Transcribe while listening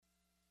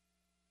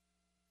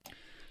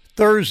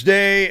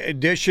Thursday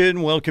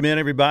edition. Welcome in,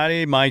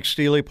 everybody. Mike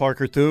Steely,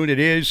 Parker Thune. It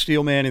is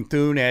Steelman and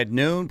Thune at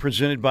noon,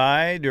 presented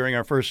by, during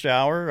our first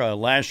hour,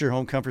 Lasher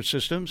Home Comfort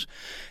Systems.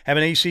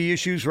 Having AC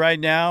issues right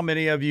now.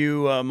 Many of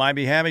you might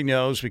be having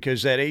those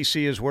because that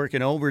AC is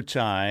working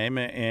overtime.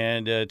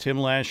 And Tim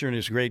Lasher and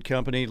his great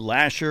company,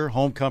 Lasher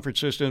Home Comfort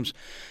Systems,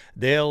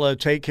 they'll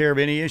take care of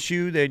any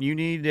issue that you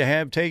need to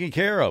have taken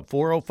care of.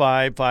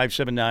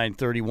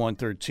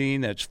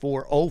 405-579-3113. That's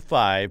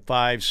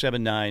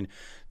 405-579-3113.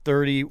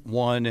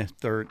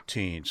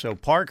 3113. So,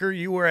 Parker,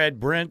 you were at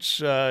Brent's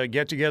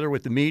get-together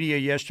with the media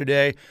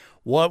yesterday.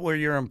 What were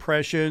your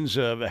impressions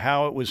of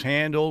how it was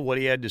handled, what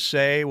he had to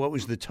say? What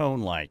was the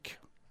tone like?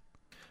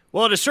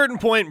 Well, at a certain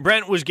point,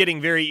 Brent was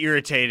getting very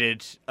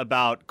irritated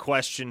about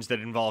questions that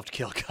involved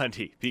Cale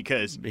Gundy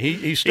because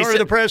he started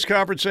the press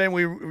conference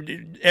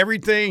saying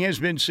everything has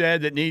been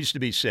said that needs to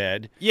be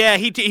said. Yeah,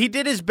 he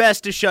did his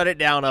best to shut it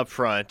down up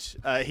front.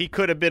 He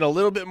could have been a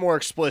little bit more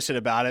explicit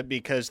about it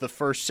because the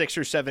first 6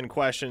 or 7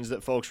 questions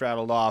that folks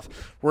rattled off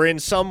were in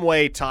some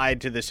way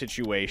tied to the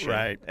situation.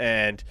 Right.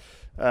 And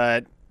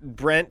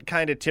Brent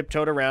kind of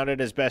tiptoed around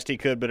it as best he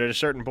could, but at a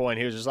certain point,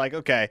 he was just like,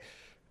 okay,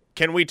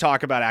 can we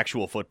talk about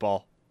actual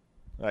football?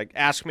 Like,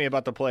 ask me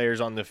about the players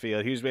on the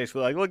field. He was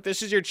basically like, look,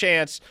 this is your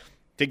chance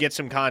to get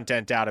some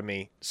content out of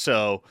me.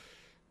 So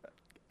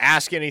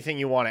ask anything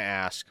you want to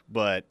ask,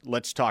 but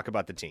let's talk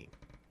about the team.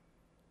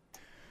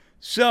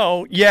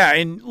 So, yeah,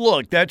 and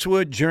look, that's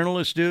what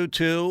journalists do,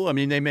 too. I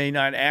mean, they may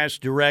not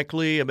ask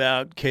directly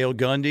about Cale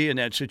Gundy in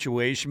that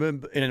situation,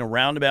 but in a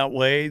roundabout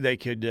way, they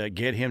could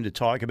get him to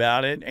talk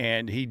about it.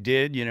 And he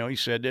did. You know, he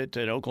said that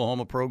an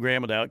Oklahoma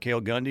program without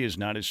Cale Gundy is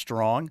not as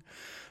strong,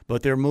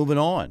 but they're moving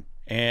on.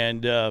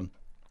 And,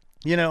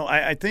 you know,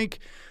 I think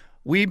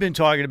we've been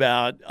talking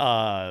about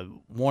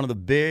one of the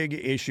big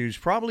issues,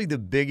 probably the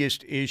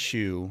biggest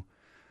issue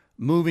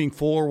moving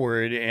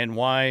forward, and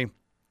why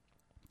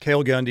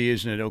Cale Gundy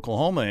isn't at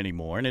Oklahoma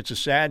anymore. And it's a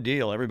sad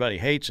deal. Everybody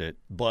hates it.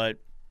 But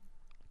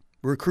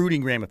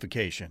recruiting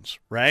ramifications,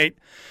 right?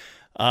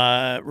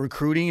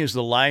 Recruiting is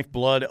the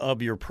lifeblood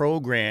of your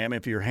program.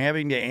 If you're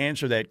having to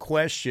answer that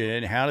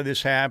question, how did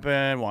this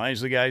happen? Why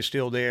is the guy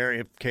still there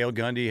if Cale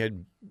Gundy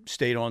had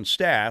stayed on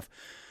staff?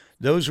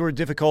 Those were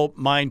difficult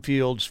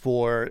minefields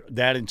for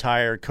that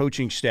entire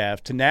coaching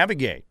staff to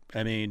navigate.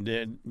 I mean,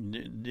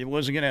 it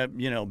wasn't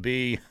going to,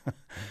 be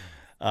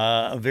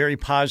a very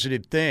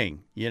positive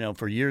thing,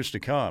 for years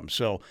to come.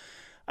 So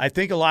I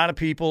think a lot of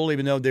people,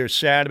 even though they're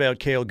sad about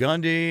Cale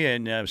Gundy,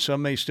 and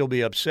some may still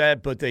be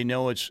upset, but they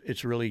know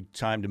it's really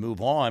time to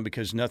move on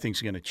because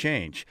nothing's going to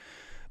change.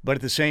 But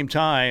at the same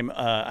time,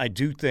 I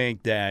do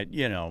think that,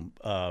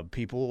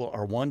 people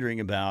are wondering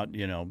about,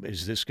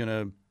 is this going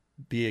to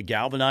be a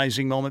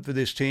galvanizing moment for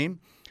this team?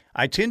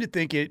 I tend to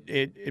think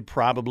it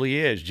probably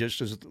is, just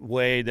as the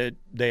way that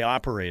they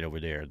operate over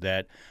there,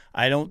 that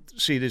I don't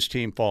see this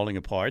team falling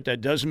apart.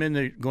 That doesn't mean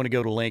they're going to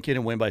go to Lincoln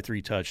and win by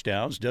 3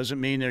 touchdowns. Doesn't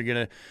mean they're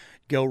going to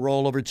go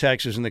roll over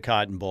Texas in the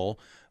Cotton Bowl.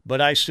 But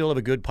I still have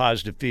a good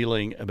positive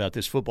feeling about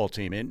this football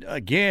team. And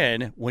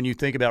again, when you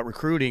think about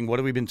recruiting, what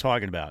have we been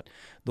talking about?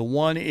 The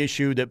one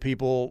issue that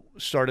people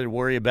started to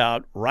worry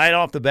about right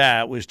off the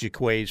bat was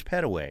Jaquaize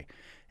Pettaway.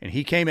 And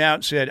he came out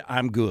and said,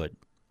 I'm good.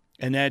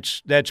 And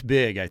that's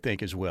big, I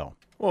think, as well.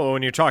 Well,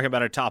 when you're talking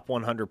about a top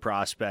 100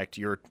 prospect,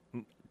 your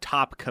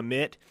top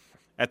commit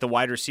at the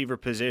wide receiver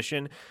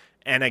position,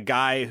 and a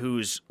guy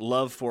whose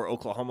love for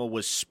Oklahoma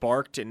was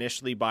sparked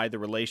initially by the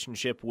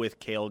relationship with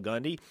Cale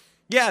Gundy,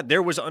 yeah,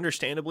 there was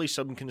understandably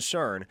some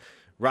concern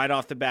right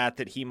off the bat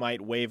that he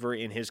might waver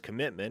in his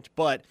commitment.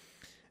 But,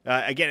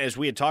 again, as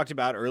we had talked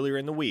about earlier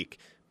in the week,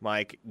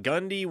 Mike,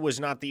 Gundy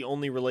was not the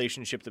only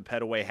relationship that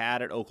Pettaway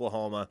had at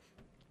Oklahoma.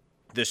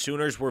 The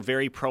Sooners were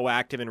very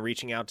proactive in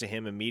reaching out to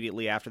him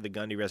immediately after the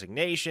Gundy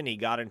resignation. He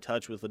got in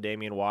touch with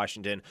LaDainian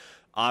Washington.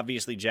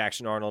 Obviously,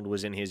 Jackson Arnold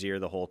was in his ear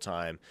the whole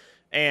time.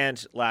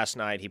 And last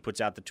night, he puts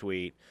out the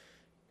tweet,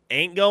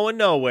 ain't going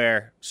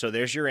nowhere, so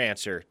there's your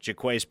answer.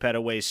 Jaquaize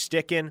Pettaway's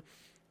sticking,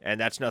 and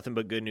that's nothing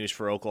but good news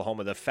for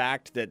Oklahoma. The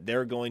fact that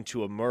they're going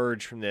to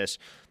emerge from this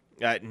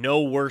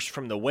no worse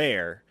from the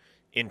wear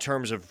in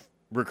terms of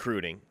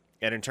recruiting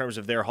and in terms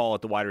of their haul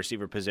at the wide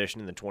receiver position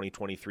in the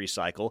 2023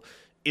 cycle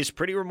is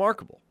pretty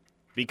remarkable,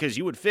 because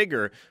you would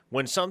figure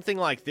when something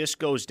like this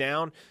goes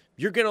down,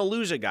 you're going to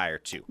lose a guy or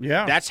two.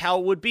 Yeah. That's how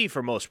it would be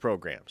for most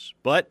programs.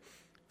 But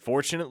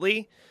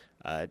fortunately,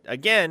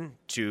 again,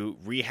 to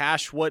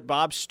rehash what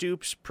Bob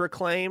Stoops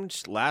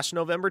proclaimed last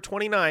November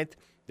 29th,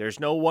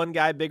 there's no one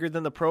guy bigger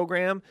than the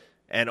program,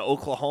 and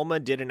Oklahoma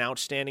did an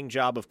outstanding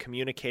job of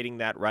communicating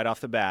that right off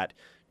the bat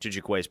to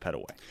Jaquaize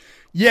Pettaway.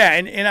 Yeah,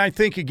 and I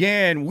think,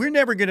 again, we're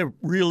never going to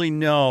really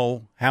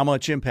know how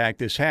much impact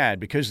this had,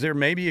 because there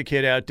may be a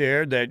kid out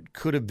there that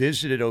could have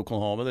visited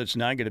Oklahoma that's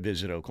not going to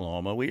visit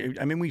Oklahoma.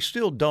 We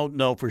still don't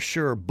know for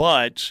sure,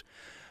 but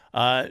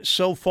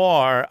so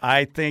far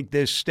I think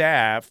this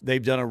staff,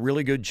 they've done a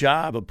really good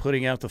job of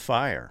putting out the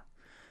fire.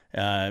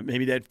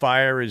 Maybe that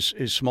fire is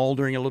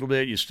smoldering a little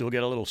bit. You still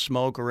get a little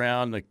smoke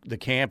around the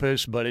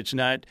campus, but it's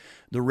not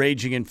the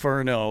raging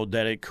inferno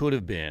that it could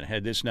have been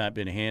had this not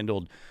been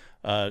handled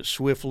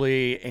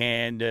swiftly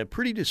and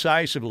pretty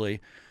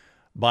decisively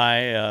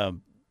by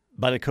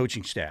the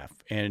coaching staff,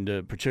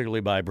 and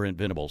particularly by Brent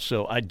Venables.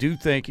 So I do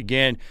think,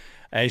 again,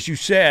 as you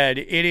said,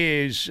 it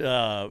is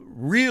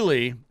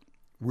really,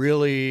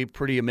 really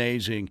pretty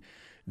amazing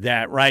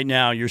that right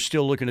now you're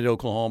still looking at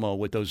Oklahoma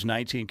with those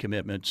 19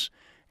 commitments,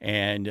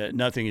 and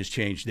nothing has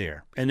changed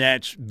there. And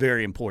that's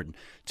very important.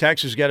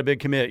 Texas got a big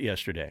commit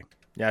yesterday.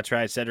 That's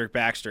right, Cedric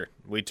Baxter.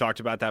 We talked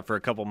about that for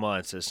a couple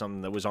months as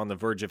something that was on the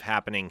verge of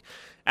happening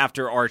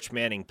after Arch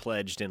Manning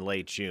pledged in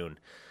late June.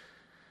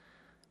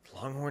 The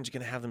Longhorns are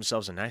going to have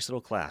themselves a nice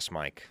little class,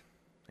 Mike.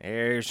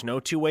 There's no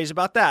two ways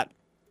about that.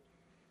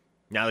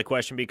 Now the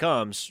question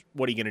becomes,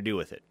 what are you going to do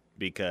with it?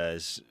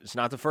 Because it's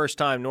not the first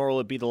time, nor will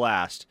it be the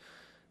last,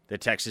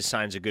 that Texas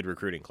signs a good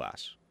recruiting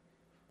class.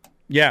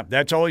 Yeah,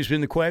 that's always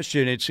been the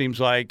question. It seems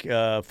like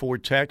for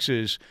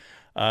Texas,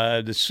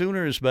 the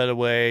Sooners, by the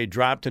way,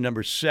 dropped to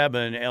number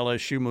 7.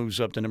 LSU moves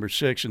up to number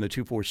 6 in the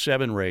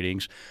 247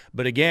 ratings.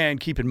 But again,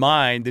 keep in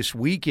mind, this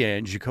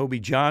weekend, Jacoby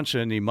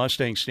Johnson, the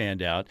Mustang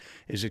standout,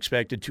 is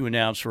expected to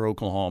announce for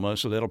Oklahoma.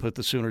 So that'll put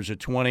the Sooners at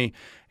 20,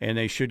 and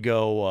they should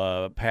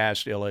go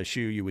past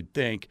LSU, you would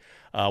think,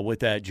 with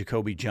that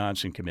Jacoby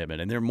Johnson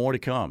commitment. And there are more to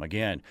come.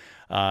 Again,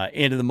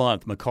 end of the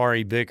month,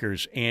 Makari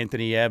Vickers,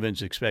 Anthony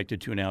Evans expected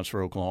to announce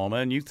for Oklahoma.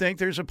 And you think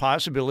there's a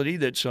possibility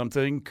that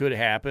something could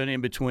happen in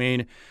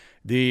between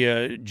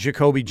the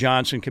Jacoby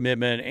Johnson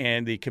commitment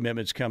and the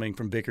commitments coming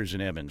from Vickers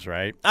and Evans,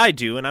 right? I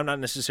do, and I'm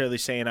not necessarily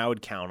saying I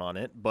would count on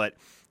it, but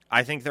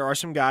I think there are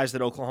some guys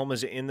that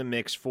Oklahoma's in the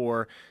mix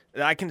for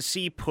that I can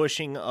see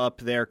pushing up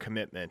their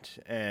commitment.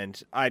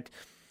 And I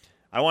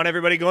want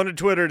everybody going to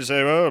Twitter to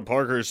say, oh,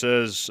 Parker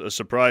says a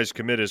surprise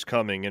commit is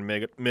coming in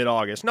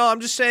mid-August. No, I'm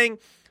just saying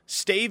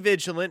stay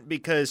vigilant,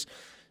 because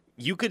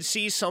you could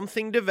see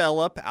something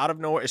develop out of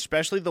nowhere,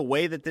 especially the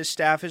way that this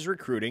staff is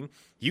recruiting.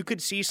 You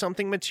could see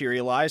something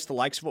materialize, the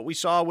likes of what we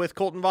saw with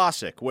Colton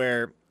Vasek,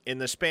 where in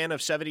the span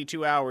of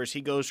 72 hours,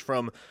 he goes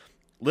from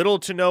little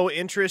to no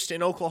interest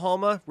in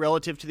Oklahoma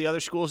relative to the other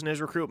schools in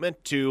his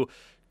recruitment to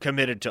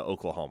committed to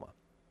Oklahoma.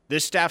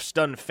 This staff's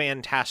done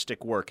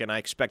fantastic work, and I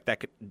expect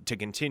that to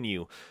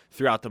continue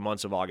throughout the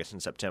months of August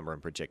and September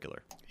in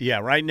particular. Yeah,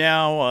 right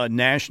now,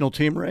 national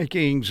team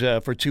rankings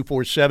for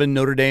 247,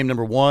 Notre Dame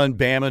number 1,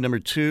 Bama number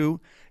 2,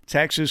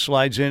 Texas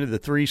slides into the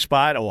 3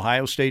 spot,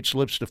 Ohio State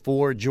slips to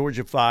 4,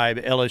 Georgia 5,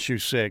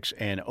 LSU 6,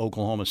 and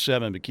Oklahoma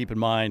 7. But keep in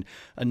mind,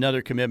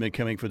 another commitment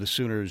coming for the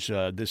Sooners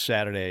this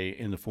Saturday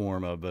in the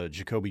form of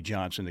Jacoby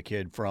Johnson, the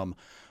kid from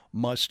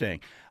Mustang.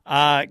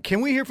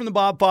 Can we hear from the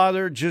Bob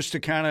Father just to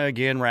kind of,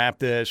 again, wrap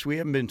this? We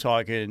haven't been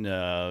talking,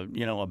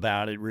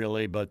 about it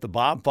really, but the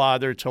Bob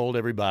Father told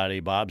everybody,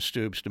 Bob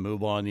Stoops, to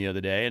move on the other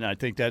day, and I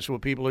think that's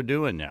what people are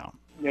doing now.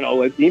 You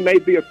know, he may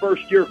be a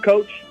first-year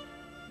coach,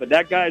 but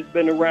that guy's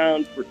been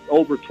around for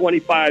over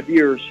 25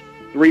 years,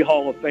 3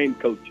 Hall of Fame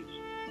coaches,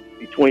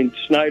 between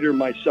Snyder,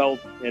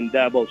 myself, and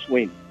Dabo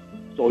Swinney.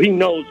 So he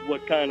knows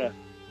what kind of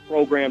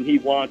program he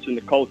wants and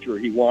the culture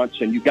he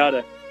wants, and you got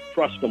to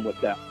trust him with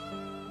that.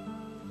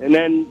 And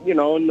then,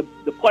 in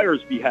the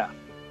players' behalf,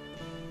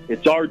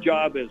 it's our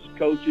job as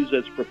coaches,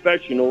 as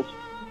professionals,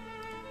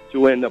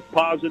 to, in a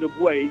positive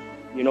way,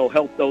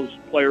 help those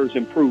players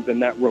improve in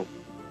that room.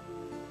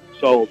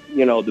 So,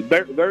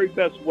 the very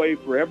best way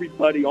for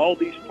everybody, all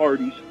these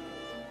parties,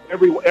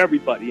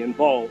 everybody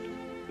involved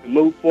to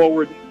move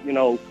forward,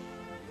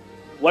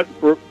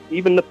 for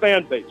even the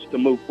fan base to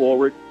move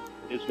forward,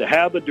 is to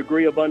have a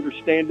degree of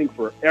understanding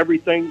for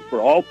everything, for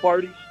all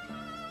parties,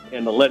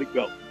 and to let it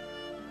go.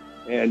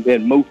 And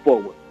then move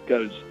forward,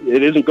 because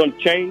it isn't going to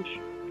change.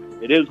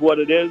 It is what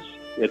it is.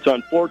 It's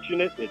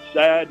unfortunate. It's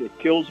sad. It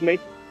kills me.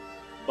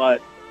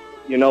 But,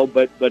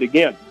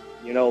 again,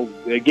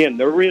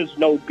 there is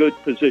no good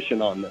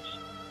position on this.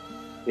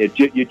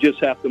 You just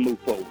have to move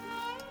forward.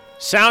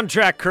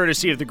 Soundtrack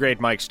courtesy of the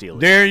great Mike Steele.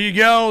 There you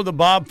go. The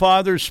Bob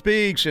Father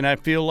speaks, and I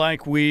feel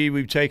like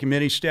we've taken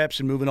many steps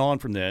in moving on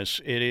from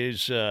this. It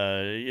is,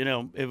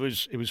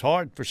 it was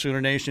hard for Sooner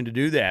Nation to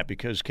do that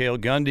because Cale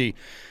Gundy,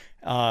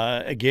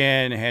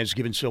 again, has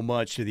given so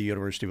much to the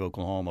University of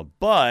Oklahoma.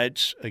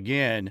 But,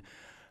 again,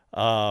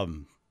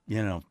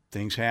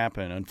 things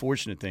happen.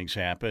 Unfortunate things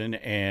happen.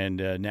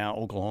 And now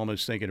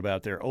Oklahoma's thinking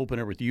about their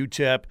opener with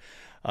UTEP.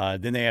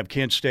 Then they have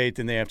Kent State.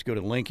 Then they have to go to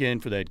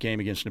Lincoln for that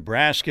game against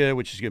Nebraska,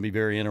 which is going to be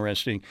very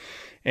interesting.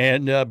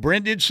 And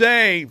Brent did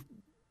say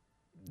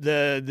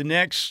the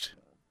next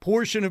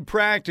portion of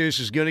practice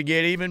is going to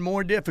get even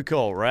more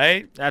difficult,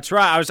 right? That's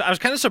right. I was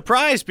kind of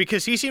surprised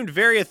because he seemed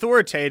very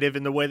authoritative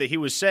in the way that he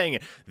was saying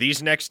it.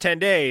 These next 10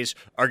 days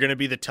are going to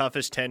be the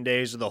toughest 10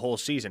 days of the whole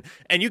season.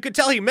 And you could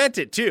tell he meant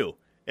it, too.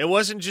 It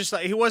wasn't just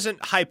like he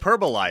wasn't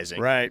hyperbolizing.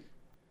 Right.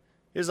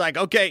 He was like,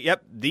 okay,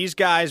 yep, these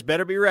guys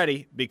better be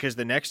ready because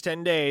the next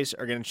 10 days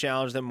are going to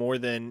challenge them more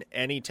than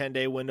any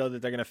 10-day window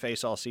that they're going to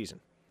face all season.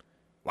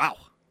 Wow.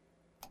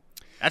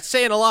 That's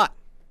saying a lot.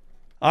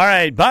 All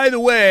right. By the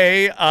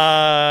way,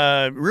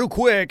 real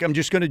quick, I'm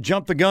just going to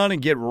jump the gun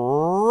and get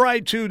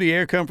right to the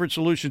Air Comfort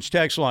Solutions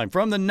text line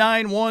from the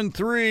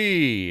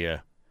 913.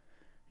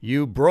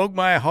 You broke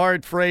my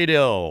heart,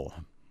 Fredo.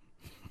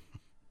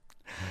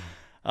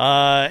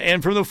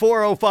 And from the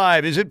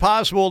 405, is it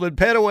possible that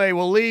Pettaway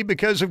will leave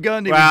because of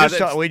Gundy?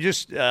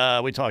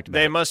 Wow, we talked about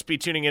They it. must be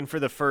tuning in for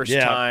the first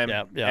time,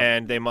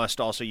 and they must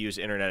also use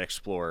Internet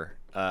Explorer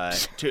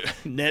to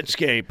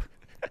Netscape.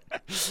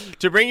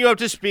 To bring you up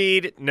to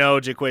speed.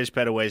 No, Jaquaize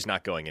Pettaway is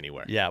not going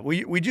anywhere. Yeah,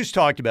 we just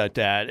talked about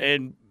that,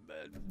 and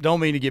don't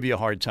mean to give you a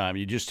hard time.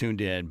 You just tuned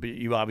in, but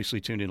you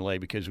obviously tuned in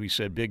late because we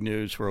said big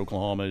news for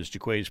Oklahoma is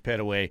Jaquaize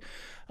Pettaway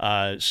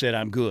said,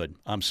 I'm good,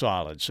 I'm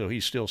solid. So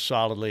he's still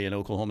solidly in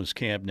Oklahoma's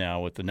camp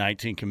now with the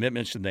 19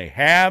 commitments that they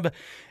have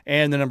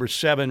and the number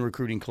 7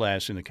 recruiting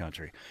class in the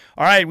country.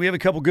 All right, we have a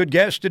couple good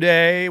guests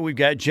today. We've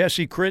got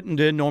Jesse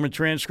Crittenden, Norman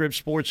Transcript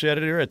sports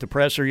editor at the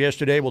Presser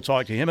yesterday. We'll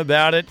talk to him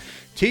about it.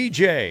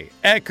 TJ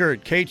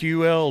Eckert,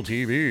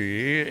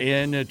 KTUL-TV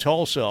in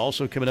Tulsa,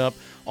 also coming up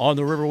on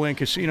the Riverwind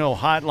Casino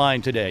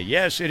hotline today.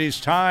 Yes, it is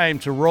time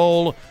to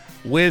roll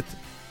with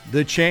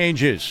the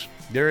changes.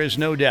 There is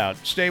no doubt.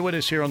 Stay with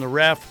us here on the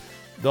Ref,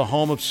 the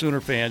home of Sooner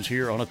fans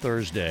here on a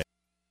Thursday.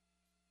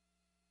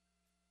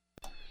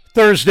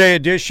 Thursday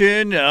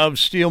edition of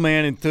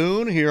Steelman and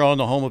Thune here on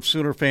the home of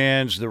Sooner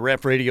fans, the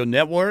Ref Radio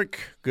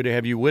Network. Good to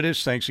have you with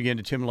us. Thanks again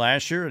to Tim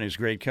Lasher and his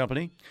great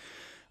company.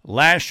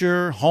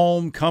 Lasher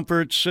Home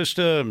Comfort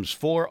Systems,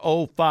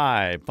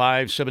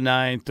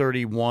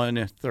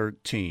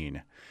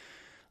 405-579-3113.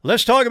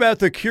 Let's talk about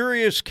the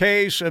curious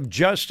case of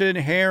Justin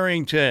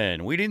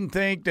Harrington. We didn't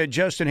think that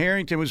Justin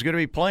Harrington was going to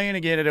be playing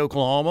again at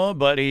Oklahoma,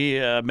 but he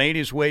made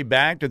his way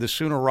back to the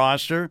Sooner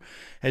roster,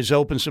 has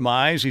opened some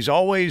eyes. He's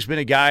always been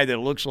a guy that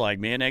looks like,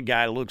 man, that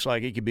guy looks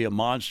like he could be a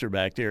monster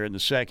back there in the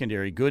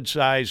secondary. Good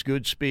size,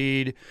 good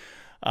speed,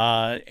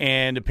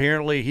 and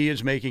apparently he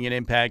is making an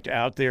impact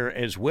out there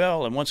as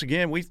well. And once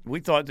again, we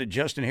thought that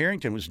Justin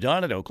Harrington was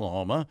done at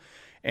Oklahoma,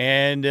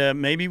 and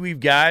maybe we've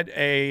got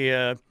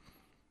a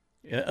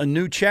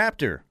new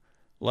chapter,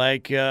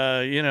 like,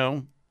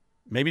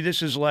 maybe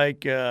this is like,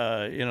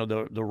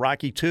 the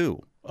Rocky II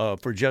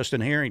for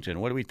Justin Harrington.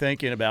 What are we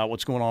thinking about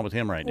what's going on with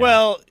him right now?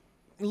 Well,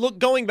 look,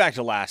 going back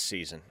to last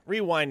season,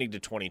 rewinding to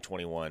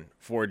 2021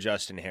 for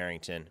Justin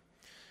Harrington,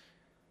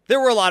 there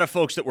were a lot of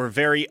folks that were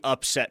very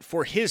upset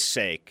for his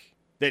sake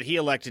that he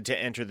elected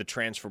to enter the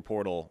transfer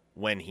portal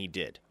when he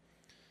did.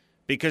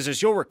 Because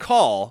as you'll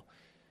recall,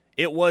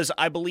 it was,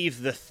 I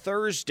believe, the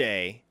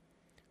Thursday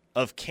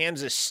of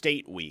Kansas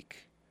State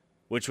week,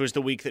 which was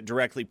the week that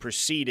directly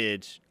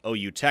preceded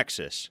OU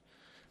Texas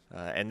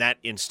and that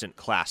instant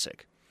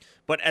classic.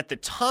 But at the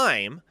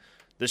time,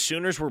 the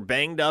Sooners were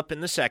banged up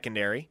in the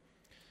secondary.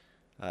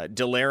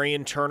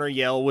 Delarian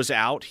Turner-Yell was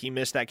out. He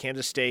missed that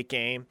Kansas State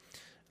game.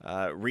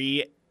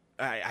 He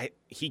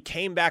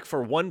came back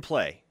for one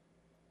play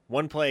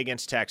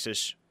against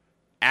Texas,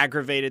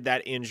 aggravated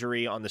that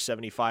injury on the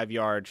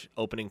 75-yard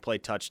opening play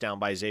touchdown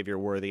by Xavier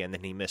Worthy, and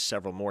then he missed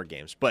several more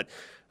games. But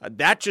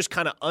that just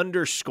kind of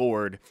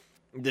underscored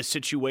the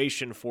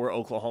situation for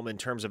Oklahoma in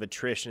terms of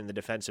attrition in the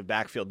defensive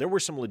backfield. There were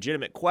some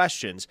legitimate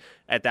questions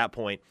at that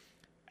point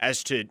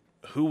as to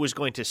who was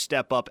going to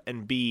step up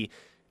and be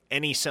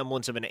any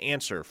semblance of an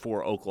answer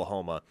for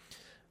Oklahoma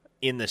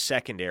in the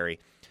secondary.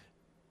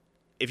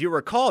 If you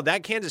recall,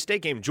 that Kansas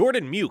State game,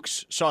 Jordan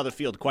Mukes saw the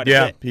field quite a bit.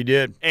 Yeah, he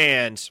did.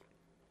 And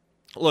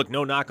look,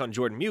 no knock on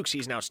Jordan Mukes.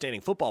 He's an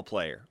outstanding football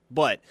player.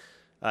 But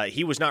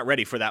he was not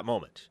ready for that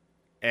moment.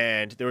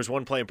 And there was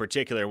one play in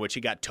particular in which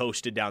he got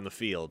toasted down the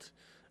field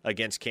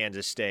against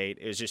Kansas State.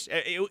 It was just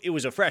it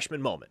was a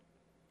freshman moment.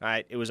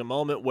 Right? It was a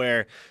moment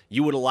where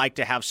you would have liked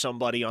to have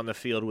somebody on the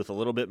field with a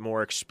little bit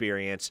more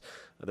experience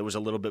that was a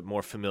little bit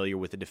more familiar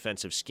with the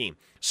defensive scheme.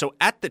 So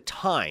at the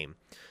time,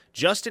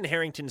 Justin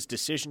Harrington's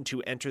decision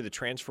to enter the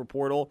transfer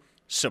portal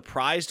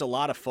surprised a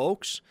lot of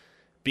folks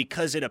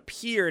because it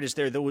appeared as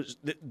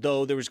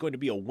though there was going to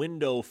be a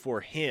window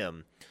for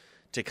him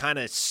to kind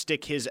of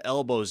stick his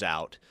elbows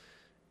out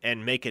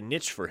and make a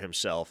niche for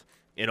himself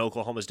in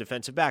Oklahoma's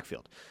defensive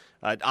backfield.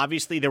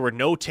 Obviously, there were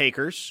no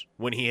takers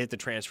when he hit the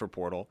transfer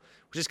portal,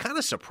 which is kind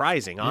of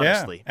surprising,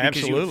 honestly. Yeah,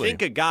 because you would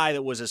think a guy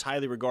that was as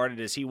highly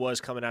regarded as he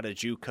was coming out of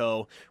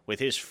JUCO with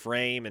his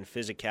frame and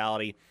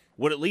physicality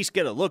would at least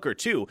get a look or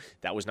two.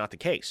 That was not the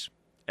case.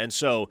 And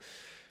so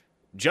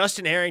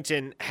Justin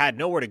Harrington had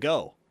nowhere to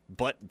go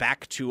but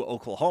back to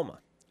Oklahoma.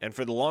 And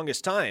for the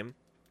longest time,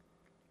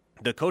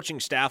 the coaching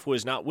staff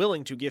was not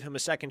willing to give him a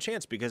second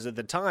chance because at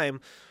the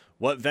time,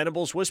 what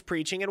Venables was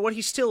preaching and what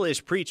he still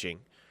is preaching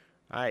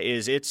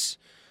is it's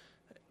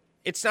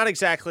not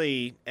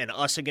exactly an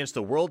us against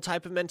the world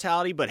type of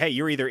mentality, but hey,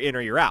 you're either in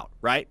or you're out,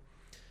 right?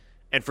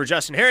 And for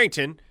Justin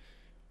Harrington,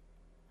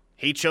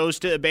 he chose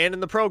to abandon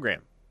the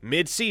program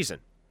mid-season.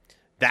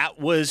 That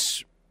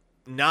was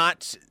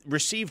not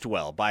received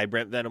well by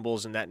Brent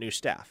Venables and that new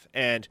staff.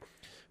 And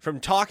from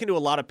talking to a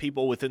lot of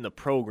people within the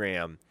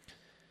program,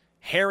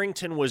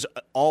 Harrington was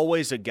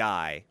always a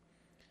guy,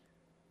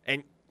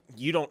 and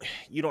you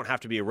don't have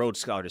to be a Rhodes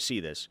Scholar to see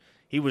this.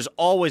 He was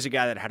always a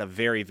guy that had a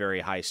very,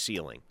 very high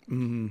ceiling,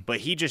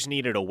 but he just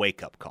needed a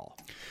wake-up call.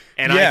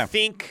 And I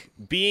think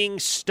being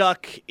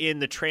stuck in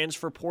the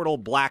transfer portal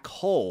black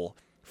hole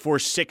for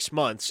 6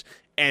 months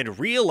and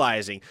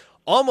realizing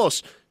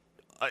almost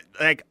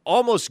like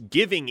almost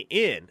giving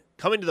in,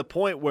 coming to the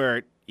point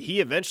where he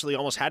eventually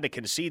almost had to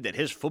concede that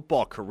his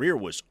football career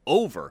was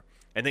over,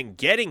 and then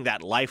getting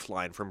that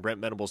lifeline from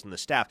Brent Venables and the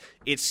staff.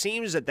 It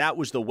seems that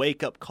was the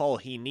wake-up call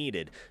he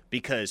needed,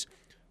 because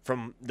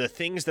from the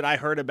things that I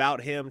heard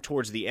about him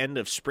towards the end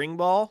of spring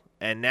ball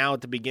and now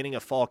at the beginning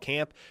of fall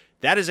camp,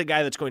 that is a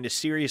guy that's going to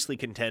seriously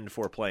contend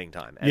for playing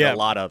time, and a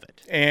lot of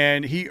it.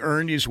 And he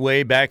earned his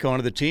way back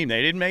onto the team.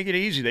 They didn't make it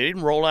easy. They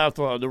didn't roll out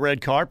the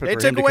red carpet for him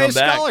to come back. They took away his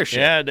scholarship.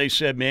 Yeah, they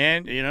said,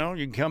 man,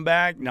 you can come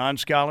back,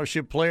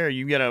 non-scholarship player.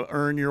 You got to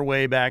earn your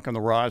way back on the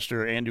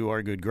roster and to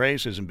our good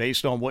graces. And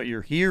based on what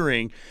you're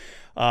hearing,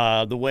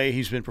 the way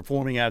he's been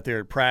performing out there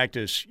at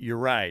practice, you're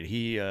right.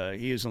 He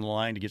is in the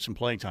line to get some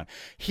playing time.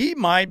 He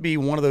might be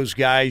one of those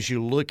guys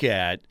you look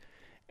at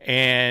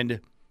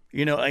and,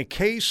 a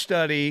case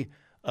study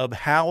of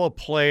how a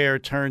player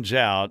turns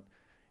out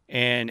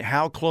and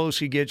how close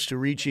he gets to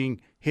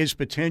reaching his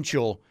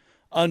potential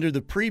under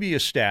the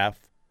previous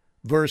staff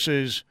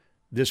versus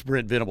this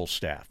Brent Venables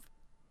staff,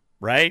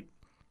 right?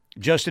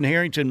 Justin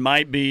Harrington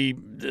might be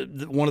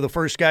one of the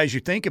first guys you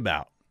think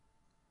about.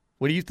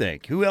 What do you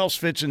think? Who else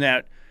fits in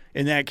that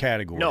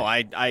category? No,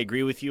 I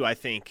agree with you. I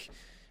think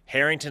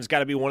Harrington's got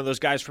to be one of those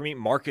guys for me.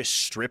 Marcus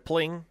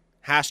Stripling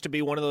has to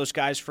be one of those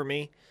guys for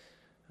me.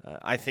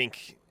 I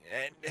think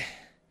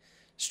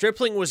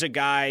Stripling was a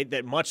guy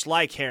that, much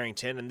like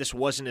Harrington, and this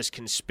wasn't as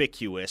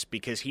conspicuous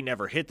because he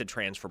never hit the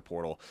transfer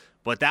portal,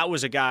 but that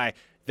was a guy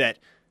that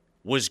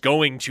was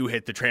going to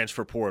hit the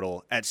transfer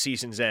portal at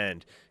season's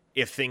end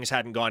if things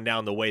hadn't gone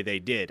down the way they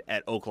did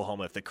at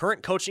Oklahoma. If the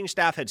current coaching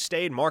staff had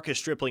stayed, Marcus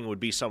Stripling would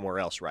be somewhere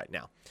else right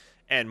now.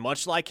 And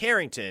much like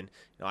Harrington,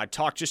 I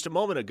talked just a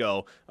moment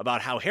ago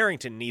about how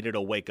Harrington needed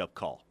a wake-up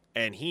call,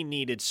 and he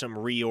needed some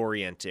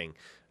reorienting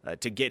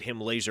to get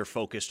him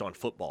laser-focused on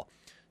football.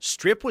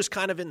 Strip was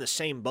kind of in the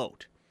same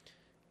boat,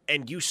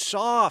 and you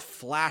saw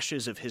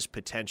flashes of his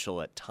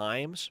potential at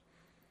times,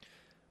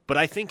 but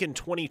I think in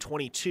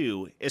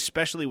 2022,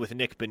 especially with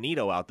Nick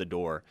Benito out the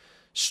door,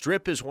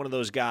 Strip is one of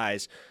those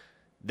guys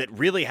that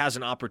really has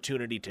an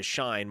opportunity to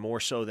shine more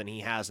so than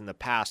he has in the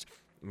past,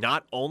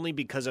 not only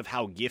because of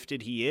how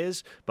gifted he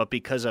is, but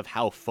because of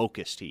how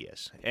focused he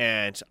is.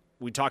 And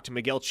we talked to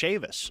Miguel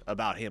Chavis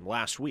about him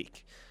last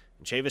week.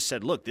 And Chavis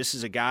said, look, this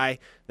is a guy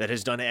that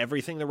has done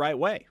everything the right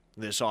way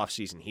this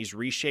offseason. He's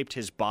reshaped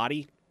his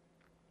body.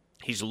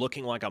 He's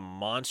looking like a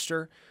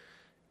monster.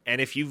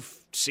 And if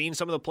you've seen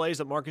some of the plays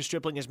that Marcus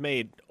Stripling has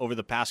made over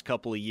the past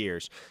couple of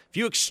years, if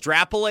you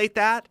extrapolate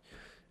that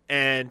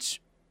and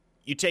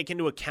you take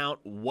into account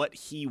what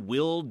he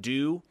will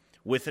do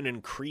with an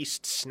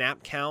increased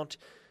snap count,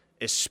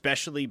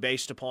 especially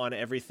based upon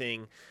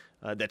everything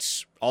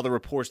that's all the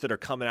reports that are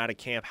coming out of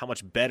camp, how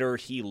much better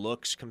he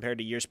looks compared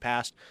to years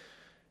past,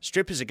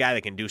 Strip is a guy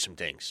that can do some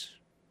things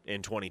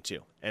in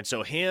 22. And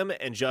so him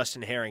and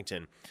Justin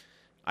Harrington,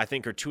 I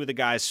think, are two of the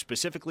guys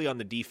specifically on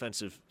the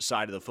defensive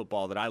side of the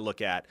football that I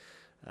look at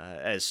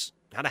as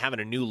kind of having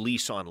a new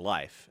lease on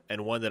life,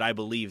 and one that I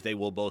believe they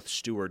will both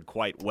steward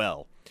quite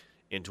well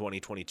in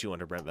 2022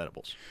 under Brent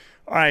Venables.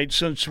 All right,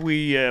 since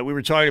we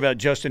were talking about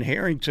Justin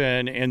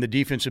Harrington and the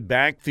defensive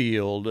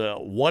backfield,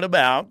 what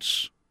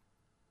about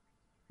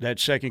that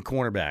second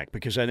cornerback?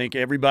 Because I think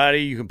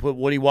everybody, you can put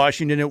Woody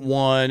Washington at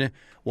one.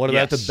 What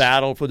about the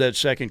battle for that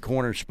second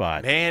corner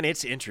spot? Man,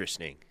 it's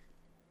interesting.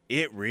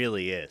 It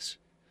really is.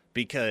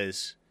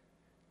 Because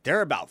there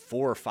are about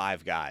 4 or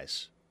 5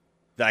 guys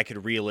that I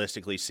could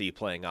realistically see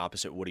playing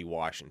opposite Woody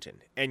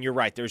Washington. And you're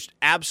right, there's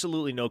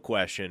absolutely no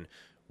question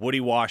Woody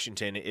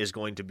Washington is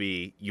going to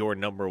be your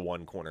number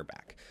one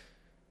cornerback.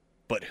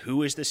 But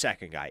who is the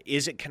second guy?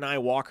 Is it Kenai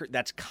Walker?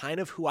 That's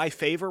kind of who I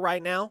favor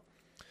right now.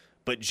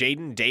 But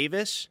Jaden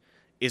Davis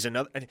is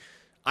another.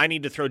 I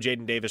need to throw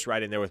Jaden Davis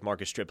right in there with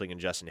Marcus Stripling and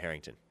Justin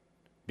Harrington,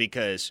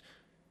 because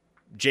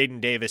Jaden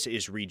Davis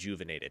is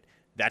rejuvenated.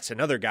 That's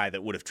another guy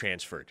that would have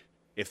transferred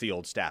if the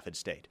old staff had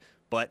stayed.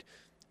 But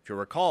if you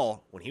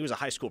recall, when he was a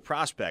high school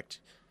prospect,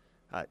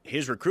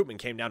 his recruitment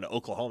came down to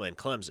Oklahoma and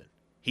Clemson.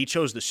 He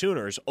chose the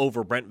Sooners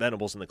over Brent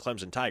Venables and the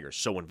Clemson Tigers.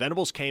 So when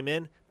Venables came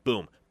in,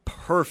 boom,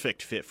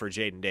 perfect fit for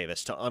Jaden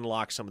Davis to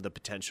unlock some of the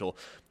potential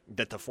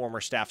that the former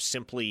staff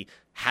simply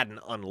hadn't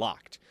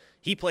unlocked.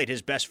 He played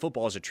his best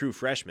football as a true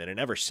freshman, and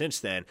ever since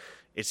then,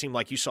 it seemed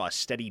like you saw a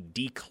steady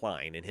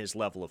decline in his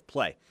level of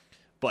play.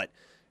 But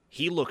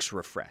he looks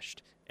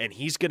refreshed, and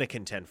he's going to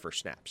contend for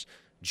snaps.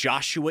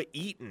 Joshua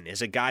Eaton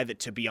is a guy that,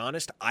 to be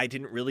honest, I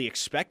didn't really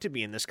expect to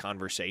be in this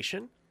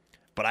conversation,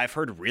 but I've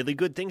heard really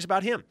good things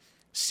about him.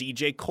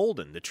 C.J.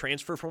 Colden, the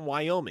transfer from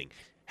Wyoming,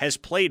 has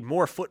played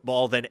more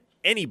football than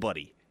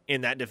anybody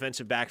in that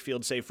defensive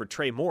backfield, save for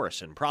Trey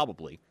Morrison,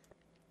 probably.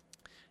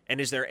 And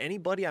is there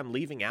anybody I'm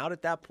leaving out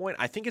at that point?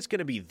 I think it's going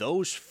to be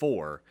those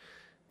 4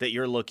 that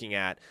you're looking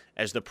at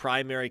as the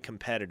primary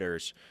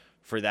competitors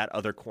for that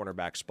other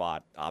cornerback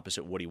spot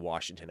opposite Woody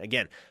Washington.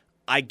 Again,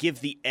 I give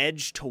the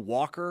edge to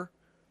Walker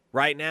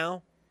right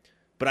now,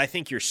 but I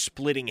think you're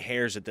splitting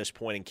hairs at this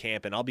point in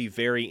camp, and I'll be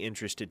very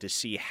interested to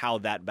see how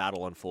that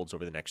battle unfolds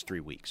over the next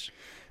 3 weeks.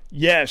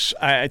 Yes,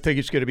 I think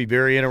it's going to be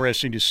very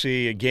interesting to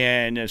see,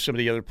 again, some of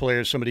the other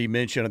players. Somebody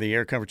mentioned on the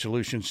Air Comfort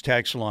Solutions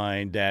text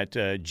line that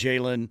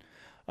Jalen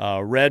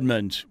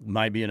Redmond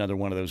might be another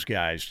one of those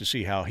guys to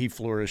see how he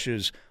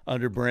flourishes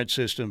under Brent's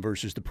system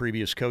versus the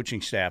previous coaching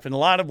staff. And a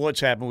lot of what's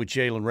happened with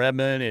Jalen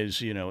Redmond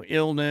is,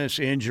 illness,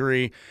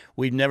 injury.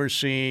 We've never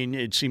seen,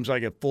 it seems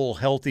like, a full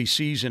healthy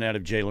season out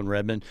of Jalen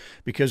Redmond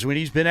because when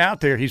he's been out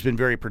there, he's been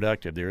very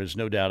productive. There is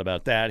no doubt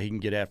about that. He can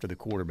get after the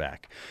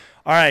quarterback.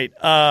 All right.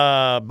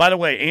 By the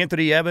way,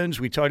 Anthony Evans,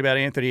 we talked about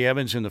Anthony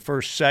Evans in the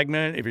first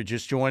segment, if you're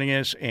just joining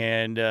us.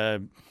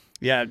 And,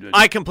 yeah.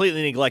 I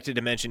completely neglected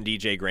to mention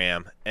DJ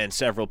Graham, and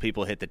several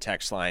people hit the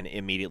text line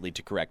immediately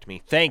to correct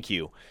me. Thank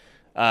you.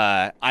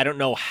 I don't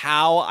know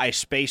how I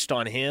spaced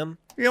on him.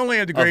 He only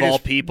had the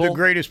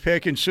greatest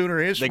pick in Sooner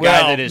history.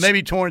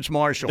 Maybe Torrance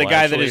Marshall. The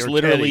guy that is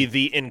literally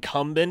the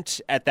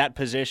incumbent at that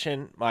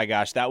position. My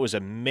gosh, that was a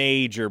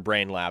major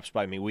brain lapse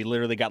by me. We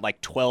literally got like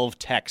 12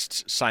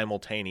 texts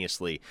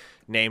simultaneously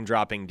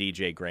name-dropping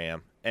DJ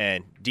Graham.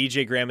 And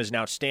DJ Graham is an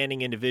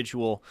outstanding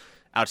individual,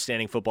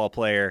 outstanding football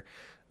player,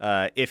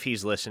 if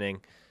he's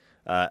listening.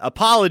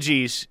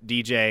 Apologies,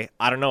 DJ.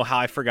 I don't know how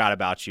I forgot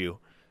about you,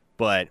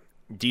 but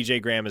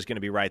DJ Graham is going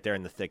to be right there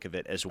in the thick of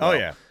it as well.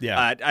 Oh,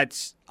 yeah.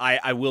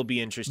 I will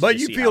be interested but to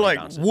see you feel like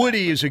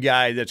Woody back. Is a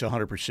guy that's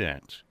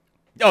 100%.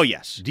 Oh,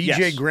 yes.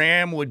 DJ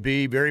Graham would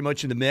be very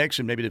much in the mix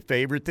and maybe the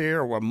favorite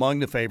there or among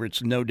the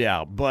favorites, no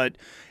doubt. But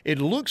it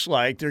looks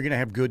like they're going to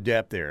have good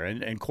depth there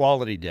and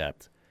quality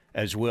depth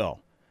as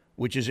well.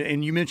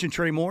 And you mentioned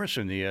Trey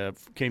Morrison. He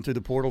came through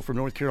the portal from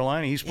North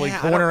Carolina. He's played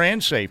corner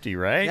and safety,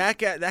 right?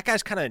 That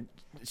guy's kind of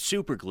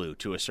super glue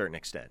to a certain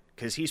extent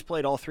because he's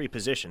played all three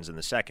positions in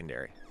the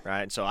secondary,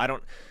 right? So I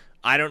don't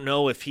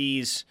know if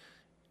he's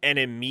an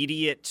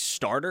immediate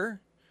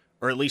starter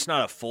or at least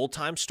not a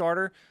full-time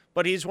starter,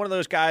 but he's one of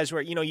those guys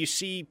where, you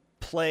see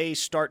play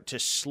start to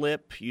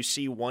slip. You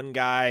see one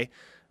guy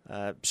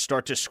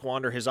start to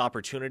squander his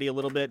opportunity a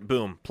little bit.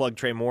 Boom, plug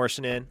Trey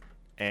Morrison in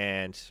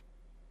and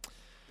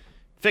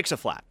fix a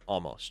flat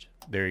almost.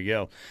 There you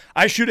go.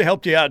 I should have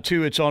helped you out,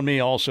 too. It's on me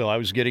also. I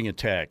was getting a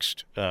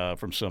text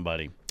from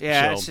somebody.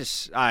 Yeah, it's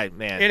just,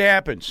 man. It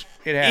happens.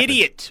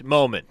 Idiot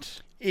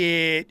moment.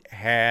 It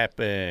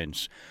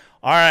happens.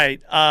 All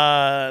right.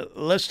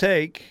 Let's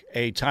take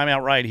a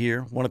timeout right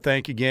here. Want to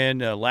thank again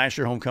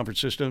Lasher Home Comfort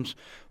Systems,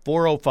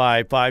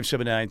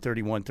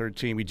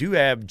 405-579-3113. We do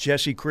have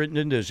Jesse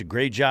Crittenden, does a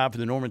great job for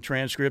the Norman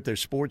Transcript. Their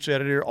sports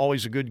editor,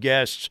 always a good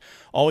guest,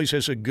 always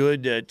has a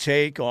good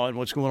take on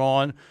what's going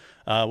on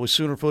with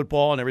Sooner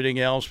football and everything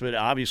else, but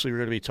obviously we're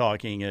going to be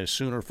talking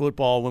Sooner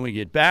football when we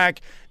get back.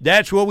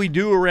 That's what we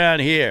do around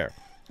here.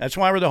 That's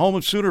why we're the home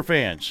of Sooner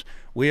fans.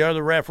 We are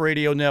the Ref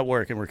Radio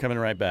Network, and we're coming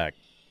right back.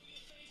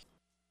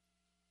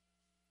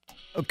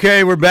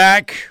 Okay, we're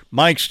back.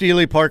 Mike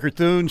Steely, Parker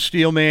Thune,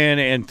 Steelman,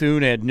 and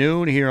Thune at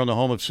noon here on the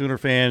home of Sooner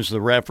fans,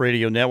 the Ref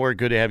Radio Network.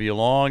 Good to have you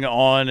along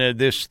on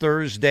this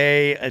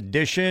Thursday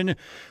edition.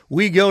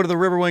 We go to the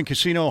Riverwind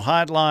Casino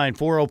hotline,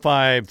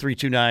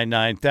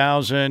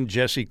 405-329-9000.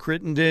 Jesse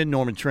Crittenden,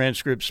 Norman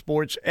Transcript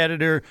sports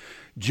editor,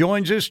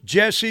 joins us.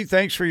 Jesse,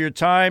 thanks for your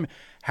time.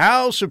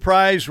 How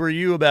surprised were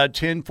you about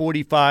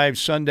 10:45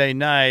 Sunday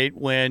night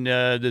when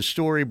the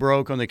story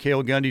broke on the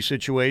Cale Gundy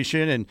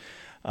situation? And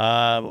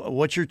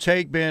what's your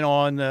take been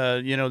on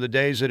the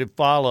days that have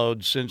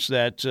followed since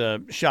that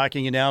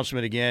shocking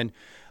announcement again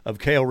of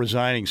Cale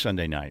resigning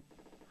Sunday night?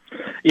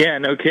 Yeah,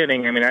 no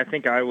kidding. I mean, I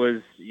think I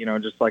was,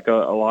 just like a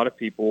lot of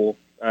people,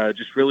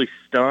 just really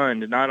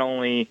stunned. Not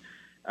only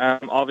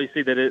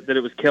obviously that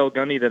it was Cale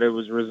Gundy that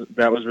was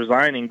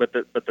resigning, but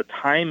the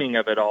timing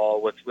of it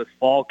all with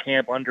fall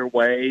camp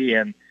underway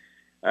and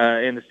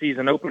the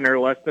season opener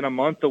less than a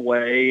month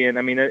away. And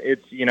I mean,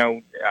 it's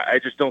I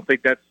just don't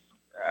think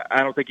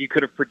I don't think you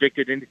could have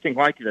predicted anything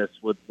like this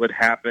would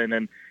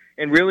happen.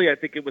 And really, I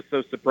think it was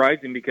so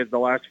surprising because the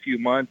last few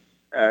months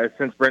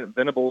since Brent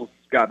Venables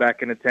got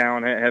back into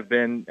town have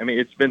been,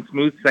 it's been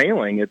smooth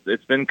sailing.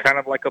 It's been kind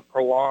of like a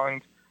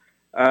prolonged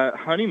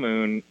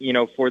honeymoon,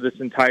 for this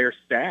entire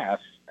staff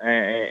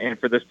and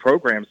for this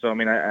program. So,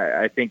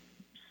 I think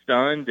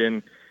stunned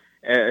and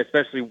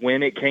especially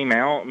when it came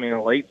out,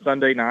 late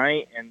Sunday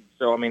night. And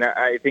so,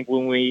 I think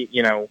when we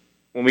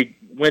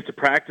went to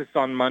practice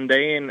on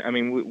Monday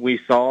and, we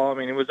saw,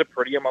 it was a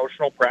pretty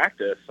emotional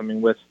practice.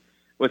 With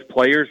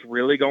players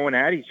really going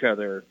at each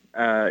other.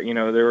 There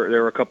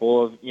were a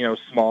couple of,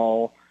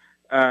 small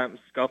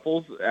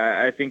scuffles.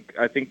 I think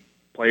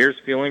players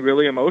feeling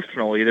really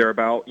emotional either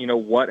about,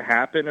 what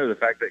happened or the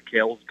fact that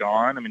Cale's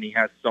gone. He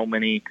has so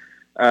many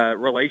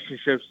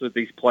relationships with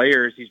these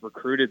players. He's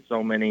recruited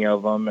so many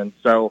of them. And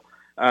so,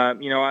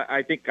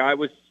 I think I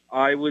was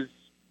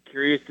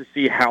curious to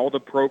see how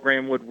the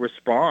program would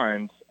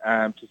respond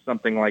to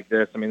something like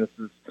this. This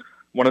is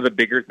one of the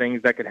bigger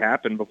things that could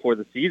happen before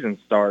the season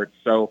starts.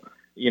 So,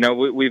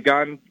 we've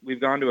gone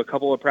to a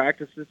couple of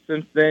practices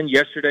since then.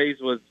 Yesterday's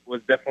was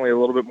definitely a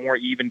little bit more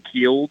even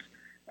keeled,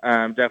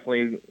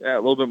 definitely a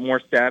little bit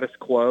more status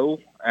quo.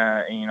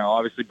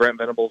 Obviously Brent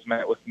Venables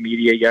met with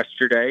media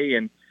yesterday,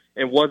 and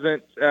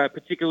wasn't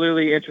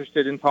particularly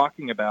interested in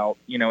talking about,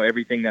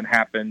 everything that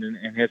happened,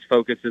 and his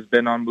focus has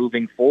been on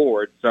moving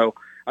forward. So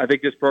I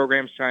think this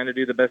program's trying to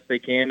do the best they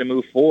can to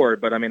move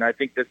forward. But, I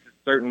think this is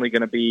certainly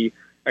going to be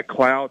a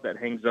cloud that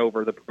hangs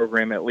over the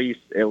program at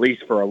least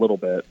for a little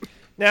bit.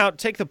 Now,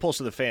 take the pulse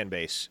of the fan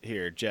base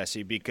here,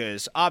 Jesse,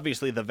 because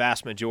obviously the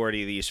vast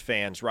majority of these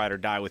fans ride or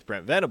die with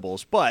Brent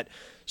Venables, but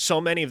so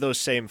many of those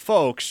same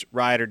folks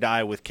ride or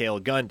die with Cale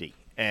Gundy.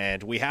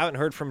 And we haven't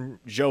heard from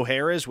Joe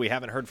Harris. We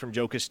haven't heard from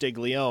Joe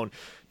Castiglione.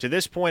 To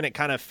this point, it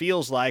kind of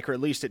feels like, or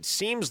at least it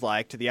seems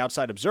like to the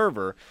outside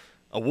observer,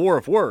 a war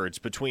of words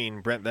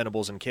between Brent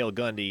Venables and Cale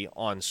Gundy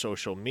on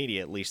social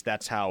media. At least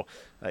that's how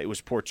it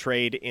was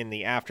portrayed in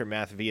the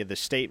aftermath via the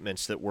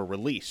statements that were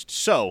released.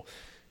 So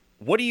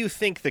what do you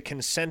think the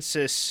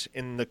consensus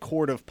in the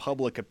court of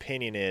public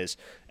opinion is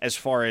as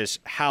far as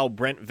how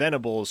Brent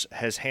Venables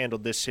has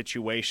handled this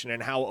situation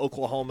and how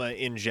Oklahoma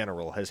in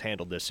general has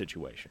handled this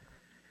situation?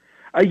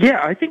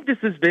 I think this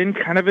has been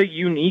kind of a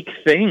unique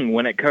thing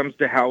when it comes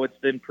to how it's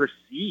been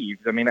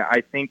perceived.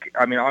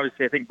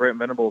 Obviously I think Brent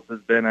Venables has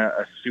been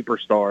a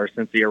superstar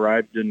since he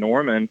arrived in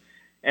Norman.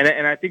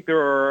 And I think there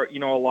are,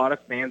 a lot of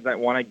fans that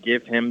want to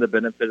give him the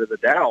benefit of the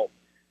doubt.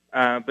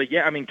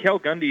 Cale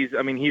Gundy's,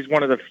 he's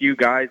one of the few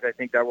guys I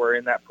think that were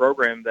in that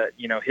program that,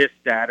 his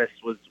status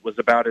was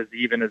about as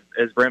even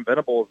as Brent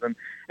Venables. And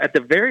at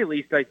the very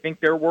least, I think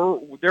there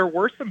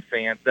were some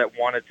fans that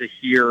wanted to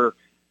hear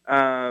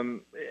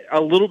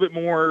a little bit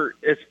more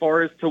as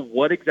far as to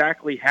what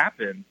exactly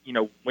happened,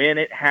 when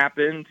it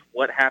happened,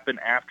 what happened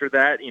after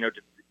that, did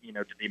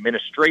the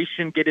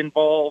administration get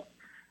involved?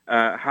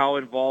 How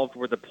involved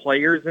were the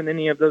players in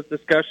any of those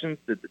discussions?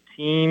 Did the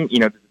team,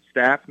 did the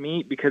staff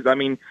meet? Because,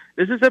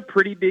 this is a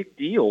pretty big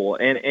deal.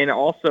 And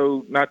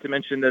also not to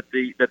mention that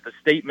the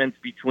statements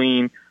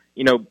between,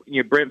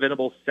 Brent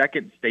Venables'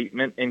 second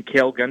statement and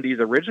Cale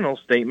Gundy's original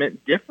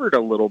statement differed a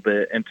little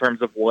bit in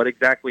terms of what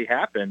exactly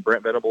happened.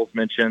 Brent Venables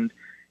mentioned,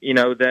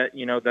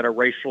 that a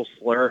racial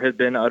slur had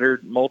been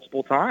uttered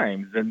multiple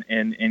times,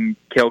 and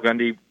Cale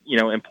Gundy,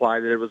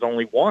 implied that it was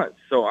only once.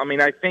 So,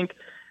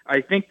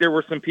 I think there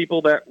were some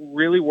people that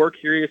really were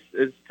curious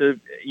as to,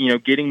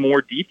 getting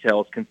more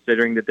details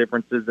considering the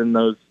differences in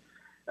those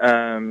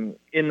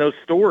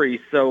stories.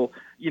 So,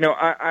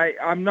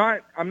 I'm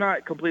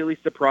not completely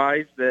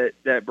surprised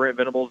that Brent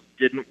Venables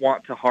didn't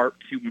want to harp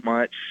too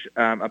much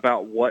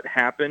about what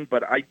happened,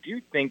 but I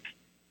do think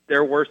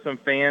there were some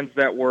fans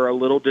that were a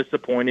little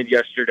disappointed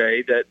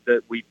yesterday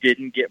that we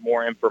didn't get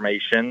more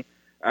information,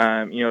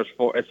 as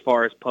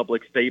far as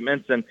public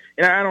statements, and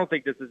I don't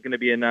think this is going to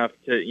be enough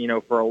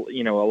to for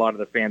a lot of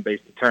the fan base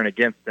to turn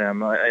against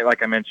them.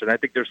 Like I mentioned, I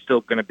think there's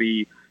still going to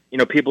be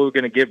people who are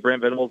going to give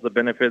Brent Venables the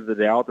benefit of the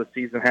doubt. The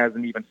season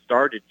hasn't even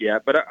started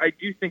yet. But I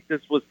do think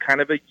this was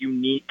kind of a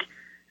unique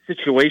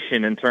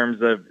situation in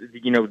terms of,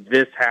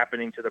 this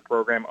happening to the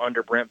program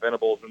under Brent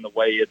Venables and the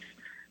way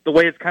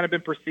it's kind of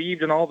been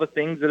perceived and all the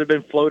things that have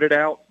been floated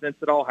out since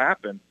it all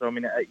happened. So,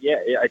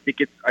 I think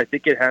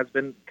it has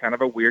been kind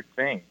of a weird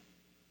thing.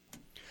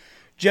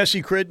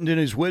 Jesse Crittenden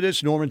is with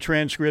us, Norman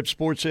Transcript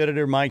sports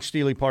editor, Mike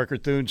Steely, Parker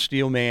Thune,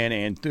 Steelman,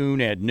 and Thune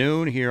at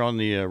noon here on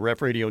the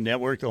Ref Radio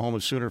Network, the home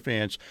of Sooner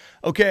fans.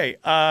 Okay,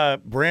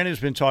 Brent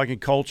has been talking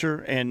culture,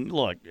 and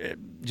look,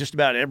 just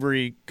about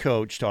every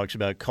coach talks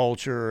about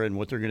culture and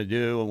what they're going to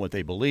do and what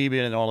they believe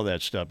in and all of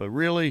that stuff. But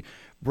really,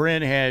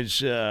 Brent has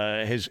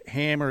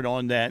hammered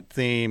on that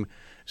theme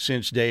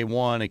since day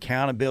one,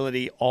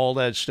 accountability, all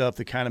that stuff,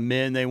 the kind of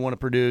men they want to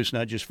produce,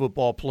 not just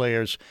football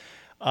players.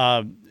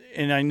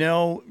 And I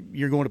know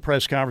you're going to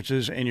press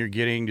conferences and you're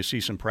getting to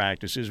see some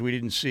practices. We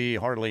didn't see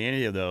hardly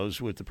any of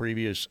those with the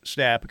previous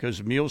staff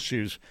because of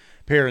Muleshoe's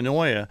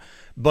paranoia.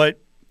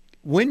 But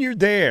when you're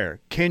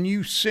there, can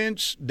you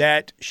sense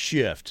that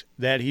shift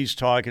that he's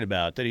talking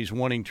about, that he's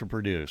wanting to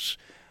produce?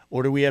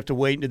 Or do we have to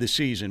wait into the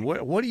season?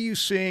 What are you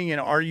seeing,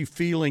 and are you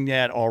feeling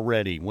that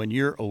already when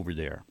you're over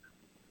there?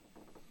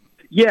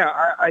 Yeah,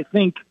 I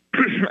think,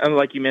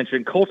 like you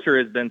mentioned,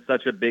 culture has been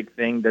such a big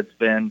thing that's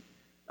been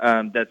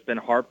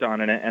harped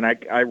on, and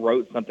I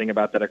wrote something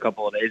about that a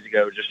couple of days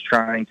ago, just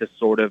trying to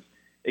sort of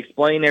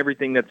explain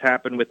everything that's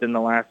happened within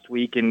the last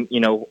week and,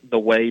 the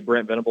way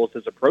Brent Venables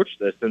has approached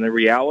this. And the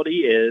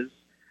reality is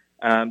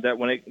that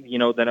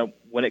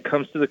when it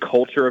comes to the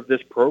culture of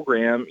this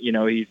program,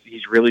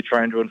 he's really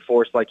trying to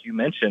enforce, like you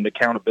mentioned,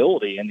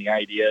 accountability and the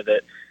idea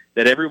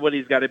that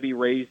everybody's got to be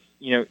raised,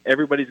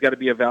 everybody's got to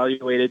be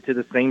evaluated to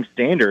the same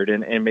standard,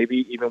 and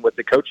maybe even with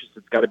the coaches,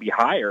 it's got to be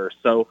higher.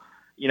 So,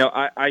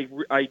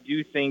 I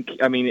do think,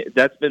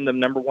 that's been the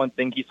number one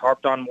thing he's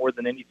harped on more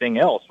than anything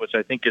else, which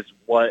I think is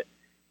what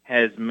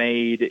has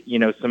made,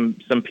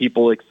 some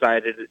people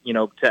excited,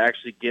 to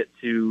actually get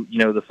to,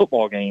 the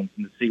football games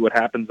and to see what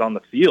happens on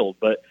the field.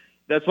 But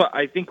that's what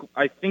I think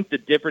the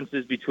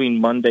differences between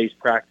Monday's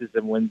practice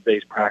and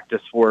Wednesday's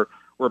practice were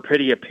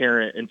pretty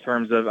apparent in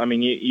terms of,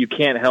 you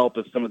can't help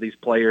if some of these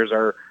players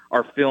are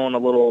feeling a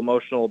little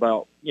emotional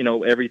about,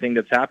 everything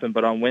that's happened.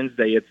 But on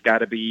Wednesday, it's got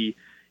to be,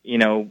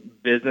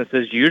 business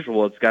as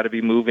usual. It's got to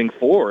be moving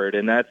forward.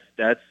 And that's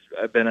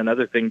been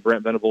another thing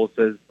Brent Venables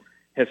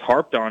has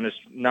harped on, is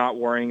not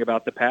worrying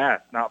about the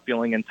past, not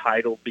feeling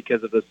entitled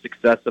because of the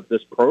success of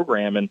this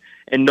program, and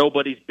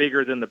nobody's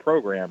bigger than the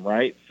program,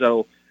 right?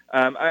 So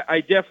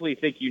I definitely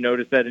think you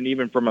notice that, and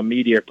even from a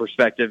media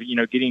perspective,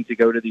 getting to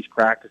go to these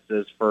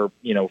practices for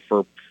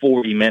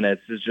 40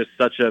 minutes is just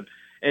such a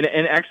and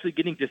actually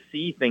getting to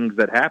see things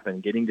that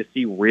happen, getting to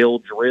see real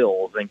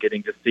drills, and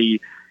getting to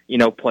see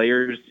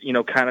players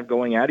kind of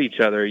going at each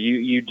other.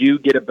 You do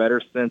get a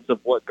better sense of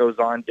what goes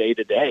on day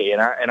to day,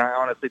 and I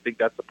honestly think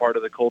that's a part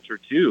of the culture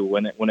too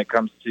when it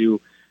comes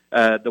to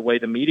the way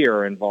the media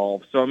are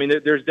involved. So I mean,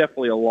 there's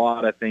definitely a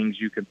lot of things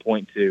you can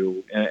point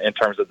to in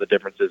terms of the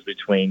differences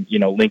between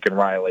Lincoln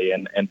Riley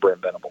and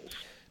Brent Venables.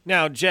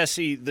 Now,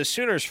 Jesse, the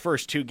Sooners'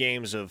 first 2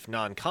 games of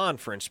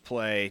non-conference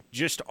play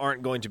just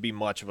aren't going to be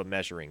much of a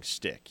measuring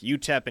stick.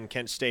 UTEP and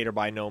Kent State are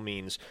by no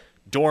means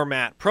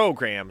doormat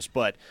programs,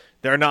 but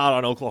they're not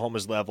on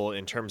Oklahoma's level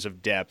in terms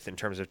of depth, in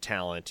terms of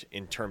talent,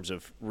 in terms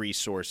of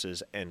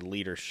resources and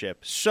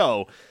leadership.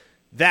 So,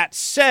 that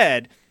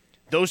said,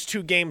 those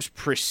 2 games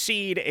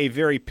precede a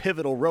very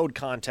pivotal road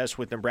contest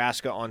with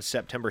Nebraska on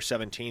September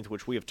 17th,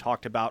 which we have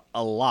talked about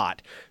a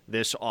lot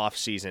this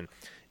offseason.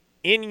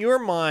 In your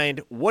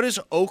mind, what does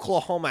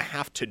Oklahoma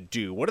have to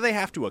do? What do they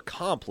have to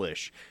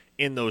accomplish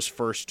in those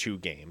first 2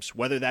 games,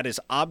 whether that is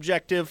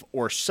objective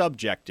or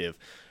subjective,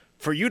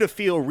 for you to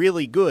feel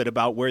really good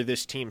about where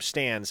this team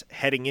stands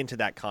heading into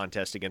that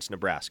contest against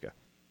Nebraska?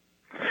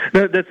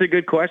 That's a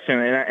good question,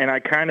 and I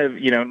kind of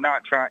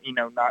not trying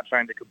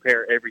to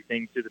compare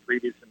everything to the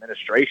previous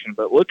administration,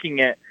 but looking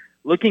at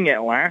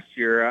last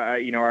year, I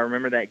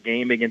remember that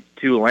game against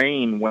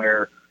Tulane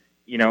where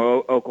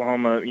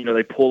Oklahoma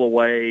they pull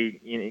away,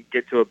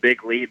 get to a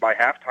big lead by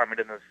halftime, and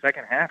in the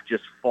second half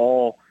just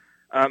fall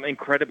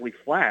incredibly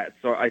flat.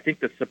 So I think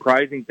the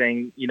surprising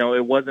thing,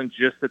 it wasn't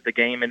just that the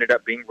game ended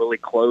up being really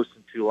close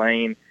and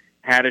Tulane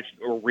had a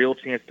real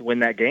chance to win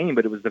that game,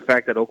 but it was the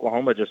fact that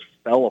Oklahoma just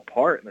fell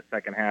apart in the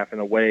second half in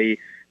a way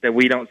that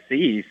we don't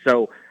see.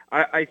 So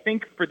I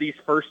think for these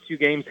first 2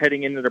 games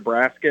heading into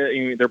Nebraska,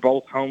 they're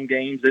both home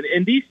games,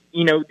 and these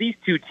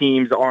 2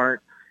 teams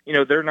aren't,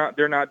 they're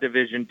not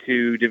Division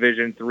II,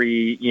 Division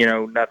III,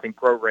 nothing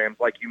programs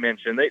like you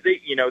mentioned.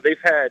 They've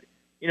had,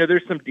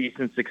 there's some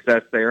decent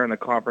success there in the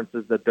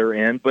conferences that they're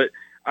in, but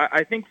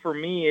I think for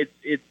me,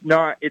 it's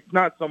not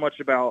so much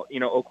about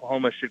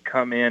Oklahoma should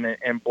come in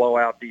and blow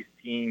out these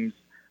teams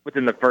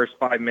within the first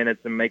 5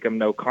 minutes and make them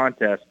no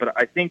contest. But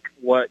I think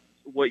what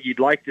you'd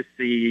like to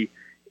see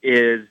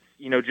is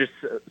just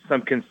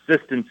some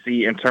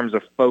consistency in terms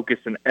of focus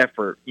and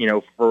effort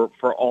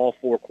for all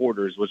 4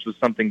 quarters, which was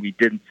something we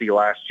didn't see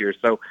last year.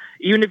 So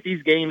even if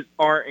these games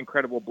aren't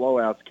incredible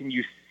blowouts, can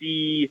you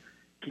see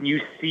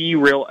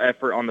real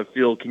effort on the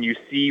field? Can you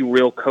see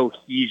real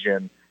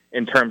cohesion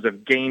in terms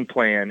of game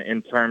plan,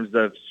 in terms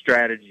of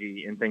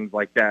strategy and things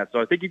like that? So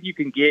I think if you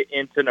can get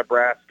into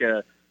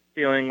Nebraska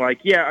feeling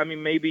like,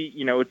 maybe,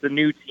 it's a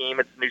new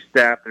team, it's a new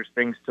staff, there's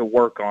things to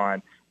work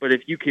on. But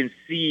if you can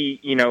see,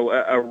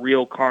 a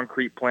real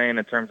concrete plan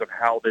in terms of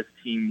how this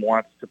team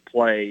wants to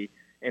play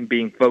and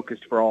being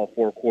focused for all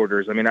 4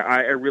 quarters, I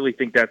really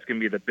think that's going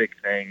to be the big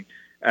thing,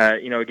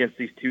 against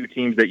these 2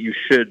 teams that you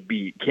should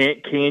beat.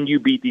 Can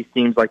you beat these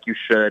teams like you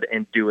should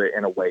and do it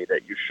in a way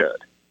that you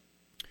should?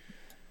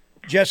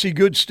 Jesse,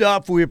 good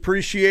stuff. We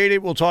appreciate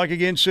it. We'll talk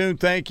again soon.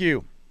 Thank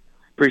you.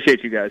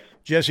 Appreciate you guys.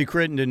 Jesse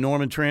Crittenden,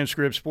 Norman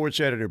Transcript sports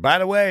editor. By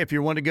the way, if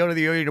you want to go to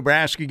the OU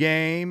Nebraska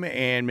game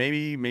and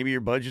maybe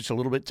your budget's a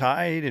little bit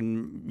tight,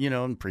 and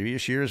in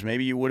previous years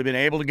maybe you would have been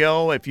able to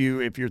go, if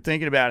you're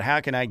thinking about how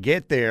can I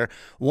get there,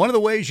 one of the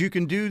ways you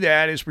can do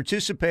that is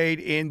participate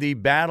in the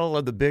Battle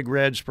of the Big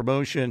Reds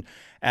promotion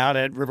out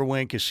at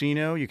Riverwind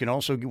Casino. You can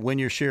also win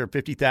your share of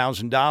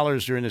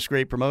 $50,000 during this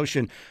great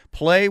promotion.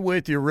 Play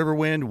with your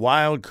Riverwind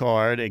wild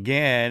card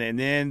again, and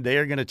then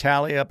they're going to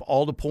tally up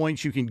all the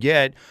points you can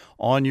get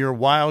on your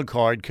wild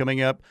card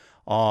coming up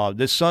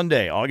this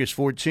Sunday, August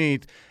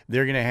 14th.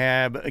 They're going to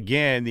have,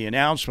 again, the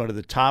announcement of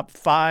the top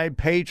 5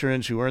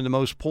 patrons who earn the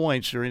most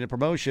points during the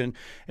promotion,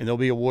 and they'll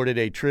be awarded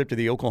a trip to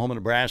the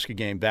Oklahoma-Nebraska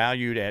game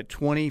valued at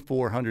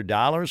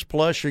 $2,400,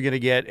 plus you're going to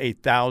get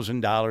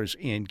 $1,000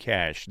 in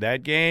cash.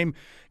 That game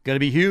going to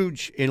be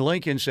huge in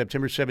Lincoln,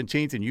 September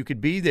 17th, and you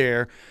could be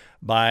there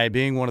by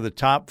being one of the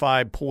top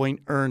 5 point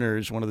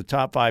earners, one of the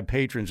top 5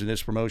 patrons in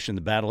this promotion,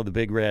 the Battle of the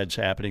Big Reds,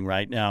 happening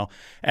right now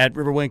at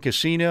Riverwind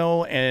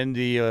Casino, and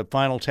the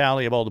final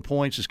tally of all the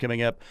points is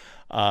coming up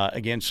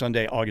again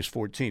Sunday, August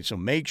 14th. So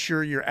make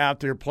sure you're out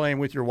there playing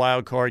with your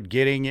wild card,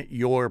 getting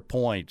your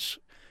points,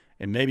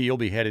 and maybe you'll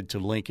be headed to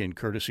Lincoln,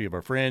 courtesy of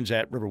our friends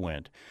at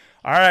Riverwind.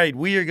 All right,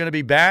 we are going to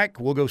be back.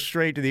 We'll go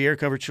straight to the Air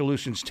Coverage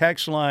Solutions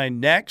text line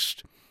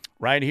next,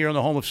 right here on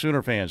the home of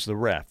Sooner fans, the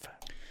Ref.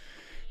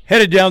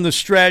 Headed down the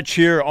stretch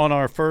here on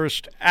our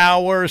first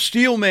hour,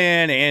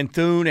 Steelman and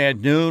Thune at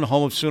noon,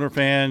 home of Sooner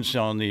fans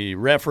on the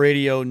Ref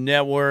Radio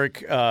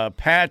Network.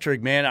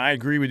 Patrick, man, I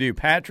agree with you.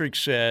 Patrick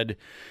said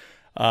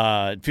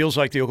it feels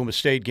like the Oklahoma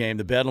State game,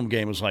 the Bedlam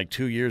game, was like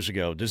 2 years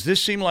ago. Does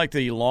this seem like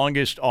the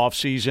longest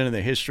offseason in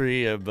the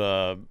history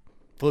of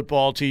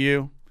football to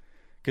you?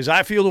 Because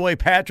I feel the way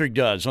Patrick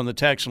does on the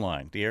text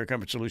line, the Air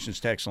Comfort Solutions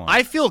text line.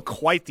 I feel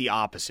quite the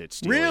opposite,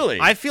 Steely. Really?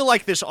 I feel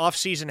like this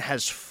offseason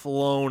has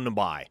flown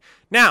by.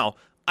 Now,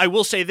 I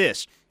will say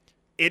this.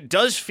 It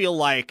does feel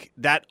like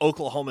that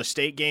Oklahoma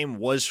State game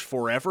was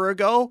forever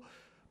ago,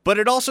 but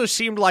it also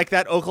seemed like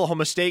that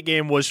Oklahoma State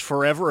game was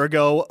forever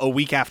ago a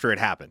week after it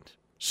happened.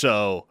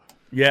 So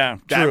yeah,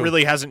 that true.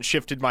 really hasn't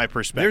shifted my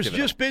perspective. There's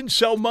just been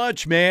so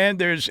much, man.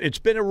 It's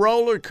been a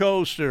roller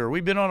coaster.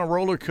 We've been on a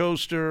roller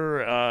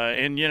coaster,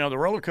 and the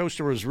roller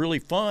coaster was really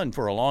fun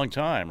for a long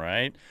time,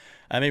 right?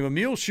 I mean, when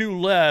Muleshoe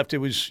left, it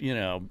was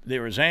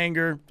there was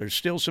anger. There's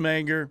still some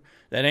anger.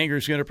 That anger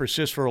is going to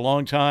persist for a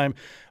long time.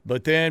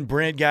 But then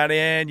Brent got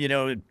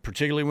in,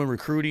 particularly when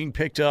recruiting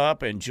picked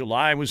up, and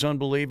July was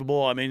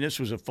unbelievable. I mean, this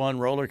was a fun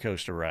roller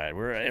coaster ride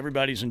where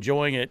everybody's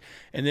enjoying it,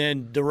 and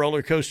then the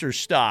roller coaster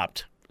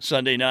stopped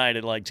Sunday night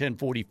at like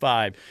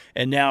 10:45,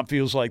 and now it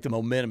feels like the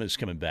momentum is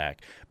coming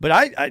back.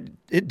 But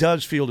it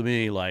does feel to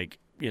me like,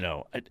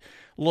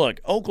 look,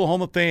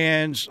 Oklahoma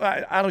fans,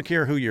 I don't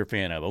care who you're a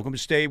fan of, Oklahoma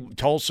State,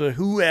 Tulsa,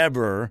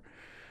 whoever,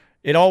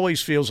 it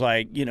always feels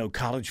like,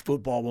 college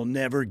football will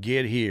never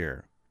get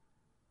here.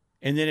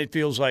 And then it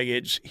feels like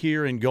it's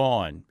here and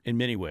gone in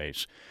many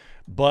ways.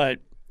 But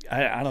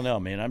I don't know,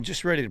 man. I'm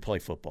just ready to play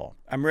football.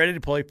 I'm ready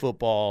to play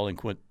football and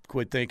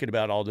quit thinking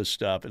about all this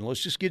stuff. And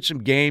let's just get some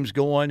games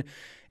going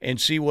and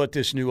see what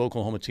this new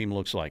Oklahoma team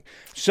looks like.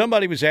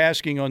 Somebody was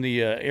asking on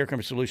the Air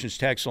Comfort Solutions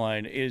text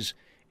line, is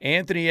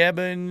Anthony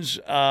Evans,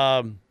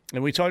 and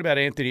we talked about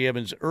Anthony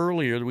Evans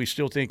earlier, we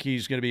still think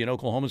he's going to be in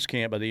Oklahoma's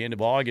camp by the end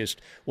of August.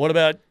 What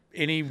about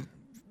any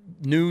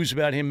news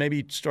about him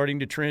maybe starting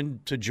to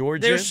trend to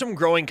Georgia? There's some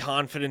growing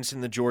confidence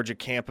in the Georgia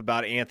camp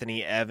about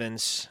Anthony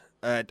Evans.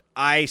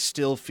 I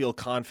still feel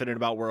confident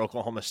about where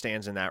Oklahoma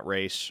stands in that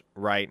race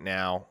right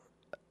now.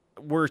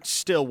 We're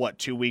still,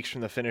 2 weeks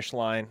from the finish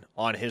line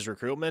on his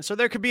recruitment, so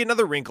there could be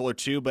another wrinkle or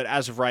two, but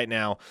as of right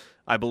now,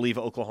 I believe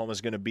Oklahoma is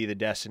going to be the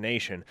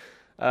destination.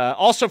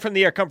 Also from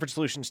the Air Comfort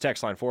Solutions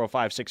text line,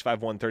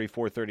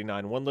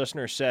 405-651-3439, one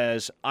listener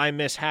says, I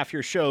miss half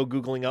your show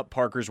Googling up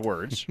Parker's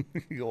words.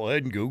 Go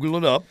ahead and Google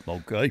it up.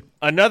 Okay.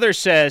 Another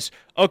says,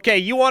 okay,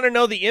 you want to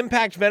know the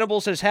impact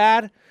Venables has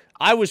had?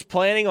 I was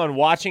planning on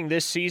watching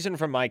this season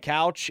from my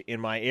couch in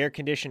my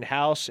air-conditioned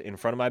house in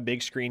front of my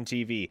big screen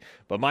TV.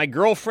 But my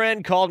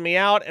girlfriend called me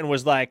out and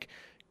was like,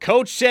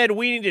 Coach said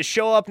we need to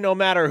show up no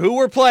matter who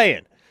we're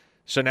playing.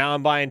 So now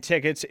I'm buying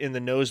tickets in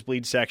the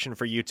nosebleed section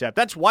for UTEP.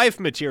 That's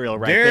wife material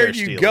right there, There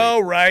you Steely. go,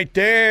 right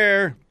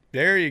there.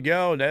 There you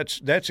go.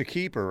 That's a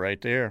keeper right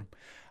there.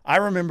 I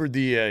remember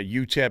the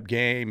UTEP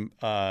game,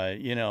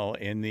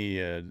 in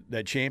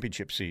that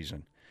championship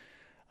season.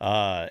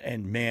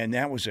 And man,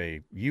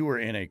 you were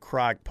in a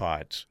crock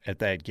pot at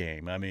that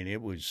game. I mean,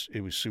 it was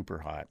super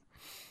hot.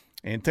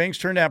 And things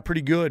turned out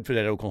pretty good for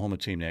that Oklahoma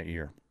team that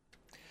year.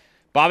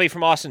 Bobby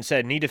from Austin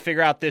said, need to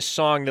figure out this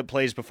song that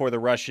plays before the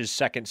Rush's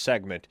second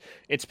segment.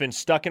 It's been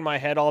stuck in my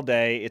head all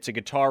day. It's a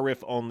guitar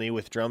riff only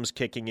with drums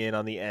kicking in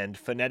on the end.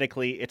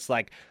 Phonetically, it's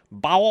like,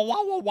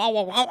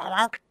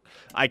 I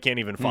can't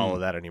even follow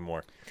that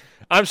anymore.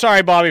 I'm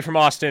sorry, Bobby from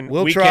Austin.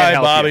 We'll we try, can't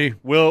help Bobby. You.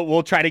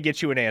 We'll try to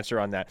get you an answer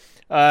on that.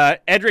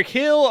 Edric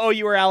Hill,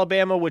 OU or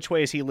Alabama? Which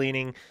way is he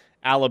leaning?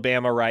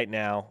 Alabama right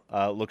now.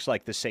 Looks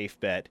like the safe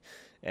bet.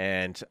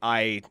 And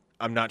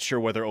I'm not sure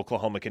whether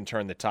Oklahoma can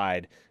turn the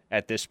tide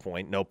at this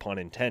point. No pun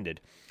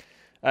intended.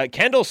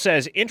 Kendall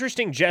says,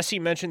 interesting Jesse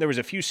mentioned there was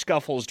a few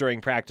scuffles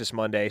during practice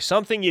Monday.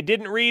 Something you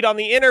didn't read on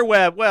the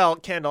interweb. Well,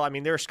 Kendall, I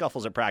mean, there are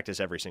scuffles at practice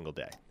every single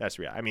day. That's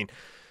real. I mean,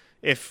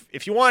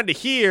 if you wanted to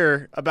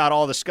hear about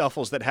all the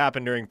scuffles that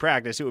happened during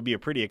practice, it would be a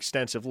pretty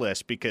extensive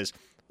list because,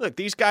 look,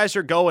 these guys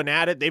are going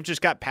at it. They've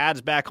just got pads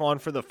back on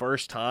for the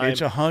first time.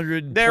 It's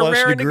 100 They're plus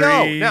raring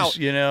degrees, to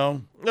go.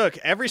 Now, look,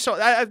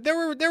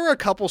 there were a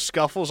couple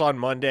scuffles on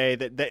Monday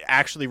that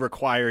actually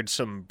required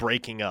some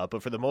breaking up,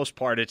 but for the most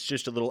part, it's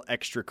just a little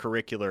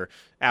extracurricular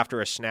after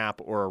a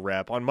snap or a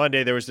rep. On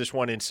Monday, there was this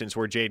one instance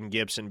where Jaden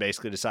Gibson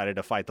basically decided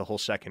to fight the whole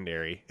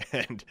secondary,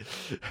 and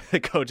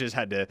the coaches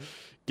had to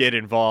get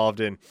involved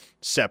and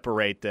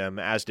separate them,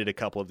 as did a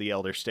couple of the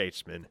elder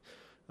statesmen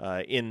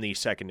in the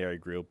secondary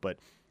group. But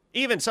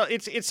even so,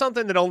 it's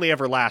something that only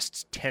ever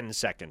lasts 10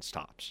 seconds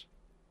tops.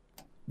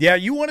 Yeah,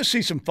 you want to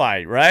see some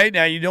fight, right?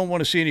 Now, you don't want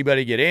to see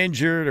anybody get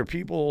injured or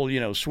people,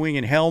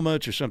 swinging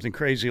helmets or something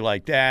crazy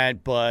like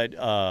that. But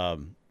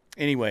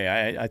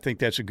anyway, I think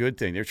that's a good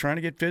thing. They're trying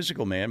to get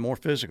physical, man, more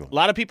physical. A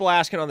lot of people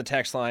asking on the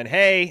text line,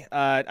 hey,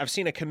 I've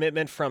seen a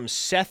commitment from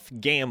Seth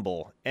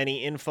Gamble.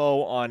 Any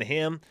info on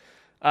him?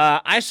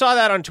 I saw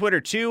that on Twitter,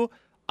 too.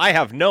 I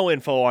have no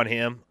info on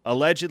him.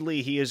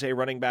 Allegedly, he is a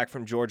running back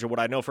from Georgia. What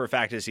I know for a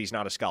fact is he's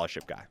not a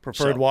scholarship guy.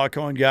 Preferred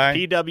walk-on guy?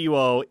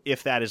 PWO,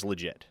 if that is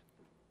legit.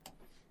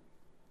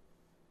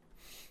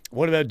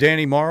 What about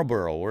Danny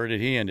Marlborough? Where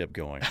did he end up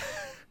going?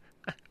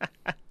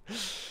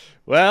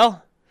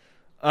 Well,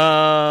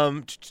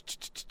 I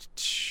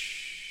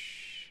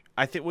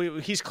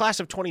think he's class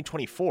of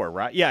 2024,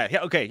 right? Yeah,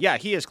 okay, yeah,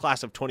 he is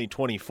class of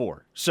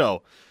 2024.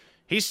 So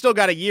he's still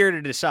got a year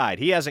to decide.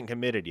 He hasn't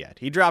committed yet.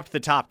 He dropped the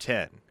top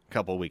 10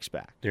 couple of weeks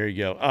back. There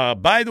you go.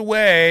 By the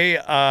way,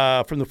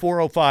 from the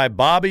 405,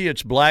 Bobby,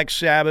 it's Black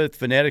Sabbath.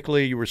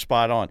 Phonetically, you were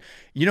spot on.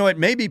 You know, it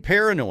may be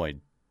Paranoid.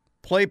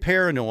 Play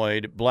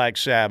Paranoid, Black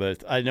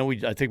Sabbath. I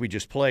think we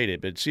just played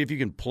it, but see if you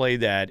can play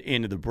that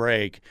into the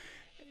break.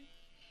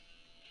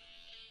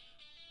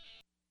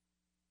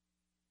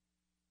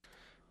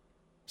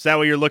 Is that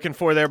what you're looking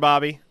for there,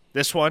 Bobby?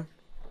 This one?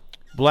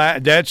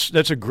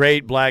 That's a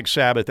great Black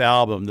Sabbath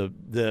album.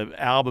 The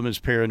album is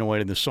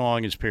Paranoid and the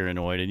song is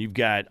Paranoid. And you've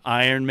got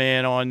Iron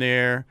Man on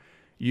there.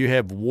 You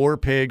have War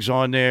Pigs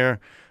on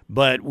there.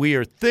 But we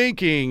are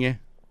thinking,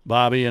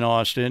 Bobby and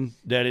Austin,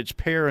 that it's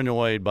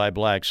Paranoid by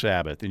Black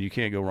Sabbath. And you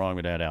can't go wrong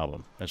with that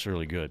album. That's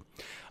really good.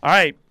 All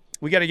right.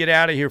 We got to get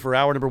out of here for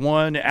hour number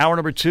 1. Hour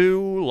number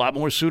 2, a lot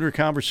more Sooner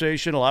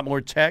conversation, a lot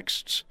more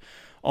texts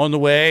on the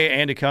way,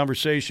 and a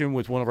conversation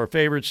with one of our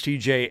favorites,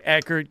 TJ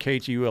Eckert,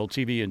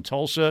 KTUL-TV in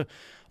Tulsa.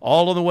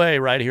 All on the way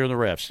right here on the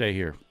Ref. Stay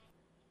here.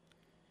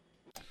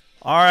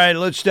 All right,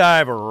 let's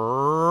dive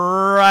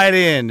right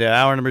into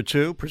hour number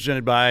 2,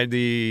 presented by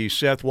the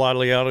Seth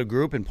Wadley Auto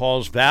Group in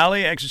Pauls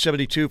Valley. Exit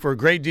 72 for a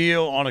great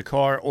deal on a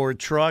car or a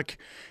truck.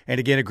 And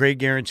again, a great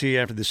guarantee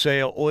after the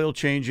sale. Oil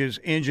changes,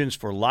 engines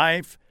for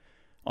life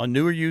on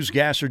new or used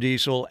gas or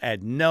diesel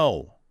at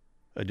no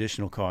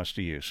additional cost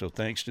to you. So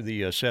thanks to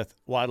the Seth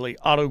Wadley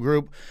Auto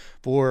Group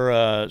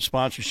for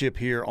sponsorship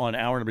here on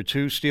hour number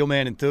 2.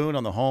 Steelman and Thune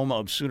on the home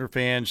of Sooner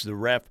fans, the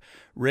Ref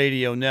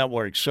Radio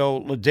Network. So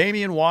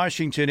LaDainian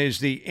Washington is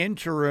the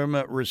interim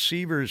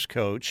receivers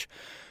coach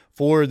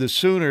for the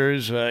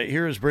Sooners.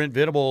 Here is Brent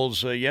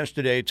Venables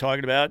yesterday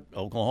talking about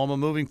Oklahoma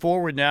moving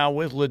forward now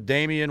with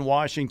LaDainian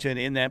Washington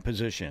in that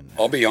position.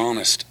 I'll be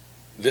honest.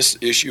 This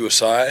issue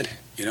aside,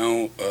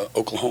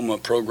 Oklahoma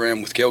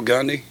program with Cale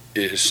Gundy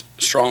is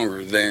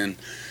stronger than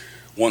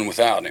one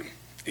without him.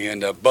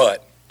 And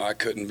but I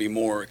couldn't be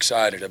more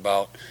excited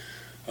about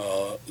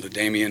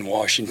LaDainian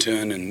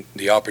Washington and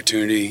the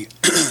opportunity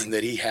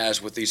that he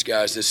has with these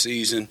guys this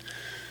season.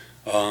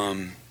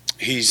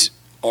 He's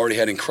already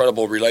had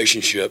incredible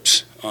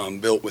relationships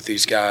built with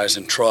these guys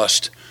and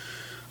trust,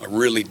 a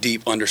really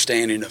deep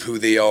understanding of who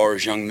they are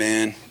as young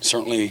men,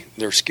 certainly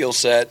their skill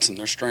sets and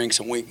their strengths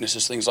and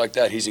weaknesses, things like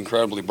that. He's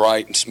incredibly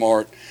bright and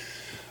smart,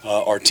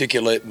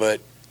 articulate, but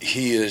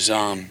he is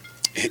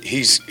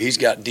he's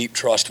got deep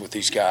trust with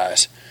these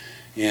guys.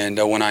 And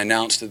when I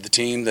announced to the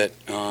team that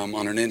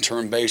on an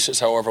interim basis,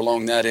 however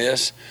long that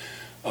is,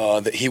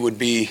 that he would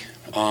be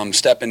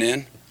stepping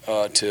in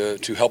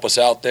to help us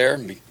out there,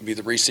 be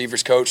the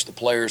receivers coach, the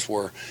players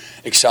were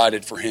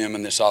excited for him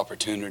and this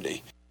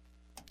opportunity.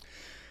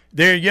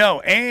 There you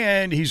go.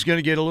 And he's going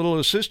to get a little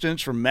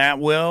assistance from Matt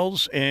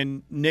Wells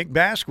and Nick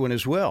Basquin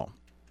as well.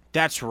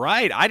 That's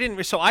right.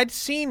 I'd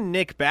seen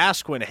Nick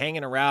Basquin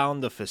hanging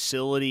around the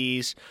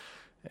facilities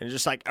and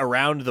just like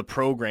around the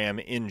program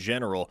in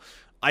general.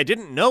 I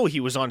didn't know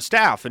he was on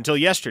staff until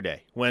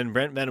yesterday when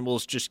Brent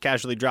Venables just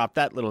casually dropped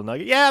that little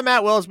nugget. Yeah,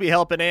 Matt Wells be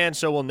helping, and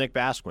so will Nick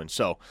Basquin.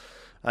 So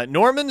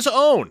Norman's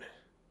own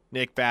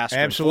Nick Basquin,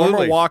 absolutely,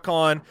 former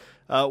walk-on,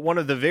 one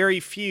of the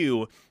very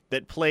few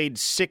that played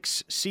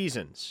 6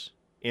 seasons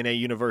in a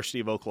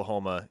University of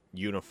Oklahoma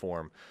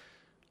uniform.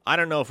 I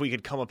don't know if we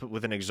could come up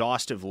with an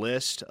exhaustive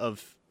list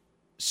of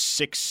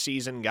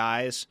 6-season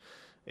guys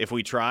if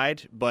we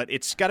tried, but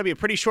it's got to be a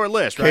pretty short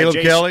list, right? Caleb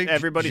Kelly,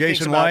 everybody Jason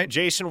thinks about White.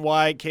 Jason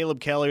White, Caleb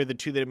Kelly are the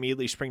two that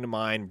immediately spring to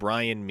mind,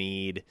 Brian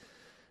Mead,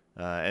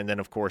 and then,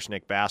 of course,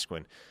 Nick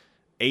Basquin.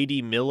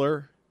 A.D.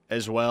 Miller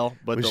as well.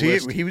 But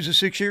he was a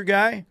 6-year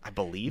guy? I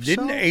believe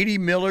Didn't so. A.D.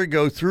 Miller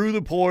go through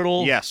the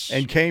portal? Yes.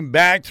 And came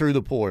back through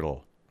the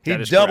portal. He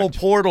That is double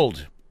correct.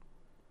 portaled.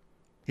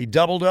 He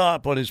doubled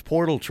up on his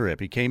portal trip.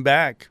 He came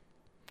back.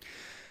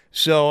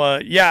 So,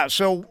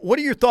 So what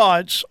are your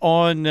thoughts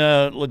on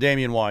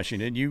LaDainian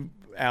Washington? You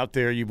out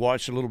there, you've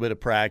watched a little bit of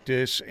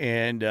practice,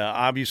 and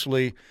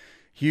obviously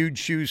huge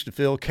shoes to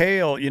fill.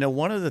 Cale,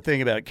 one of the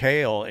things about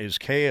Cale is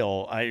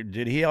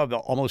did he have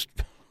almost –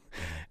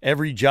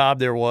 every job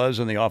there was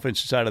on the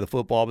offensive side of the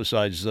football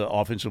besides the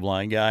offensive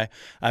line guy?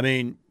 I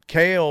mean,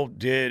 Cale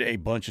did a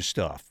bunch of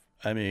stuff.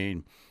 I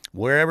mean,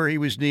 wherever he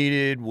was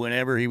needed,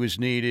 whenever he was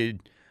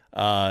needed,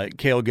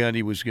 Cale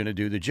Gundy was going to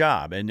do the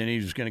job, and then he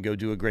was going to go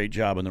do a great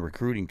job on the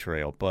recruiting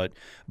trail. But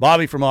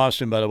Bobby from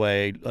Austin, by the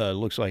way,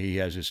 looks like he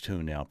has his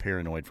tune now,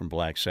 Paranoid from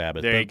Black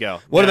Sabbath. There you go.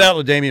 What about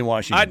LaDainian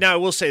Washington? Now, I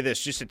will say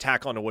this, just to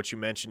tack on to what you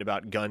mentioned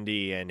about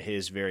Gundy and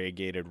his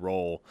variegated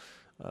role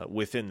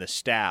within the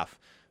staff.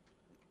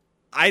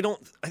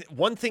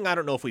 One thing I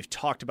don't know if we've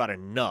talked about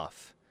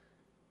enough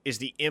is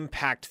the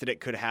impact that it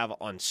could have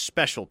on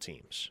special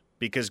teams,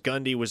 because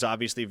Gundy was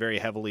obviously very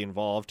heavily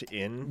involved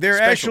in They're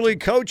special actually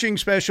teams. coaching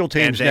special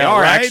teams And they now,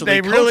 are right?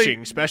 actually They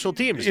coaching special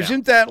teams now.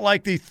 Isn't that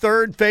like the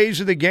third phase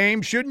of the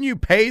game? Shouldn't you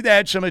pay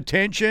that some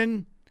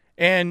attention?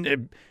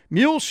 And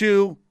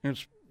Muleshoe,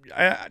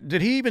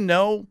 did he even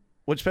know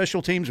what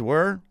special teams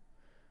were?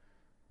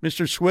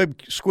 Mr.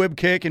 Squib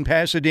Kick in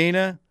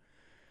Pasadena?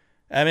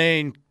 I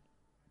mean,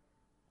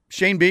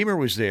 Shane Beamer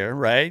was there,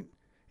 right?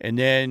 And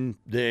then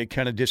they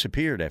kind of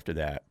disappeared after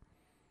that.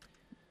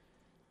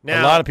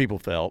 Now, a lot of people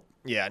felt.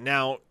 Yeah.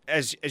 Now,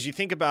 as you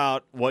think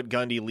about what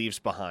Gundy leaves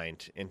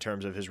behind in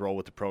terms of his role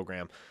with the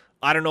program,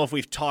 I don't know if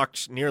we've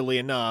talked nearly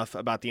enough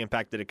about the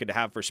impact that it could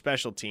have for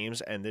special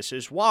teams, and this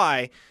is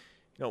why,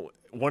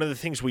 one of the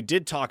things we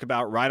did talk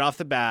about right off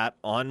the bat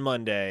on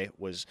Monday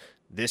was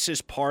this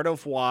is part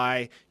of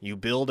why you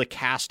build a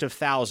cast of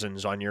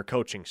thousands on your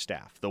coaching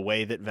staff, the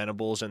way that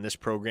Venables and this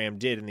program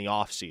did in the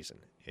offseason,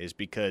 is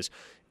because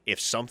if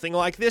something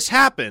like this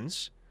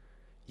happens,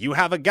 you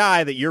have a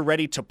guy that you're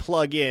ready to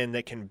plug in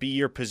that can be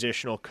your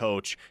positional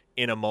coach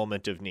in a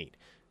moment of need.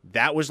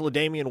 That was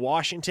LaDainian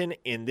Washington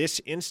in this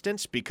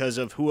instance because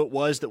of who it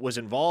was that was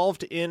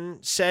involved in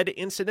said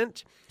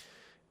incident.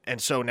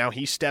 And so now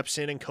he steps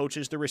in and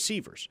coaches the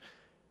receivers.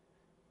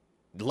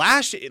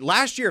 Last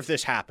year, if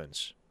this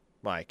happens,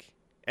 Mike,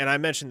 and I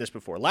mentioned this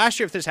before, last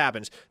year if this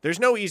happens, there's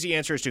no easy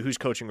answer as to who's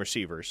coaching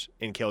receivers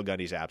in Cale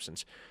Gundy's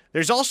absence.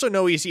 There's also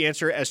no easy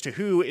answer as to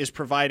who is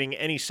providing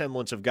any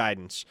semblance of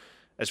guidance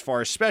as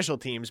far as special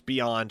teams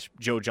beyond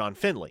Joe John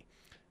Finley.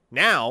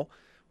 Now,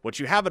 what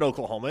you have at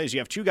Oklahoma is you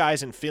have two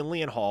guys in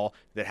Finley and Hall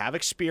that have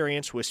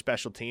experience with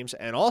special teams,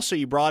 and also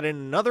you brought in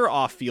another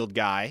off-field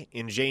guy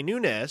in Jay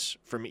Nunez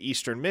from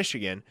Eastern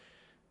Michigan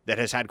that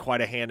has had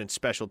quite a hand in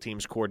special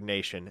teams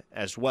coordination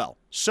as well.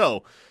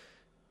 So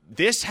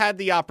this had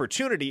the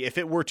opportunity, if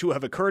it were to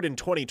have occurred in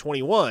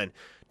 2021,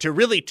 to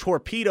really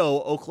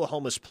torpedo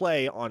Oklahoma's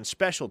play on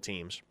special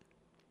teams.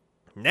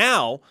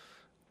 Now,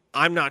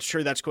 I'm not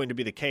sure that's going to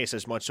be the case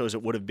as much so as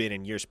it would have been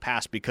in years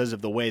past because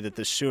of the way that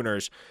the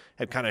Sooners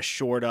have kind of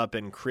shored up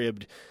and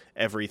cribbed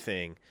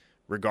everything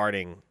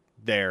regarding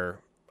their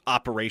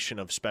operation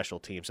of special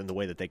teams and the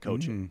way that they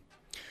coach it.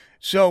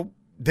 So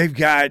they've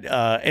got,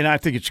 and I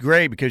think it's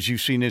great because you've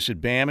seen this at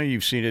Bama,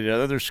 you've seen it at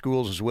other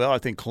schools as well. I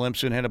think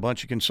Clemson had a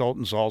bunch of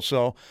consultants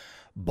also.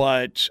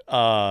 But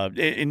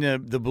in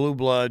the Blue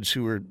Bloods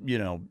who are,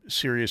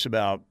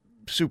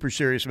 super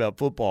serious about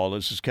football,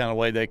 this is kind of the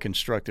way they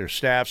construct their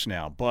staffs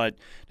now. But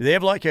do they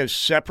have like a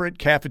separate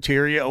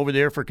cafeteria over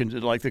there for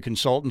like the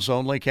consultants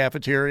only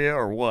cafeteria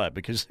or what?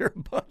 Because there are a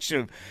bunch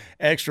of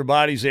extra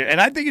bodies there.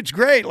 And I think it's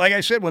great. Like I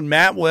said, when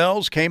Matt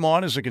Wells came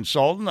on as a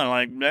consultant, I'm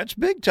like, that's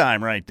big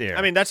time right there.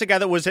 I mean, that's a guy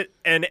that was an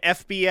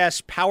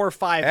FBS Power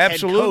 5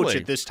 head coach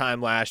at this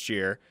time last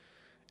year.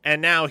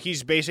 And now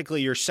he's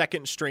basically your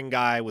second string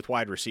guy with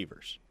wide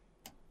receivers.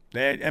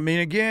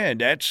 Again,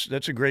 that's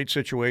a great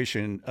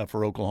situation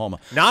for Oklahoma.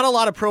 Not a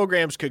lot of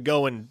programs could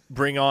go and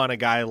bring on a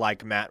guy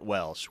like Matt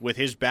Wells with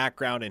his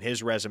background and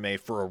his resume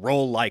for a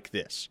role like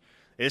this.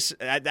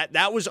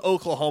 That was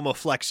Oklahoma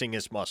flexing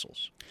his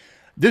muscles.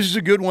 This is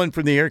a good one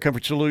from the Air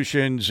Comfort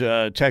Solutions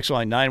text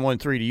line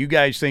 913. Do you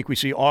guys think we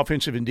see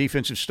offensive and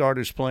defensive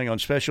starters playing on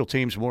special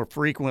teams more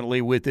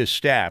frequently with this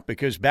staff?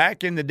 Because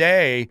back in the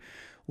day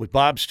with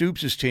Bob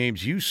Stoops'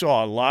 teams, you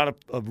saw a lot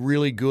of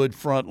really good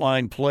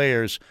frontline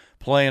players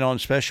playing on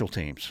special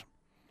teams.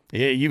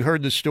 Yeah, you've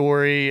heard the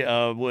story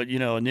of what,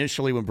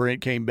 initially when Brent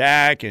came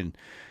back and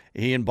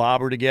he and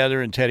Bob were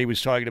together and Teddy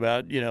was talking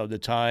about, the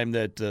time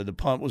that the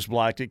punt was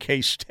blocked at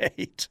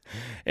K-State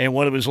and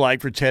what it was like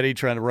for Teddy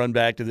trying to run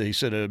back he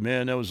said,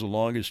 man, that was the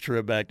longest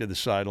trip back to the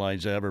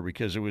sidelines ever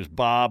because it was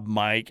Bob,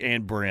 Mike,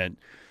 and Brent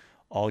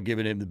all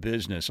giving him the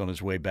business on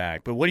his way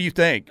back. But what do you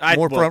think?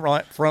 More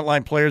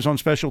frontline players on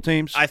special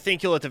teams? I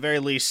think you'll at the very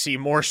least see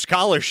more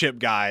scholarship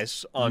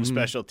guys on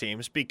special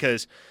teams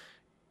because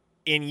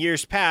in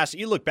years past,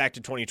 you look back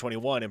to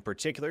 2021 in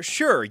particular,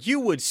 sure,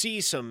 you would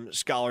see some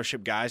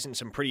scholarship guys and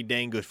some pretty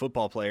dang good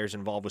football players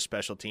involved with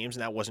special teams,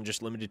 and that wasn't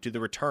just limited to the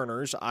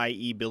returners,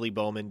 i.e. Billy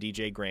Bowman,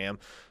 DJ Graham,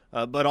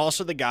 but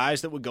also the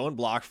guys that would go and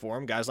block for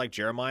him, guys like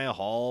Jeremiah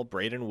Hall,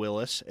 Braden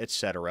Willis,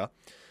 etc.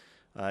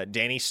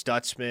 Danny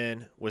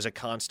Stutzman was a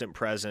constant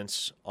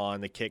presence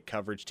on the kick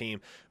coverage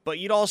team, but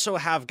you'd also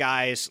have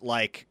guys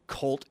like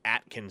Colt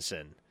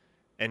Atkinson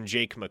and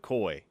Jake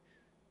McCoy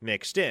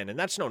mixed in. And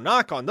that's no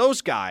knock on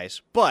those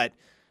guys, but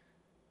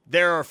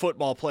there are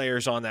football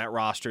players on that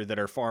roster that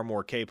are far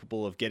more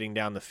capable of getting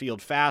down the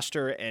field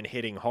faster and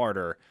hitting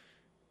harder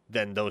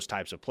than those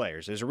types of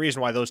players. There's a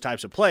reason why those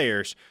types of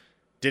players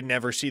didn't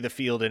ever see the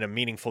field in a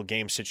meaningful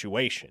game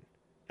situation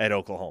at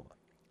Oklahoma.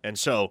 And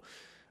so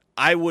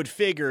I would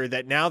figure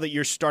that now that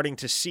you're starting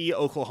to see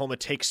Oklahoma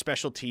take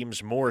special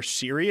teams more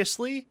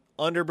seriously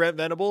under Brent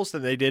Venables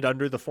than they did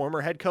under the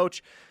former head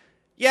coach,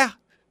 yeah,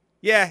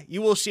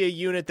 you will see a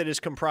unit that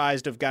is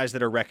comprised of guys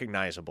that are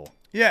recognizable.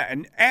 Yeah,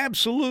 and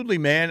absolutely,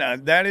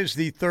 man. That is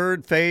the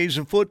third phase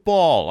of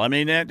football. I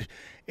mean,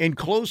 in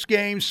close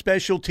games,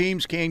 special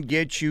teams can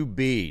get you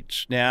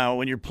beat. Now,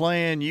 when you're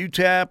playing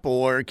UTEP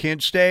or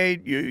Kent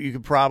State, you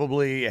could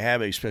probably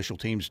have a special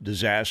teams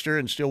disaster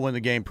and still win the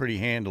game pretty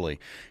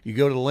handily. You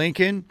go to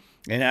Lincoln,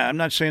 and I'm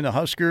not saying the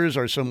Huskers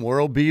are some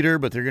world beater,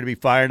 but they're going to be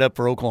fired up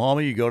for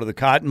Oklahoma. You go to the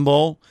Cotton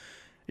Bowl.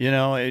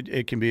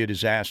 It can be a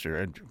disaster.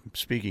 And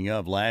speaking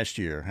of last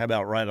year, how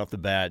about right off the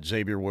bat,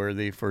 Xavier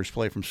Worthy, first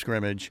play from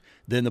scrimmage,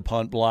 then the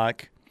punt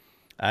block.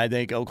 I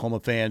think Oklahoma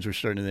fans are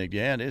starting to think,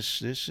 yeah,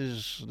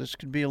 this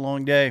could be a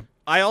long day.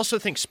 I also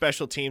think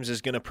special teams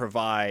is going to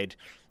provide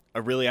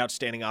a really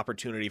outstanding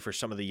opportunity for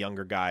some of the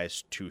younger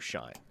guys to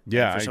shine.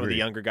 Yeah, for some of the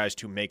younger guys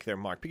to make their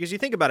mark. Because you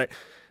think about it,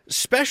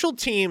 special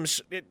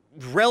teams,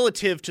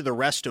 relative to the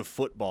rest of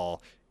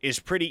football, is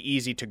pretty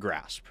easy to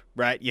grasp,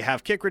 right? You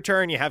have kick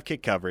return, you have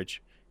kick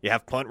coverage, you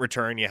have punt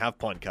return, you have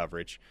punt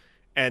coverage,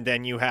 and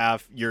then you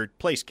have your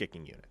place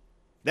kicking unit.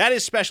 That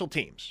is special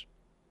teams,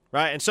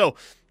 right? And so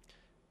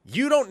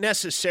you don't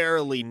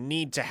necessarily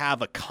need to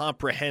have a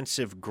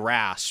comprehensive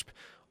grasp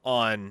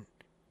on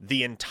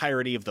the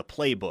entirety of the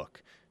playbook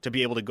to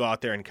be able to go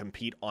out there and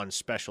compete on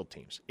special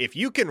teams. If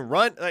you can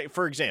run, like,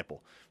 for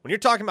example, when you're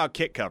talking about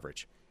kick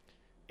coverage,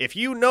 if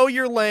you know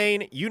your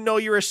lane, you know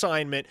your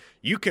assignment,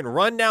 you can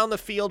run down the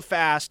field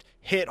fast,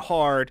 hit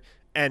hard,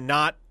 and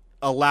not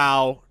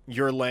allow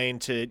your lane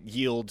to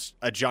yield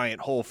a giant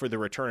hole for the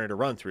returner to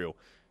run through,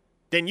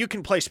 then you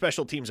can play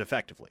special teams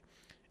effectively.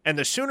 And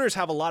the Sooners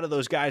have a lot of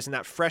those guys in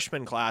that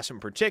freshman class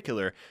in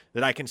particular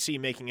that I can see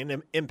making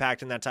an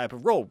impact in that type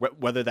of role,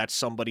 whether that's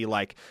somebody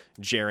like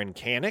Jaron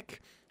Kanik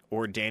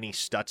or Danny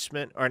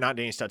Stutzman, or not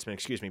Danny Stutzman,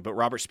 excuse me, but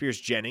Robert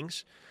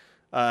Spears-Jennings,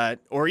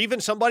 or even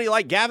somebody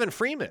like Gavin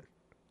Freeman,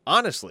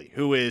 honestly,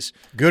 who is...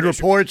 Good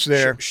reports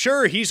there.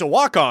 Sure, he's a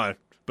walk-on,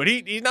 but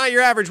he's not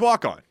your average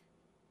walk-on.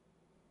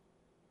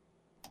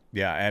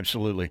 Yeah,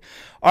 absolutely.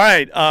 All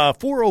right,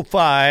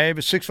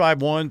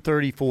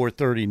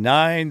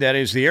 405-651-3439. That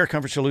is the Air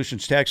Comfort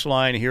Solutions text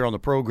line here on the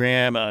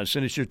program.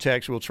 Send us your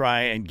text. We'll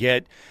try and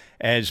get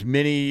as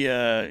many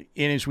in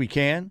as we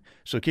can.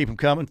 So keep them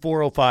coming,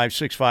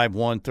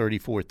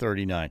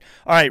 405-651-3439.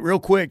 All right, real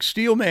quick,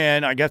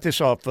 Steelman, I got this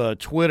off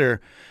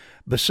Twitter.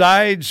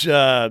 Besides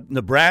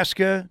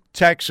Nebraska,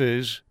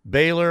 Texas,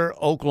 Baylor,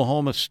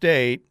 Oklahoma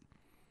State,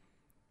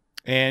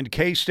 and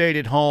K-State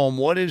at home,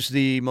 what is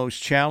the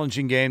most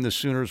challenging game the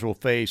Sooners will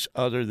face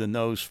other than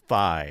those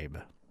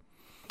five?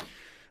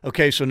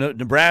 Okay, so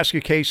Nebraska,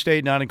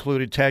 K-State not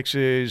included,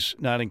 Texas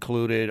not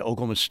included,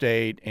 Oklahoma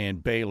State,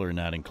 and Baylor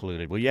not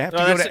included. Well, you have to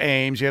go to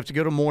Ames, you have to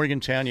go to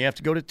Morgantown, you have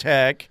to go to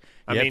Tech,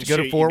 you have to go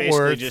to Fort you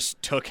Worth. basically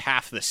just took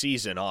half the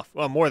season off.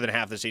 Well, more than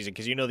half the season,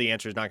 because you know the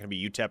answer is not going to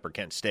be UTEP or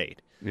Kent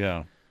State.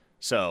 Yeah.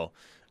 So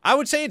I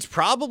would say it's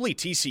probably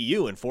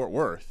TCU in Fort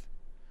Worth,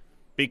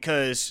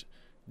 because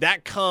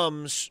that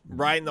comes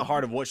right in the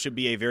heart of what should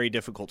be a very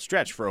difficult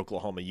stretch for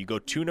Oklahoma. You go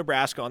to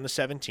Nebraska on the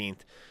 17th,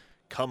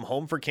 come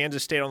home for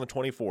Kansas State on the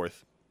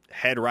 24th,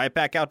 head right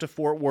back out to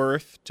Fort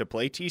Worth to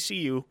play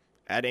TCU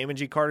at Amon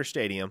G. Carter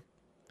Stadium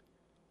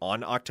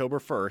on October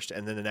 1st,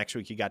 and then the next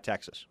week you got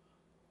Texas.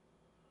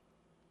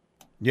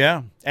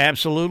 Yeah,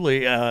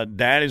 absolutely.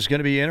 That is going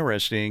to be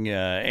interesting.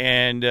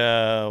 And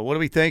what are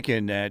we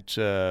thinking? That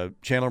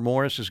Chandler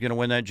Morris is going to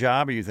win that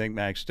job, or you think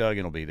Max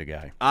Duggan will be the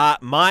guy?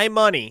 My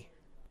money,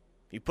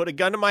 if you put a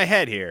gun to my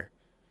head here,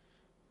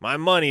 my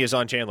money is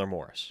on Chandler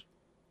Morris.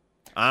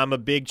 I'm a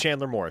big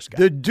Chandler Morris guy.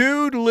 The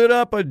dude lit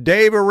up a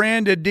Dave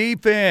Aranda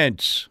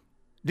defense.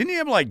 Didn't he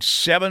have like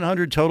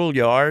 700 total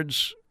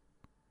yards,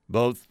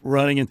 both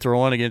running and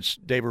throwing,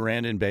 against Dave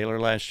Aranda and Baylor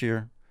last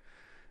year?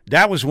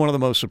 That was one of the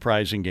most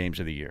surprising games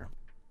of the year,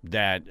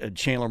 that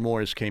Chandler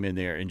Morris came in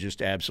there and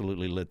just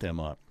absolutely lit them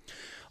up.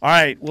 All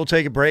right, we'll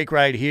take a break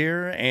right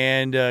here,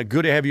 and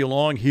good to have you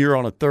along here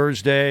on a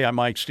Thursday. I'm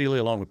Mike Steely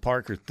along with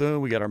Parker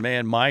Thune. We got our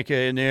man Micah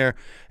in there,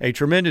 a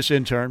tremendous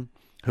intern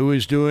who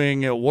is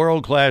doing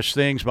world-class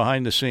things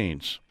behind the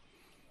scenes.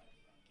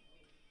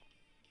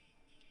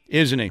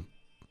 Isn't he?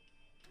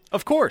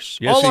 Of course.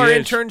 Yes, all our is.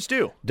 interns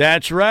do.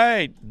 That's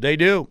right. They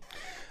do.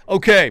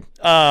 Okay.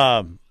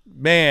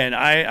 Man,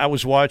 I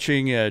was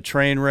watching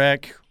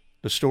Trainwreck,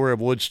 the story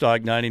of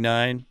Woodstock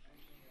 99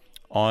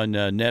 on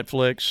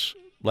Netflix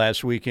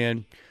last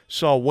weekend.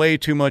 Saw way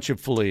too much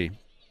of Flea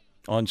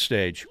on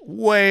stage.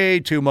 Way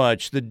too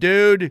much. The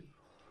dude,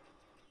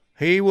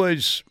 he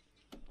was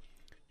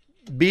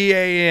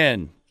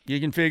BAN. You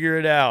can figure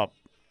it out.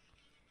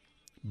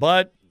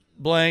 Butt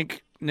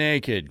blank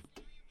naked.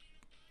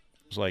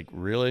 It's like,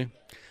 really?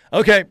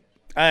 Okay.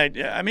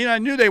 I mean, I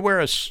knew they wore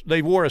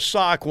a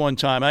sock one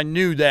time. I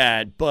knew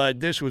that, but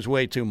this was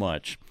way too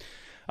much.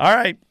 All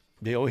right.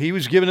 He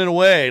was giving it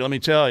away, let me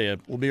tell you.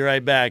 We'll be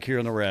right back here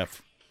on the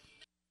Ref.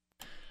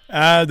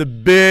 The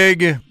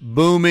big,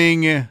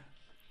 booming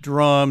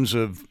drums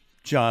of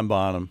John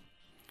Bonham.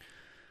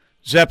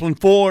 Zeppelin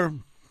 4,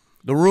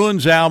 the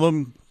Ruins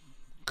album,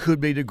 could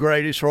be the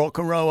greatest rock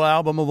and roll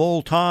album of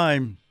all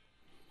time.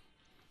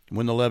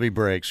 When the Levee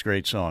Breaks,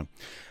 great song.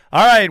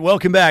 All right,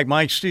 welcome back.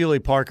 Mike Steely,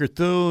 Parker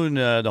Thune,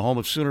 the home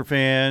of Sooner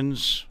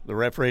fans, the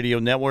Ref Radio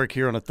Network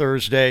here on a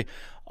Thursday.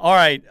 All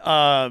right,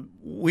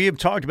 we have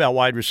talked about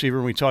wide receiver,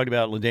 and we talked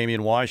about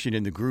LaDainian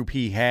Washington, the group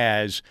he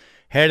has,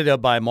 headed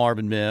up by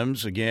Marvin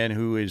Mims, again,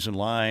 who is in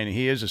line.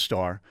 He is a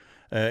star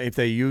if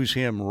they use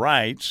him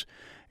right,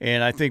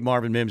 and I think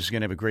Marvin Mims is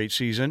going to have a great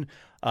season.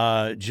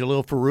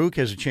 Jalil Farouk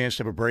has a chance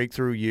to have a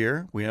breakthrough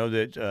year. We know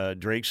that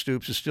Drake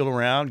Stoops is still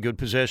around, good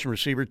possession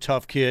receiver,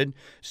 tough kid.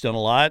 He's done a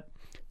lot.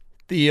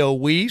 Theo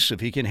Weiss, if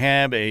he can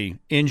have a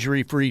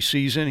injury-free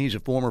season, he's a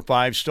former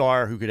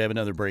 5-star who could have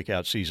another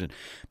breakout season.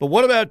 But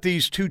what about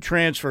these two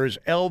transfers,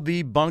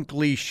 L.V.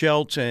 Bunkley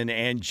Shelton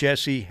and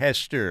Jesse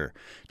Hester?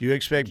 Do you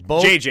expect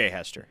both? J.J.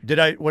 Hester.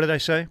 What did I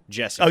say?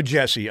 Jesse. Oh,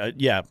 Jesse.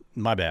 Yeah,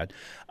 my bad.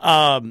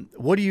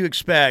 What do you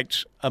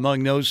expect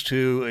among those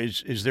two?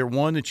 Is there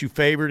one that you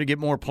favor to get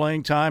more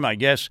playing time? I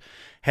guess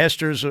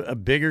Hester's a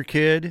bigger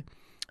kid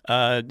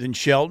than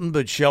Shelton,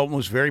 but Shelton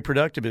was very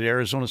productive at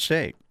Arizona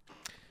State.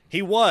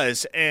 He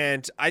was,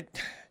 and I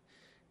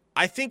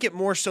think it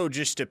more so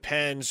just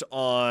depends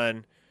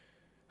on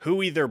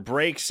who either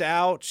breaks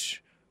out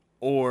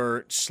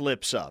or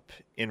slips up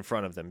in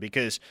front of them.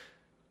 Because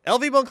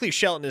L.V. Bunkley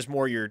Shelton is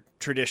more your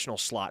traditional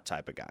slot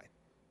type of guy.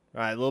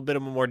 All right, a little bit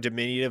of a more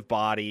diminutive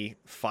body,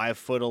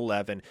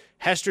 5'11".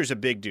 Hester's a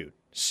big dude,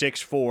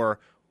 6'4",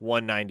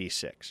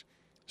 196.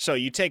 So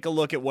you take a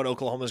look at what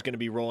Oklahoma's going to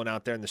be rolling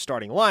out there in the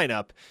starting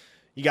lineup.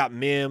 You got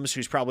Mims,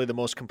 who's probably the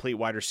most complete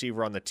wide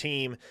receiver on the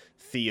team,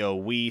 Theo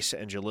Weiss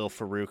and Jalil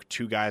Farouk,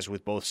 two guys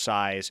with both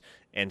size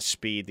and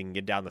speed that can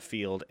get down the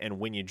field and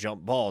win you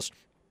jump balls.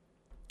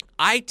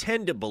 I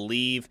tend to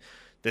believe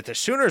that the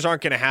Sooners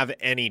aren't going to have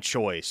any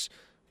choice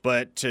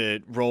but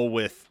to roll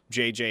with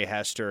J.J.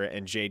 Hester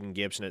and Jaden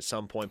Gibson at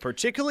some point,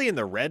 particularly in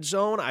the red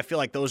zone. I feel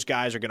like those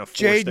guys are going to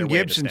force their way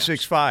into snaps. Jaden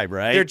Gibson, 6'5",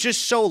 right? They're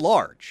just so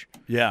large.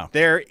 Yeah.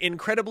 They're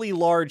incredibly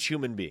large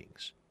human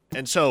beings.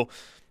 And so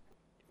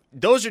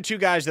those are two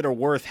guys that are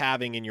worth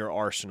having in your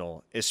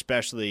arsenal,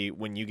 especially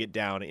when you get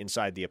down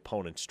inside the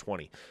opponent's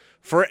 20.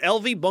 For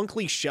L.V.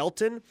 Bunkley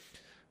Shelton,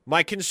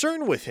 my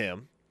concern with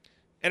him,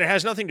 and it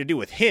has nothing to do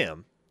with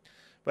him,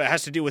 but it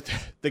has to do with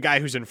the guy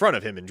who's in front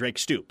of him, and Drake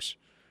Stoops.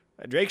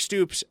 Drake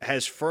Stoops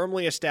has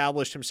firmly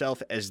established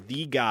himself as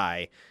the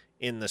guy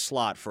in the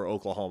slot for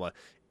Oklahoma.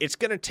 It's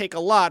going to take a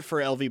lot for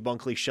L.V.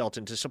 Bunkley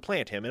Shelton to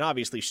supplant him, and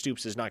obviously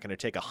Stoops is not going to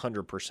take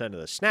 100% of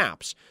the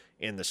snaps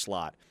in the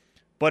slot.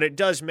 But it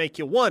does make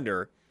you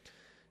wonder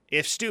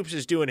if Stoops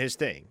is doing his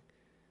thing,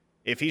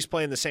 if he's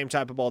playing the same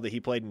type of ball that he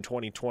played in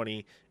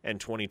 2020 and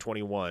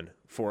 2021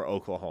 for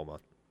Oklahoma,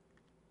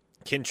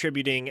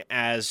 contributing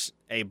as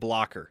a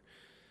blocker,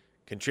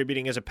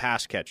 contributing as a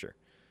pass catcher,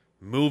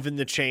 moving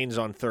the chains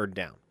on third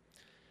down.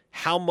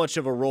 How much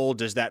of a role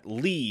does that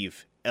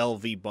leave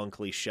L.V.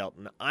 Bunkley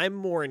Shelton? I'm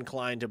more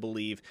inclined to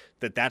believe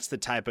that that's the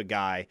type of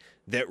guy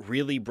that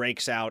really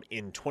breaks out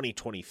in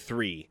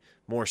 2023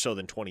 more so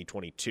than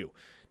 2022.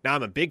 Now,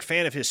 I'm a big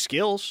fan of his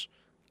skills.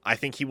 I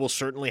think he will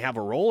certainly have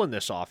a role in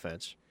this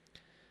offense.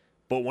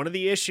 But one of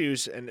the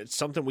issues, and it's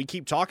something we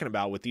keep talking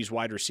about with these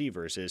wide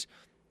receivers, is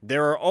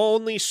there are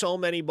only so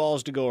many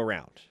balls to go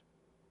around.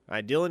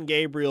 Dillon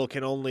Gabriel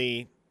can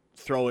only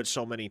throw it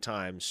so many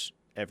times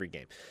every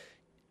game.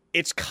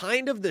 It's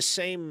kind of the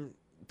same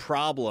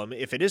problem,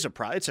 if it is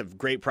it's a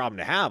great problem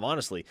to have,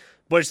 honestly,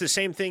 but it's the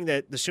same thing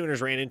that the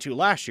Sooners ran into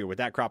last year with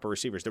that crop of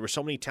receivers. There were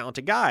so many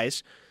talented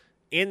guys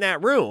in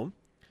that room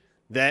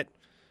that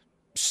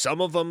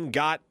some of them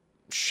got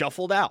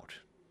shuffled out.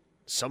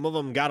 Some of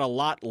them got a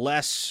lot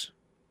less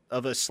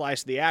of a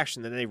slice of the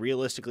action than they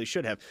realistically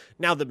should have.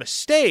 Now, the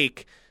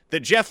mistake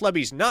that Jeff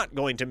Lebby's not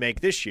going to make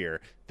this year,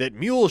 that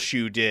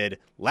Muleshoe did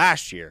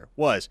last year,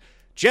 was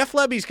Jeff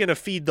Lebby's going to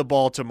feed the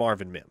ball to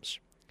Marvin Mims.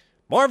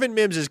 Marvin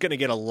Mims is going to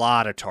get a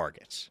lot of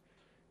targets.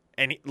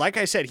 And like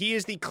I said, he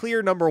is the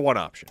clear number one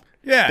option.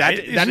 Yeah, that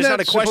is not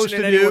a question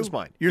in anyone's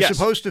mind. You're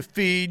supposed to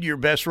feed your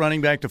best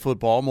running back to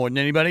football more than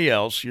anybody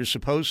else. You're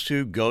supposed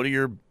to go to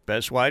your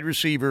best wide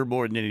receiver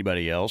more than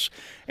anybody else.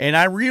 And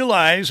I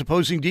realize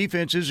opposing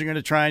defenses are going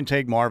to try and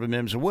take Marvin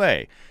Mims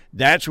away.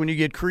 That's when you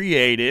get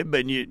creative,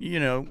 but you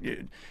know,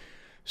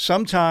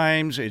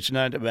 sometimes it's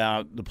not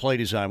about the play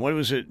design. What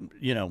was it,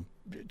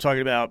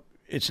 talking about?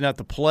 It's not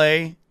the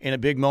play in a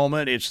big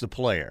moment, it's the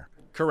player.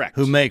 Correct.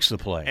 Who makes the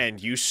play.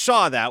 And you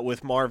saw that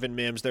with Marvin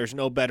Mims. There's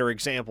no better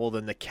example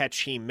than the catch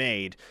he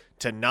made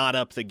to knot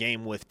up the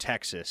game with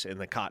Texas in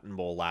the Cotton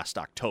Bowl last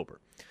October.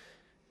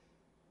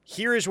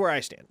 Here is where I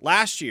stand.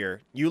 Last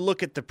year, you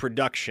look at the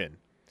production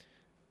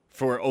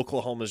for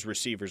Oklahoma's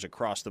receivers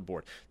across the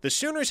board. The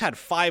Sooners had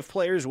 5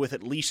 players with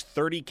at least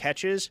 30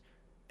 catches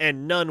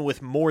and none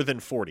with more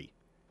than 40.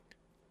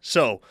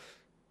 So,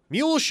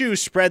 Muleshoe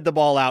spread the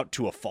ball out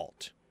to a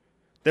fault.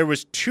 There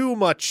was too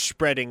much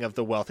spreading of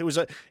the wealth. It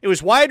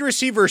was wide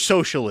receiver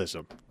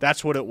socialism.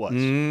 That's what it was.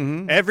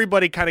 Mm-hmm.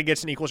 Everybody kind of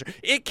gets an equal share.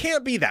 It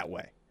can't be that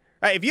way.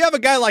 Right? If you have a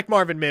guy like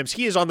Marvin Mims,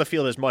 he is on the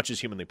field as much as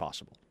humanly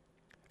possible.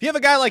 If you have a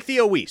guy like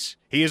Theo Weiss,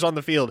 he is on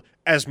the field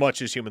as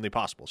much as humanly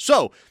possible.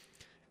 So,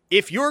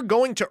 if you're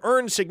going to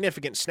earn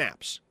significant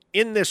snaps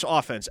in this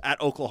offense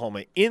at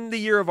Oklahoma in the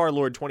year of our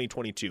Lord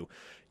 2022,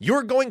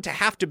 you're going to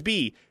have to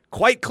be,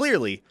 quite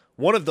clearly,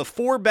 one of the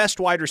 4 best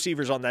wide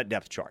receivers on that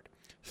depth chart.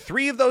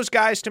 3 of those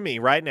guys to me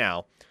right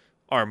now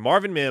are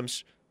Marvin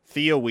Mims,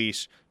 Theo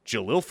Weiss,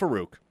 Jalil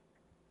Farouk.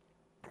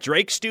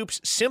 Drake Stoops,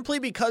 simply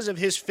because of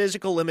his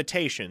physical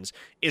limitations,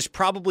 is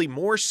probably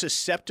more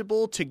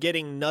susceptible to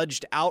getting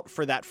nudged out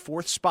for that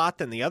 4th spot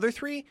than the other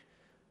 3,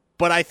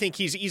 but I think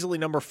he's easily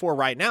number 4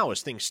 right now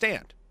as things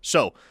stand.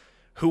 So,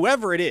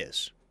 whoever it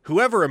is,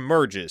 whoever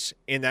emerges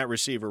in that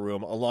receiver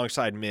room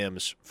alongside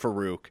Mims,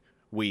 Farouk,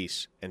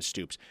 Weiss, and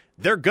Stoops,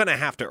 they're going to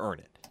have to earn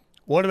it.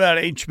 What about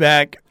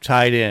H-back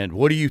tight end?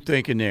 What are you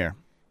thinking there?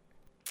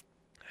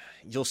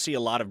 You'll see a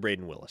lot of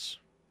Braden Willis.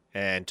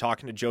 And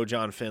talking to Joe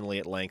John Finley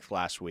at length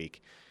last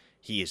week,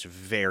 he is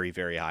very,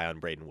 very high on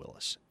Braden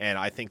Willis. And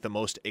I think the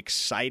most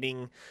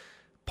exciting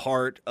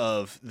part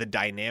of the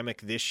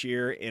dynamic this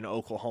year in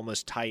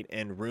Oklahoma's tight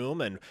end room,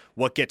 and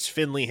what gets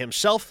Finley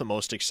himself the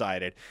most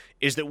excited,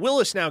 is that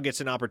Willis now gets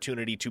an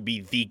opportunity to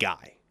be the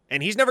guy.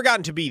 And he's never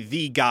gotten to be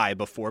the guy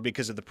before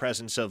because of the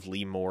presence of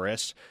Lee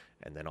Morris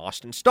and then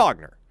Austin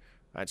Stogner.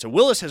 All right, so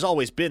Willis has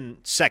always been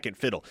second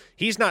fiddle.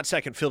 He's not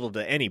second fiddle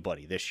to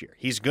anybody this year.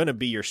 He's going to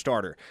be your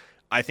starter.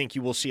 I think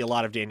you will see a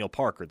lot of Daniel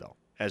Parker, though,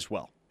 as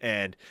well.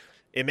 And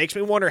it makes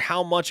me wonder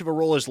how much of a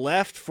role is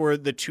left for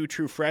the two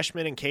true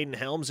freshmen in Caden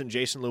Helms and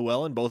Jason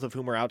Llewellyn, both of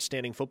whom are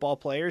outstanding football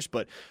players.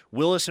 But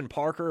Willis and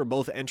Parker are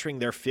both entering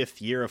their 5th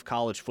year of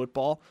college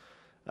football.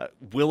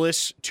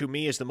 Willis, to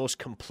me, is the most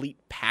complete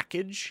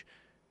package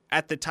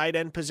at the tight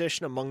end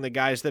position among the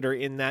guys that are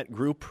in that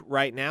group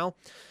right now.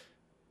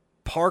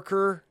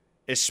 Parker,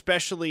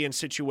 especially in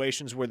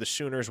situations where the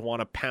Sooners want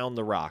to pound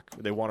the rock,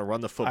 they want to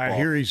run the football. I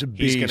hear he's a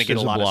beast going to get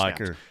as a lot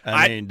blocker. Of snaps.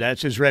 I mean,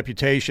 that's his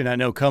reputation. I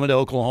know coming to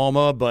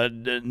Oklahoma, but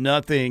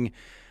nothing,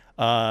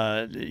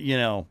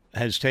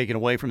 has taken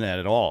away from that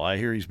at all. I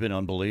hear he's been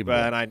unbelievable.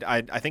 And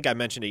I think I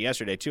mentioned it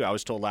yesterday, too. I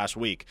was told last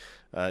week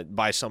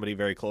by somebody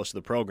very close to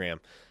the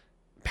program,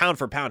 pound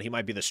for pound, he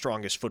might be the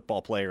strongest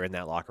football player in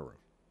that locker room,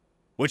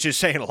 which is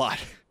saying a lot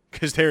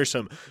because there are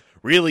some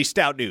really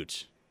stout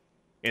dudes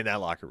in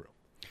that locker room.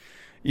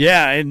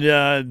 Yeah,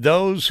 and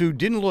those who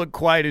didn't look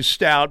quite as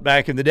stout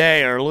back in the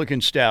day are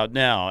looking stout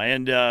now.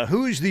 And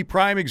who's the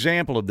prime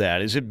example of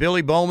that? Is it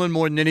Billy Bowman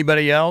more than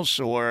anybody else?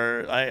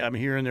 Or I'm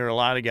hearing there are a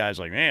lot of guys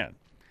like, man,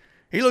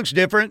 he looks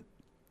different.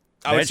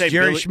 I would say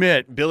Jerry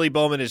Schmidt. Billy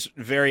Bowman is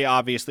very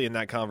obviously in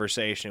that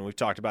conversation. We've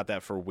talked about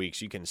that for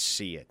weeks. You can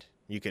see it.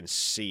 You can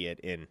see it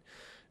in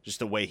just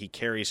the way he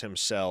carries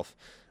himself,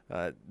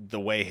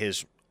 the way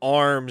his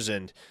arms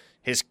and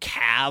his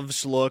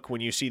calves look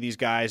when you see these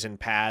guys in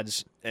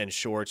pads and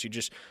shorts. You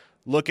just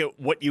look at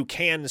what you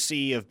can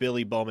see of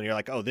Billy Bowman. You're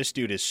like, oh, this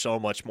dude is so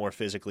much more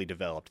physically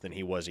developed than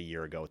he was a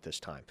year ago at this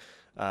time.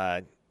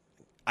 I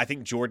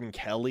think Jordan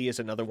Kelly is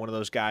another one of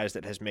those guys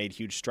that has made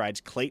huge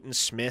strides. Clayton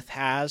Smith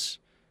has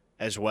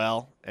as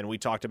well, and we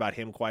talked about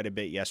him quite a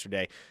bit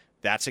yesterday.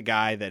 That's a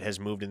guy that has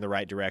moved in the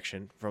right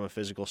direction from a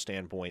physical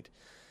standpoint.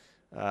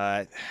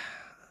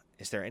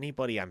 Is there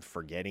anybody I'm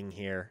forgetting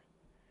here?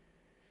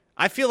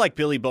 I feel like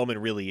Billy Bowman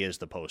really is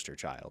the poster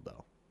child,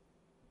 though.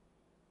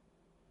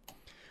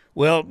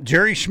 Well,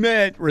 Jerry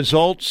Schmidt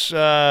results,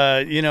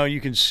 you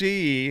can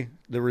see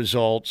the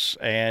results,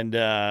 and,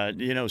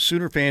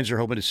 Sooner fans are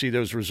hoping to see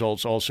those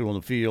results also on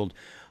the field,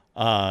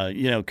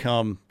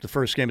 come the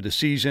first game of the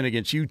season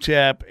against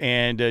UTEP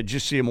and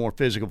just see a more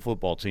physical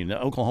football team.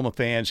 The Oklahoma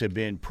fans have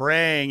been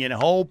praying and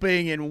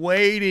hoping and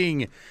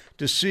waiting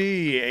to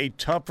see a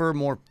tougher,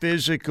 more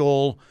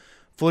physical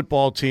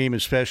football team,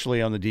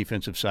 especially on the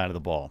defensive side of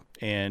the ball.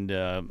 And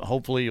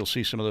hopefully you'll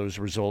see some of those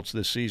results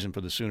this season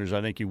for the Sooners.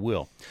 I think you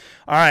will.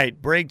 All right,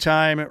 break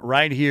time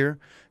right here.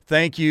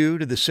 Thank you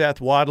to the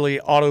Seth Wadley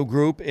Auto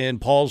Group in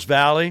Pauls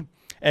Valley,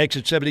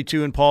 Exit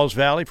 72 in Pauls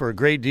Valley, for a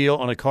great deal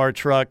on a car,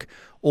 truck,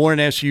 or an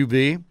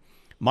SUV.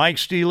 Mike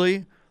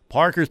Steely,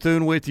 Parker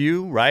Thune with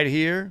you right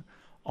here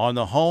on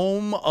the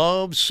home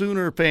of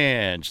Sooner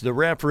fans, the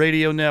Ref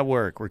Radio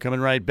Network. We're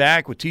coming right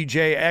back with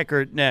TJ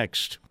Eckert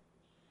next.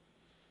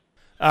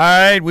 All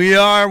right, we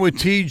are with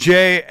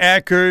TJ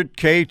Eckert,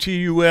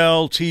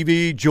 KTUL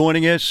TV,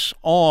 joining us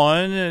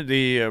on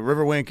the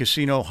Riverwind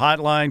Casino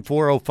hotline,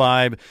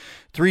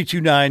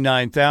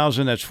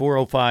 405-329-9000. That's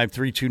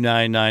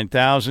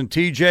 405-329-9000.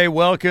 TJ,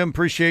 welcome.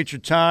 Appreciate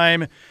your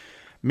time.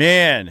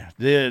 Man,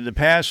 the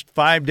past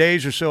 5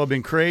 days or so have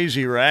been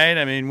crazy, right?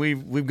 I mean,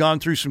 we've gone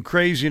through some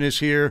craziness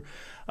here,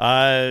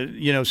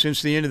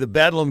 since the end of the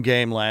Bedlam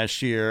game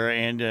last year,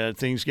 and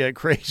things get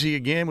crazy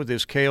again with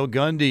this Cale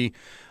Gundy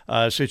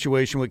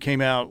situation, what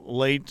came out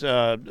late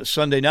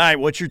Sunday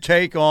night. What's your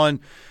take on,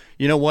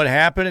 what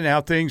happened and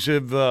how things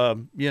have,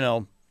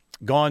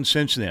 gone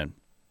since then?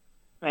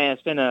 Man,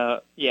 it's been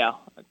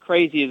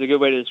crazy is a good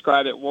way to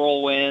describe it.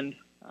 Whirlwind.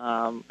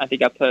 I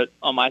think I put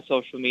on my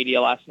social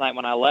media last night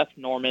when I left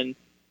Norman,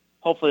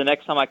 hopefully the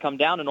next time I come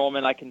down to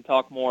Norman, I can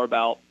talk more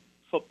about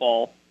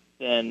football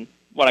than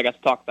what I got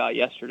to talk about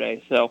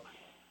yesterday. So,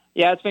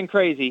 yeah, it's been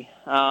crazy.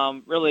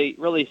 Really,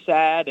 really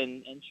sad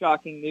and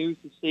shocking news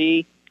to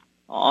see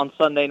on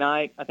Sunday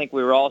night. I think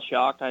we were all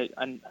shocked. I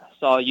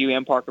saw you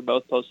and Parker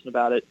both posting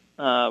about it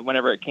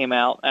whenever it came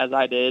out, as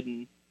I did,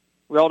 and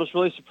we were all just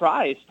really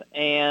surprised.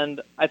 And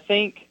I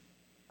think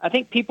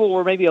people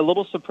were maybe a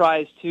little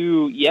surprised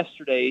too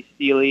yesterday,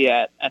 Steely,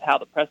 at how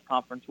the press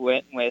conference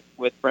went with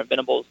Brent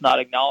Venables not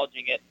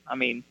acknowledging it. I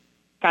mean,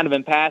 kind of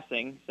in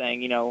passing, saying,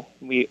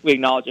 we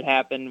acknowledge it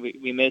happened. We're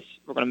going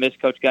to miss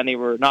Coach Gundy.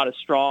 We're not as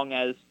strong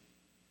as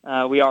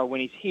we are when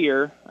he's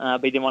here,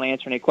 but he didn't want to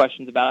answer any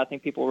questions about it. I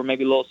think people were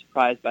maybe a little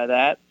surprised by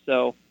that.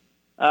 So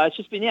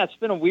It's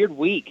been a weird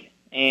week,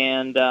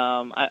 and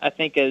I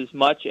think as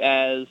much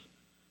as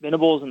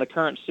Venables and the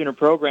current Sooner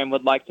program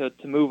would like to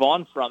move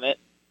on from it,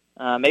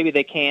 maybe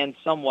they can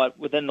somewhat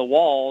within the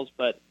walls,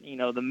 but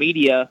the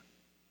media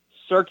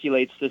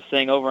circulates this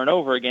thing over and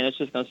over again. It's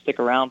just going to stick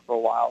around for a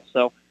while.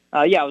 So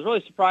it was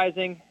really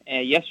surprising.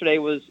 Yesterday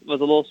was a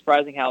little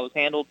surprising how it was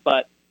handled,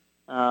 but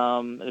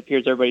it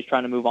appears everybody's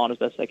trying to move on as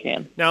best they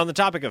can. Now, on the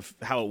topic of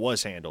how it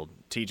was handled,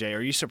 TJ,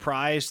 are you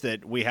surprised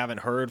that we haven't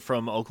heard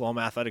from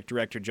Oklahoma Athletic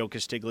Director Joe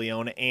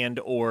Castiglione and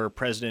or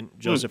President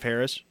Joseph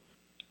Harris?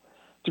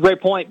 It's a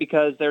great point,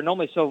 because they're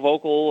normally so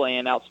vocal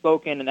and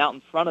outspoken and out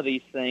in front of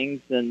these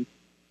things, and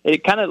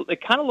it kind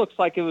of looks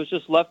like it was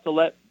just left to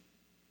let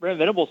Brent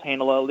Venables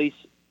handle it, at least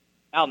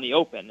out in the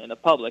open, in the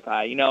public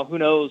eye. Who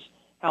knows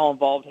how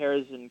involved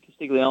Harris and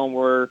Castiglione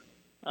were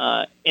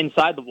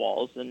inside the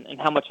walls,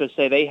 and how much of a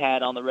say they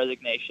had on the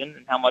resignation,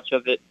 and how much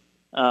of it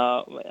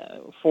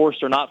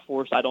forced or not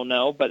forced, I don't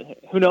know. But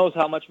who knows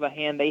how much of a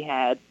hand they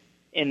had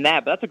in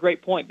that. But that's a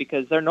great point,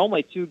 because they're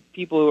normally two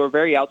people who are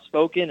very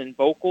outspoken and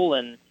vocal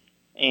and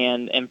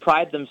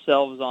pride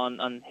themselves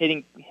on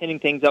hitting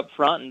things up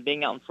front and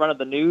being out in front of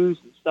the news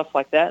and stuff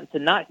like that. And to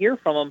not hear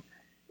from them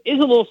is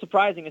a little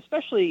surprising,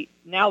 especially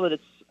now that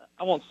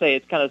I won't say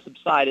it's kind of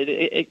subsided.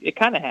 It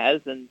kind of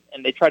has, and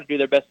they tried to do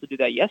their best to do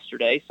that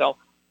yesterday. So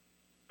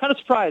kind of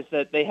surprised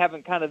that they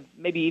haven't kind of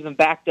maybe even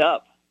backed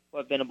up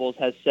what Venables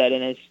has said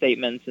in his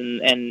statements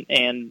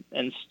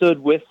and stood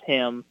with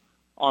him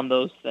on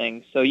those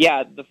things. So,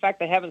 the fact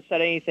they haven't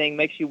said anything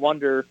makes you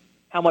wonder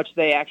how much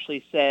they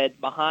actually said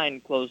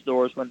behind closed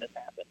doors when this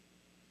happened.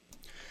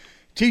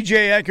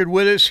 TJ Eckert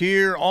with us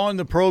here on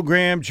the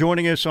program,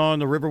 joining us on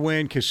the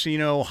Riverwind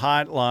Casino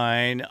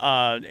Hotline.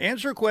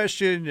 Answer a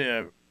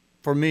question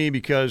for me,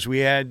 because we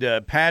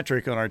had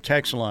Patrick on our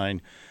text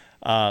line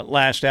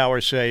last hour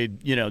say,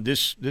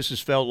 this has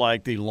felt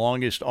like the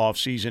longest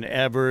offseason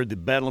ever. The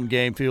Bedlam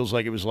game feels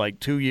like it was like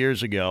 2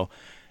 years ago.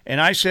 And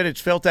I said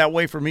it's felt that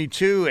way for me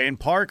too. And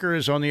Parker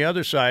is on the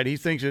other side. He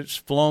thinks it's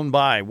flown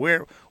by.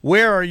 Where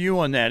are you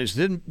on that? Has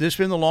this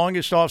been the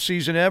longest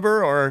offseason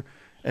ever, or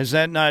has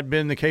that not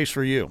been the case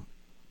for you?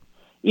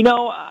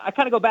 I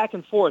kind of go back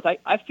and forth.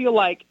 I feel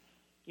like,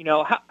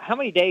 how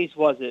many days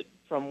was it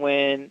from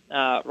when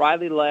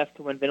Riley left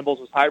to when Venables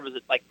was hired? Was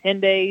it like 10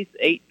 days,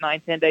 8,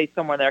 9, 10 days,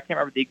 somewhere in there? I can't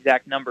remember the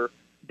exact number.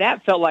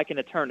 That felt like an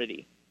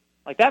eternity.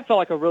 Like, that felt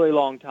like a really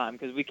long time,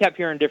 because we kept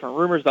hearing different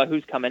rumors about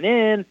who's coming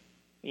in.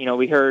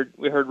 We heard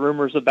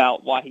rumors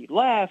about why he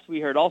left. We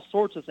heard all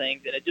sorts of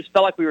things, and it just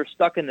felt like we were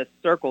stuck in this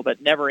circle that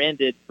never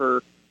ended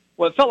for,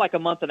 it felt like a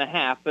month and a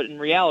half, but in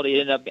reality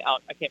it ended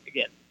up,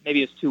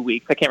 maybe it was 2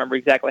 weeks. I can't remember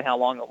exactly how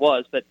long it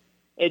was, but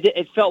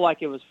it felt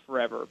like it was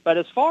forever. But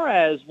as far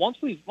as once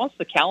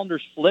the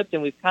calendar's flipped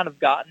and we've kind of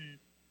gotten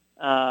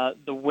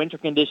the winter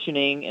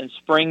conditioning and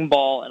spring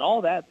ball and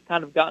all that's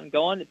kind of gotten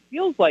going, it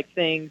feels like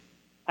things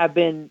have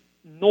been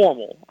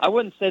normal. I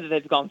wouldn't say that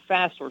they've gone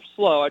fast or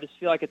slow. I just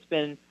feel like it's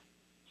been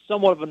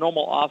somewhat of a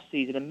normal off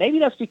season, and maybe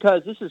that's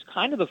because this is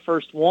kind of the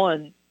first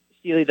one,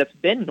 Steely, that's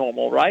been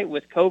normal, right?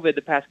 With COVID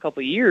the past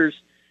couple of years,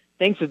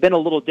 things have been a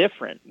little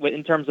different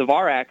in terms of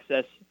our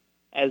access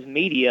as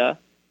media.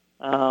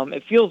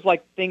 It feels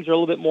like things are a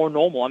little bit more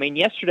normal. I mean,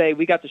 yesterday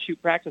we got to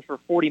shoot practice for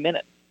 40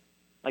 minutes.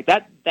 Like,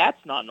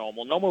 that's not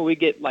normal. Normally we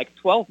get like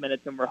 12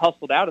 minutes and we're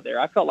hustled out of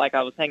there. I felt like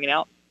I was hanging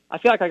out. I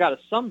feel like I got a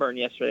sunburn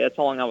yesterday. That's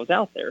how long I was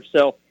out there.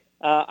 So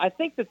I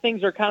think that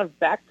things are kind of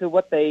back to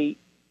what they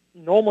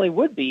normally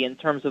would be in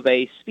terms of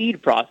a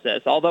speed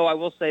process, although I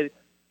will say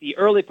the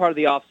early part of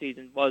the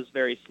offseason was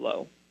very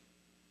slow.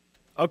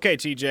 Okay,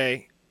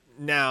 TJ,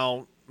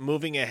 now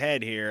moving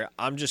ahead here,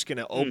 I'm just going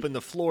to open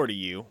the floor to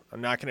you.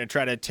 I'm not going to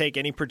try to take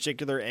any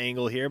particular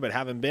angle here, but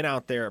having been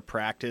out there at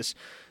practice,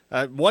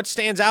 what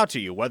stands out to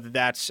you, whether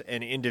that's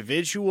an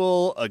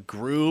individual, a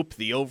group,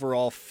 the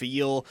overall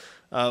feel?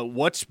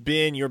 What's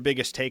been your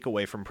biggest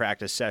takeaway from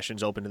practice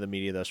sessions open to the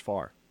media thus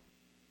far?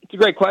 It's a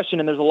great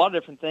question, and there's a lot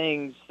of different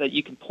things that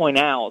you can point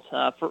out.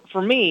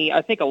 For me,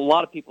 I think a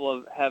lot of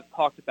people have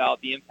talked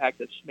about the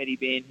impact of Schmitty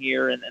being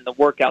here and the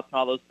workouts and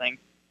all those things.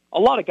 A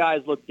lot of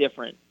guys look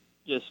different,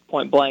 just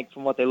point blank,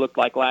 from what they looked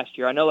like last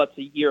year. I know that's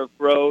a year of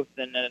growth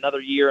and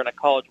another year in a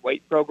college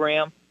weight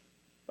program.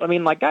 But, I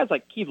mean, like guys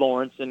like Keith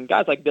Lawrence and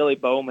guys like Billy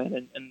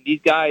Bowman and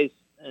these guys,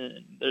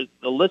 the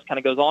list kind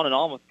of goes on and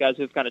on with guys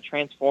who've kind of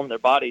transformed their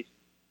bodies.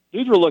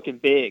 Dudes were looking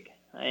big,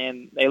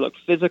 and they looked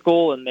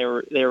physical, and they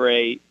were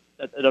a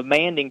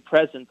demanding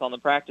presence on the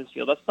practice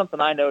field. That's something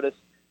I noticed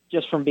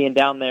just from being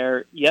down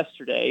there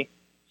yesterday.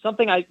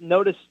 Something I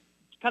noticed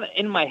kind of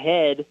in my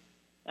head,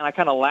 and I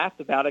kind of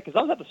laughed about it because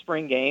I was at the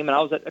spring game and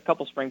I was at a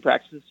couple spring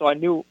practices, so I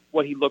knew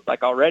what he looked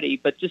like already.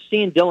 But just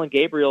seeing Dylan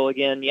Gabriel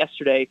again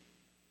yesterday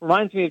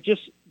reminds me of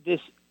just this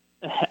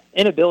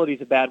inability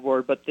is a bad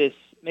word, but this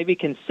maybe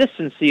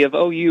consistency of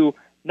OU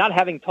not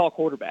having tall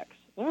quarterbacks.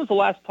 When was the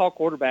last tall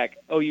quarterback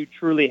OU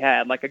truly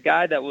had? Like a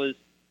guy that was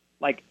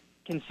like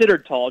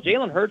considered tall.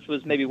 Jalen Hurts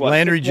was maybe what?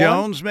 Landry 6'1"?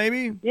 Jones,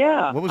 maybe?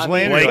 Yeah. What was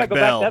Landry? Blake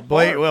Bell.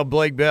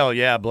 Blake Bell.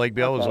 Yeah, Blake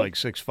Bell was like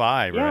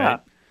 6'5", yeah. right?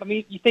 I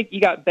mean, you think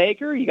you got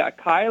Baker, you got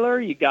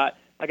Kyler, you got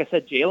like I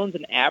said, Jalen's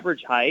an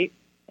average height,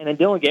 and then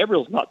Dylan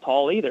Gabriel's not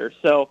tall either.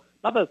 So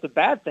not that it's a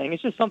bad thing.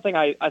 It's just something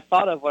I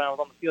thought of when I was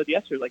on the field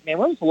yesterday. Like, man,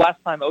 when was the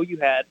last time OU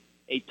had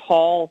a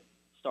tall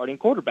starting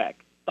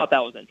quarterback? Thought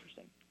that was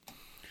interesting.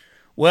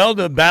 Well,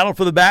 the battle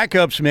for the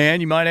backups,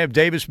 man. You might have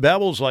Davis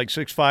Bevels like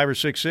 6'5" or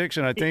 6'6",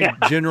 and I think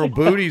General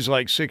Booty's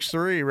like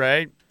 6'3",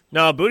 right?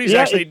 No, Booty's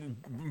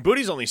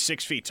Booty's only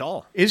 6 feet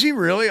tall. Is he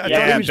really? I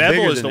thought he was Bevel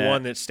bigger is than the that.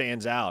 one that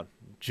stands out.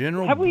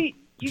 General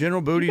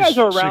You Booty's guys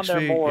are around 6 there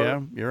feet. more.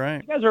 Yeah, you're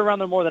right. You guys are around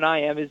there more than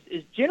I am. Is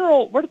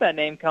General? Where did that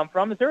name come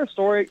from? Is there a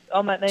story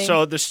on that name?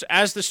 So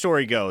as the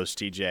story goes,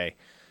 TJ,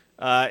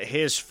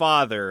 his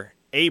father,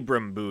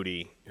 Abram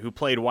Booty, who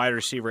played wide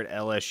receiver at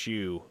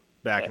LSU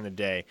back in the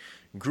day,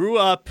 grew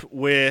up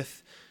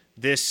with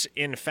this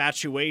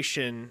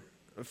infatuation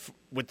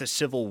with the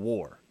Civil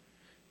War.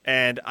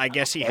 And I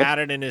guess he had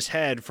it in his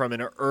head from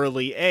an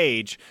early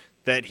age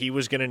that he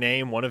was going to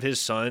name one of his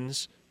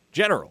sons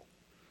General.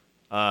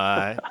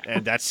 And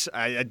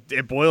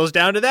it boils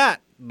down to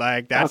that.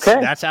 Like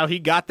that's how he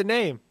got the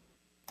name.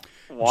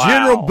 Wow.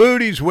 General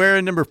Booty's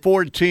wearing number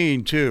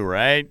 14 too,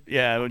 right?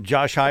 Yeah,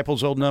 Josh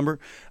Heupel's old number.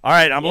 All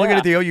right, I'm looking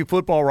at the OU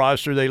football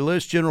roster. They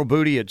list General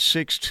Booty at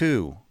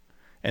 6'2",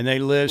 and they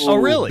list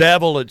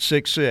Bevel at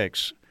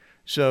 6'6".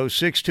 So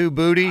 6'2"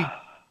 Booty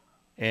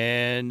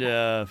and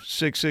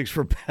 6'6"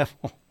 for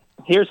Bevel.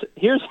 Here's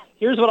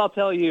what I'll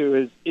tell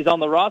you is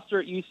on the roster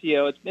at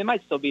UCO. It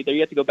might still be there.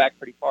 You have to go back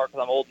pretty far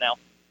because I'm old now.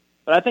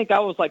 But I think I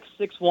was like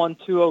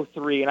 6'1",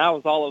 203, and I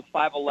was all of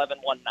 5'11",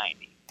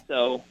 190.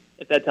 So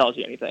if that tells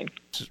you anything.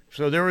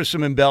 So there was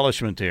some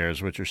embellishment there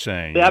is what you're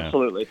saying. Yeah,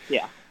 absolutely,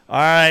 yeah. All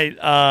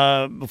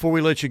right, before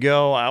we let you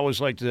go, I always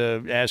like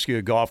to ask you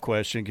a golf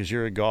question because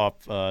you're a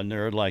golf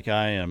nerd like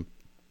I am.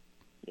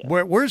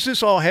 Yeah. Where's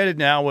this all headed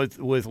now with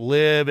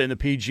LIV and the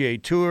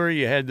PGA Tour?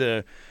 You had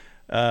the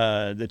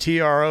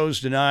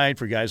TROs denied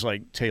for guys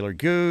like Taylor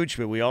Gooch,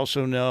 but we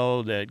also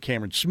know that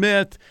Cameron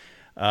Smith,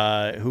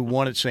 who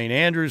won at St.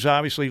 Andrews,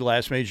 obviously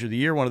last major of the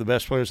year, one of the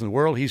best players in the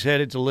world, he's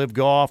headed to LIV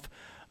Golf.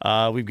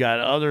 We've got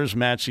others,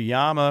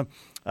 Matsuyama,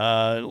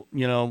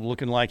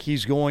 looking like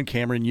he's going.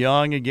 Cameron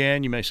Young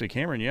again. You may say,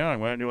 Cameron Young,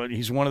 well,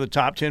 he's one of the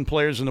top 10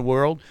 players in the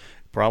world,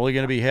 probably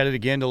going to be headed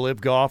again to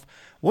LIV Golf.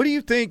 What do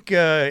you think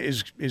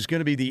is going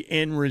to be the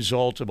end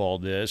result of all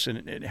this,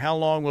 and how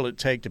long will it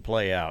take to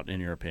play out, in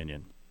your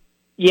opinion?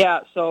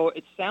 Yeah, so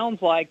it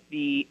sounds like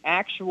the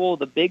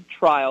big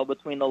trial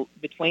between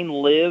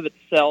LIV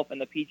itself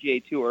and the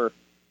PGA Tour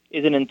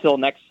isn't until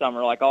next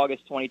summer, like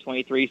August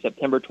 2023,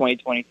 September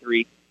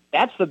 2023.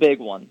 That's the big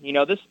one. You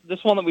know, this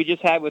one that we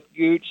just had with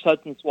Gooch,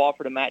 Hudson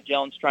Swafford, and Matt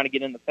Jones trying to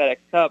get in the FedEx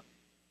Cup,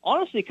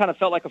 honestly kind of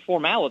felt like a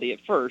formality at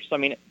first. I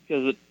mean,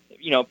 because,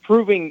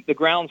 proving the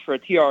grounds for a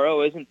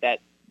TRO isn't that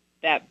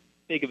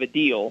big of a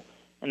deal,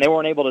 and they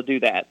weren't able to do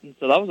that. And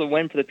so that was a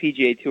win for the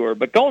PGA Tour.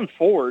 But going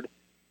forward,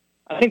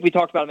 I think we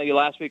talked about it maybe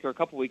last week or a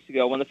couple weeks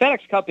ago. When the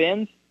FedEx Cup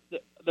ends,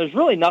 there's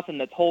really nothing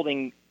that's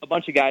holding a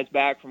bunch of guys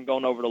back from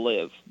going over to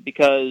LIV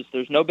because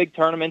there's no big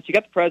tournaments. You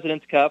got the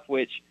President's Cup,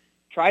 which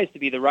tries to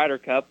be the Ryder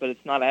Cup, but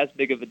it's not as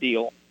big of a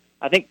deal.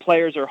 I think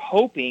players are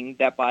hoping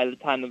that by the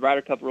time the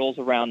Ryder Cup rolls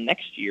around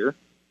next year,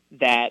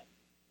 that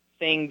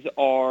things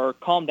are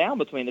calmed down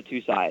between the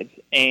two sides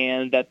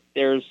and that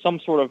there's some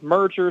sort of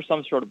merger,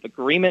 some sort of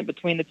agreement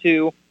between the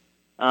two.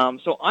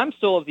 So I'm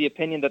still of the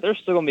opinion that there's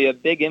still going to be a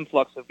big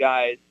influx of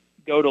guys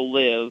go to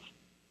LIV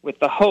with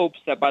the hopes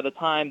that by the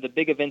time the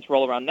big events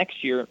roll around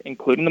next year,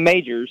 including the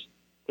majors,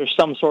 there's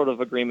some sort of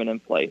agreement in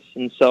place.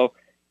 And so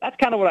that's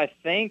kind of what I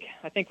think.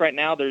 I think right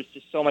now there's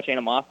just so much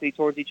animosity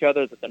towards each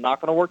other that they're not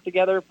going to work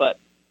together, but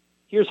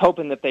here's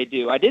hoping that they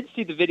do. I did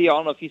see the video, I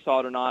don't know if you saw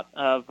it or not,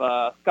 of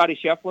Scotty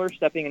Scheffler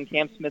stepping in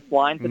Cam Smith's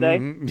line today.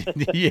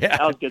 Mm-hmm. Yeah.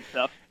 That was good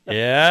stuff.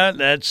 Yeah,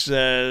 that's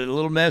a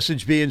little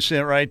message being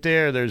sent right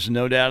there. There's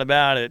no doubt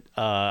about it.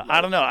 I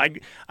don't know. I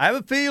have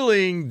a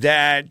feeling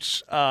that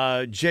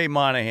Jay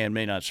Monahan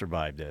may not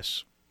survive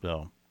this,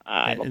 though.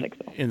 I don't think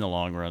so. In the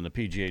long run, the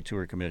PGA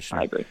Tour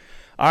commissioner. I agree.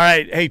 All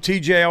right. Hey,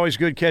 TJ, always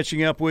good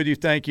catching up with you.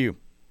 Thank you.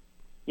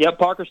 Yep,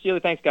 Parker Steely.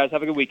 Thanks, guys.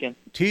 Have a good weekend.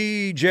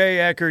 TJ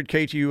Eckert,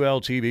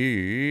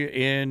 KTUL-TV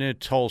in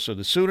Tulsa.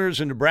 The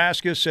Sooners in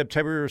Nebraska,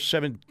 September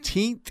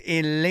 17th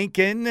in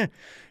Lincoln.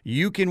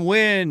 You can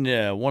win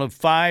one of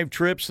 5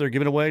 trips they're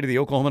giving away to the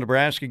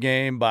Oklahoma-Nebraska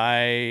game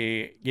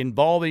by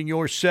involving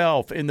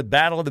yourself in the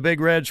Battle of the Big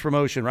Reds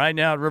promotion right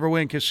now at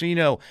Riverwind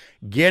Casino.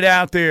 Get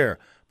out there.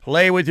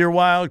 Play with your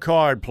wild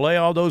card. Play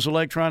all those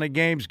electronic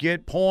games.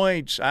 Get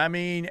points. I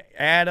mean,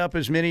 add up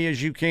as many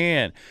as you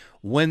can.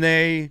 When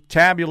they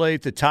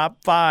tabulate the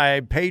top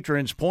 5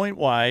 patrons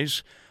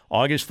point-wise,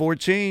 August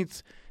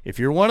 14th, if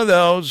you're one of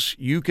those,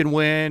 you can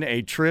win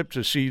a trip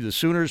to see the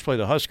Sooners play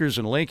the Huskers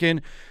in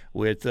Lincoln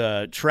with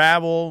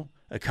travel,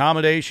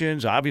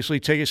 accommodations, obviously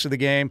tickets to the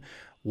game,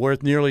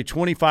 worth nearly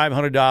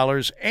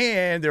 $2,500,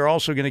 and they're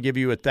also going to give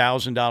you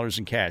 $1,000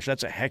 in cash.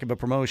 That's a heck of a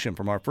promotion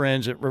from our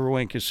friends at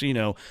Riverwind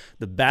Casino.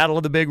 The Battle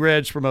of the Big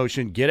Reds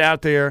promotion. Get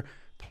out there,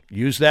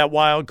 use that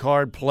wild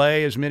card,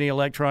 play as many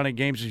electronic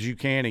games as you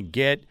can, and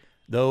get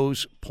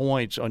those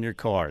points on your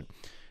card.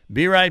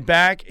 Be right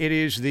back. It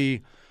is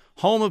the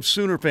home of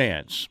Sooner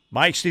fans.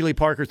 Mike Steely,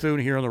 Parker Thune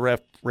here on the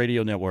Ref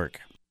Radio Network.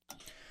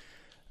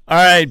 All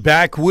right,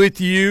 back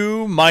with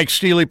you. Mike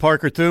Steely,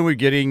 Parker Thune. We're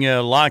getting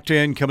locked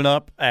in coming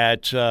up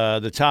at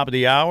the top of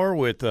the hour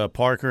with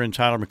Parker and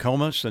Tyler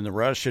McComas and the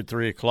Rush at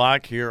 3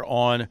 o'clock here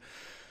on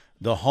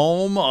the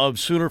home of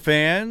Sooner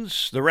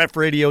fans, the Ref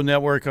Radio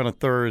Network on a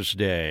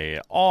Thursday.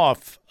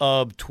 Off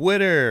of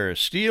Twitter,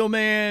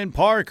 Steelman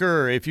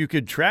Parker, if you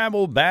could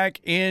travel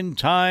back in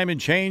time and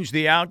change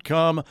the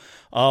outcome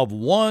of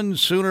one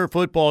Sooner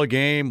football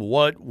game,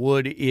 what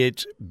would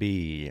it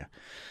be?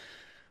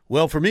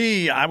 Well, for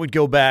me, I would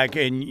go back,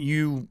 and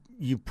you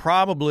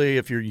probably,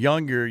 if you're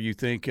younger, you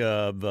think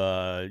of,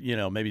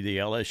 maybe the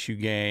LSU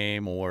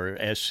game or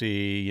SC,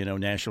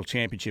 national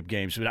championship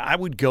games. But I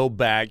would go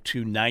back to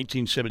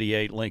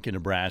 1978 Lincoln,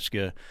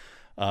 Nebraska,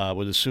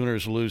 where the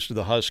Sooners lose to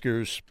the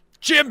Huskers.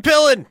 Jim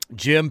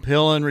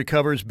Pillen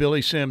recovers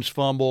Billy Sims'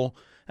 fumble.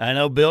 I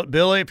know,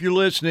 Billy, if you're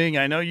listening,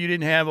 I know you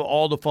didn't have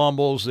all the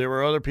fumbles. There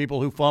were other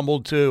people who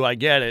fumbled too. I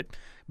get it.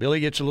 Billy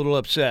gets a little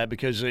upset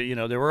because,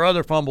 there were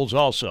other fumbles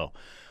also.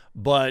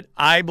 But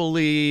I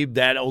believe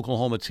that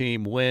Oklahoma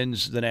team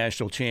wins the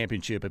national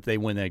championship if they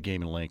win that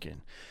game in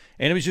Lincoln.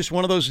 And it was just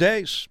one of those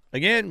days.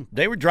 Again,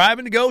 they were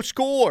driving to go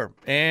score.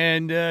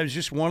 And it was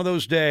just one of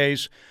those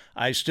days.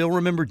 I still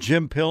remember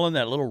Jim Pillen,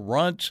 that little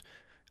runt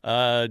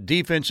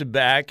defensive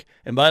back.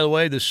 And by the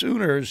way, the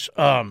Sooners,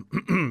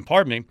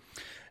 pardon me,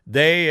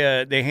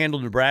 they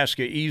handled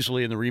Nebraska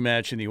easily in the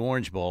rematch in the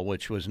Orange Bowl,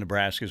 which was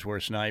Nebraska's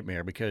worst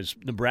nightmare because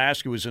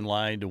Nebraska was in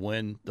line to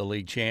win the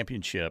league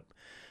championship.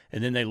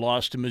 And then they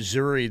lost to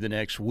Missouri the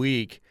next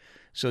week.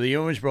 So the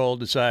Orange Bowl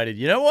decided,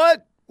 you know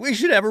what? We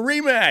should have a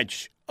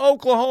rematch.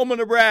 Oklahoma,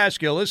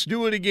 Nebraska. Let's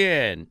do it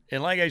again.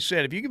 And like I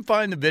said, if you can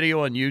find the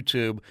video on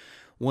YouTube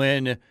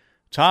when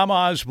Tom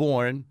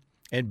Osborne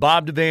and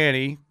Bob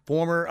Devaney,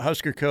 former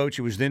Husker coach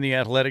who was then the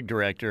athletic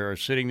director, are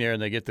sitting there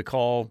and they get the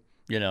call,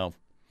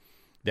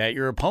 that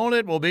your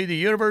opponent will be the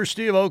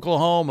University of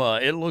Oklahoma.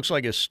 It looks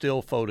like a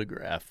still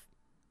photograph.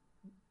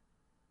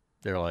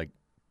 They're like,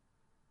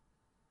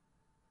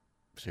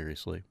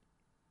 seriously,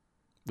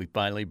 we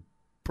finally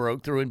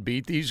broke through and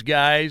beat these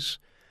guys.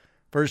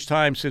 First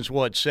time since,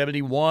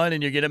 71,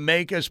 and you're going to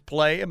make us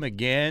play them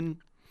again?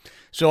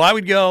 So I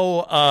would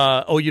go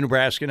OU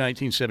Nebraska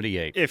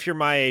 1978. If you're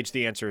my age,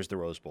 the answer is the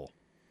Rose Bowl.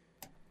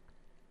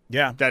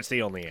 Yeah. That's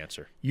the only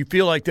answer. You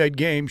feel like that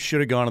game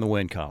should have gone in the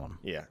win column.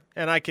 Yeah.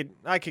 And I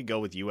could go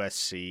with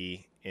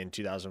USC in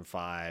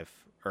 2005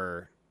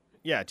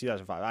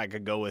 2005. I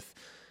could go with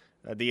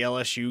the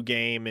LSU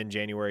game in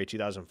January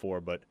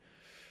 2004, but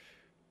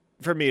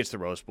for me, it's the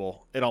Rose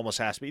Bowl. It almost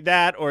has to be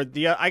that, or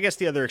I guess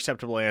the other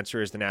acceptable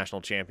answer is the national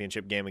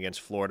championship game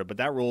against Florida. But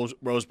that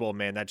Rose Bowl,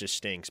 man, that just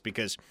stinks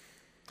because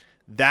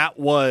that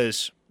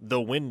was the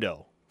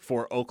window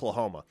for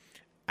Oklahoma.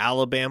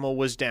 Alabama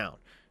was down.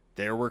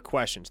 There were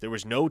questions. There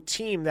was no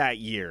team that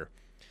year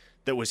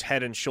that was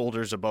head and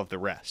shoulders above the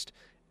rest.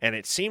 And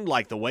it seemed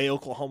like the way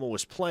Oklahoma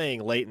was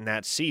playing late in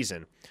that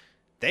season,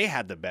 they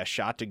had the best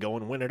shot to go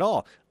and win it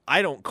all.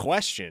 I don't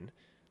question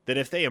that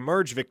if they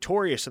emerge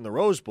victorious in the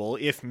Rose Bowl,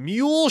 if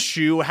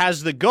Muleshoe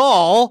has the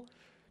gall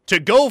to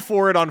go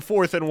for it on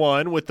 4th and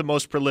 1 with the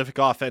most prolific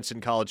offense in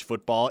college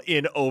football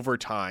in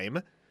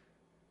overtime,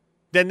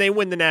 then they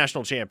win the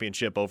national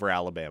championship over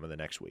Alabama the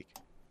next week.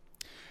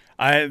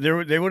 They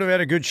would have had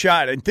a good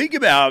shot. And think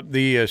about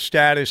the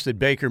status that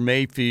Baker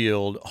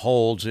Mayfield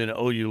holds in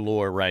OU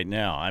lore right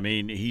now. I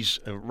mean,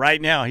 he's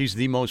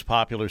the most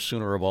popular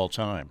Sooner of all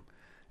time.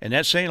 And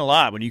that's saying a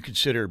lot when you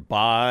consider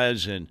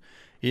Boz and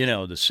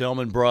the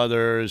Selman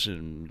brothers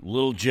and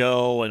Little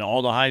Joe and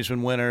all the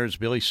Heisman winners,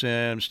 Billy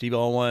Sims, Steve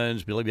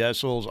Owens, Billy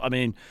Bessels. I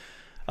mean,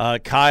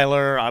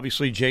 Kyler,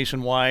 obviously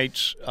Jason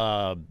White.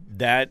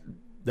 That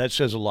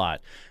says a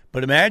lot.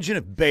 But imagine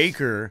if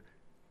Baker,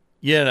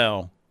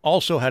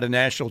 also had a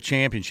national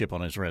championship on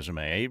his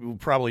resume. He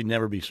would probably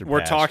never be surpassed.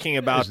 We're talking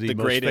about the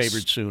most greatest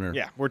favored Sooner.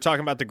 Yeah, we're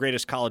talking about the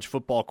greatest college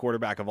football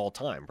quarterback of all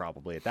time,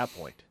 probably at that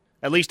point.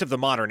 At least of the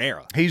modern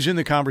era. He's in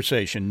the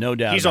conversation, no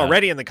doubt. He's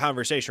already in the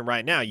conversation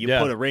right now. You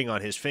put a ring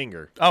on his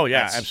finger. Oh,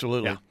 yeah,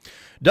 absolutely. Yeah.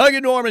 Doug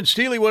and Norman,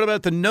 Steely, what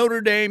about the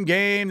Notre Dame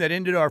game that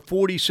ended our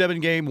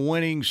 47-game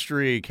winning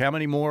streak? How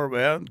many more?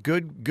 Well,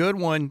 good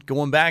one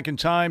going back in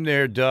time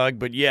there, Doug.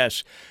 But,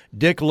 yes,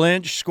 Dick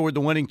Lynch scored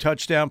the winning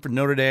touchdown for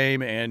Notre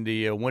Dame, and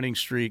the winning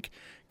streak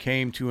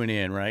came to an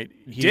end, right?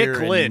 Here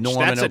Dick Lynch,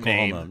 Norman, that's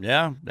Oklahoma. a name.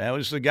 Yeah, that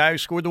was the guy who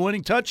scored the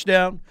winning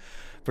touchdown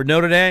for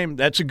Notre Dame.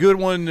 That's a good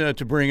one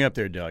to bring up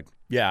there, Doug.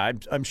 Yeah,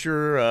 I'm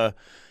sure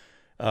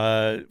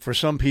for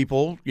some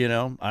people, I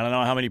don't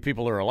know how many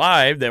people are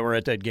alive that were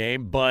at that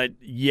game, but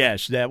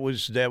yes, that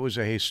was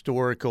a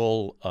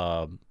historical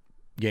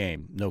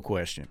game, no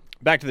question.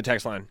 Back to the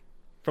text line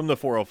from the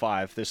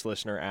 405. This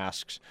listener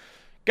asks,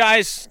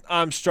 guys,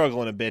 I'm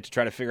struggling a bit to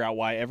try to figure out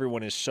why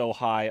everyone is so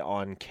high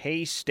on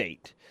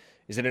K-State.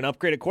 Is it an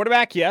upgraded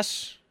quarterback?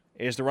 Yes.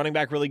 Is the running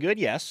back really good?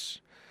 Yes.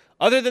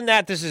 Other than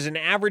that, this is an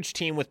average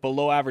team with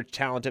below-average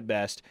talent at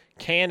best.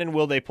 Can and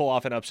will they pull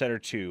off an upset or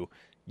two?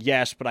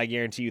 Yes, but I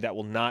guarantee you that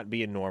will not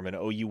be in Norman.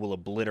 OU will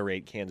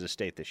obliterate Kansas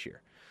State this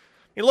year.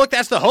 And look,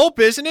 that's the hope,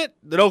 isn't it?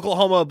 That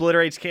Oklahoma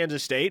obliterates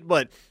Kansas State,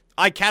 but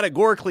I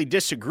categorically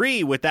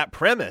disagree with that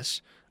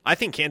premise. I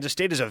think Kansas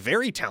State is a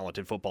very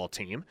talented football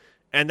team,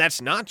 and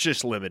that's not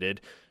just limited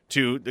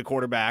to the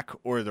quarterback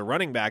or the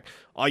running back.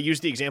 I'll use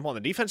the example on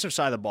the defensive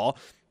side of the ball.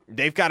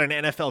 They've got an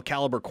NFL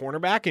caliber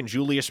cornerback in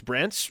Julius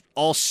Brents,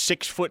 all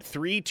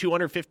 6'3",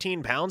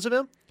 215 pounds of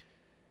him.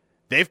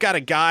 They've got a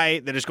guy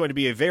that is going to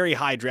be a very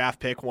high draft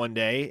pick one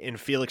day in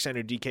Felix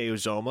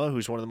Anudike-Uzomah,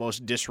 who's one of the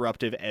most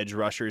disruptive edge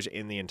rushers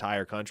in the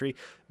entire country.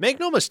 Make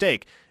no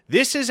mistake,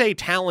 this is a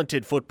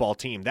talented football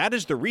team. That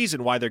is the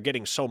reason why they're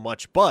getting so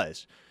much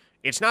buzz.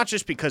 It's not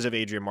just because of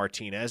Adrian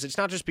Martinez. It's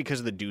not just because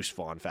of the Deuce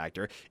Vaughn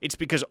factor. It's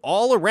because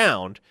all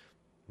around,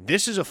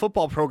 this is a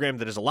football program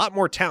that is a lot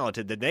more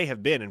talented than they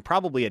have been in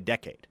probably a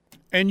decade.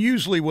 And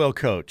usually well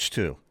coached,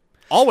 too.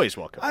 Always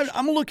well coached.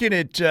 I'm looking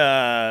at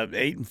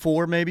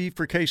 8-4 maybe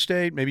for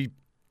K-State, maybe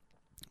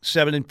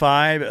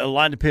 7-5. A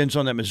lot depends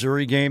on that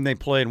Missouri game they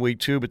play in week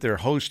 2, but they're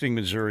hosting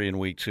Missouri in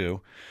week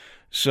 2.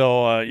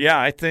 So,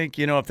 I think,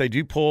 if they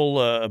do pull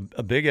a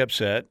big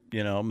upset,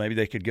 maybe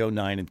they could go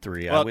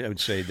 9-3. Well, I would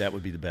say that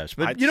would be the best.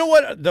 But you know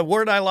what? The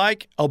word I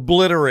like?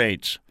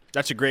 Obliterates.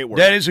 That's a great word.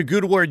 That is a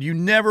good word.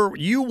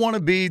 You want to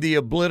be the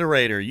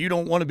obliterator. You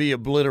don't want to be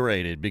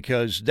obliterated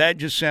because that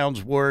just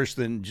sounds worse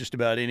than just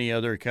about any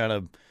other kind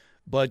of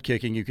butt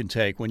kicking you can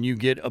take when you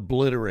get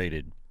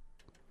obliterated.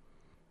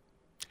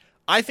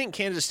 I think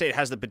Kansas State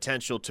has the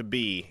potential to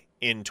be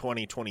in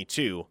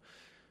 2022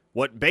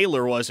 what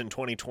Baylor was in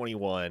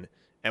 2021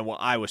 and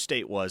what Iowa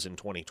State was in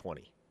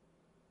 2020.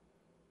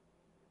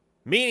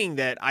 Meaning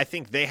that I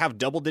think they have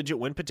double-digit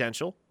win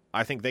potential.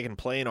 I think they can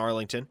play in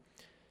Arlington.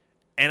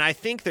 And I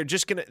think they're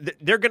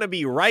going to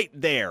be right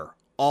there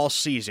all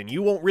season.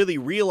 You won't really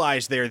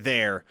realize they're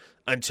there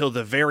until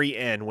the very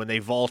end when they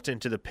vault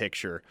into the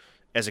picture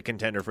as a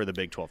contender for the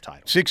Big 12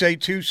 title.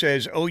 682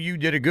 says, OU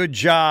did a good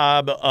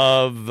job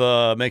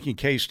of making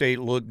K-State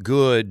look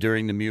good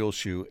during the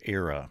Muleshoe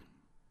era.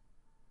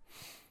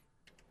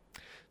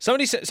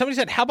 Somebody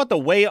said, how about the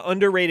way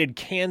underrated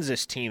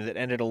Kansas team that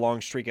ended a long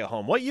streak at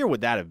home? What year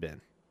would that have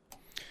been?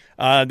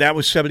 That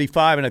was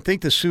 75, and I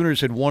think the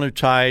Sooners had won or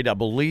tied, I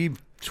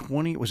believe,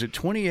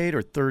 28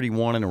 or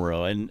 31 in a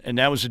row, and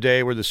that was the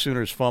day where the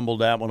Sooners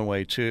fumbled that one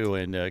away too,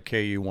 and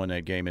KU won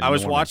that game. I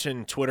was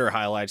watching Twitter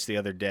highlights the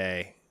other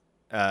day,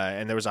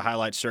 and there was a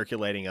highlight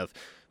circulating of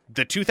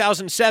the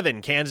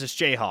 2007 Kansas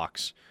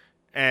Jayhawks,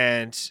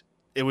 and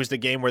it was the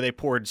game where they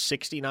poured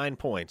 69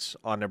 points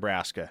on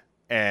Nebraska,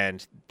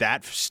 and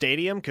that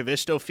stadium,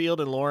 Cavisto Field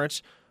in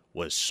Lawrence,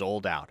 was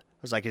sold out.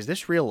 I was like, is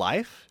this real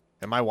life?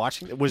 Am I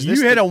watching?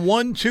 You had a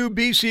 1-2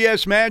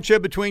 BCS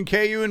matchup between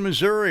KU and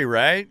Missouri,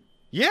 right?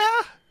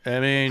 Yeah. I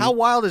mean, how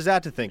wild is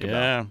that to think about?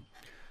 Yeah.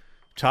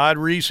 Todd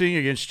Reesing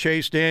against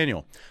Chase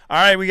Daniel. All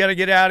right, we got to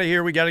get out of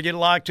here. We got to get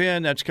locked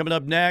in. That's coming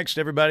up next.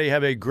 Everybody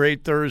have a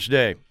great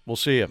Thursday. We'll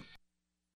see you.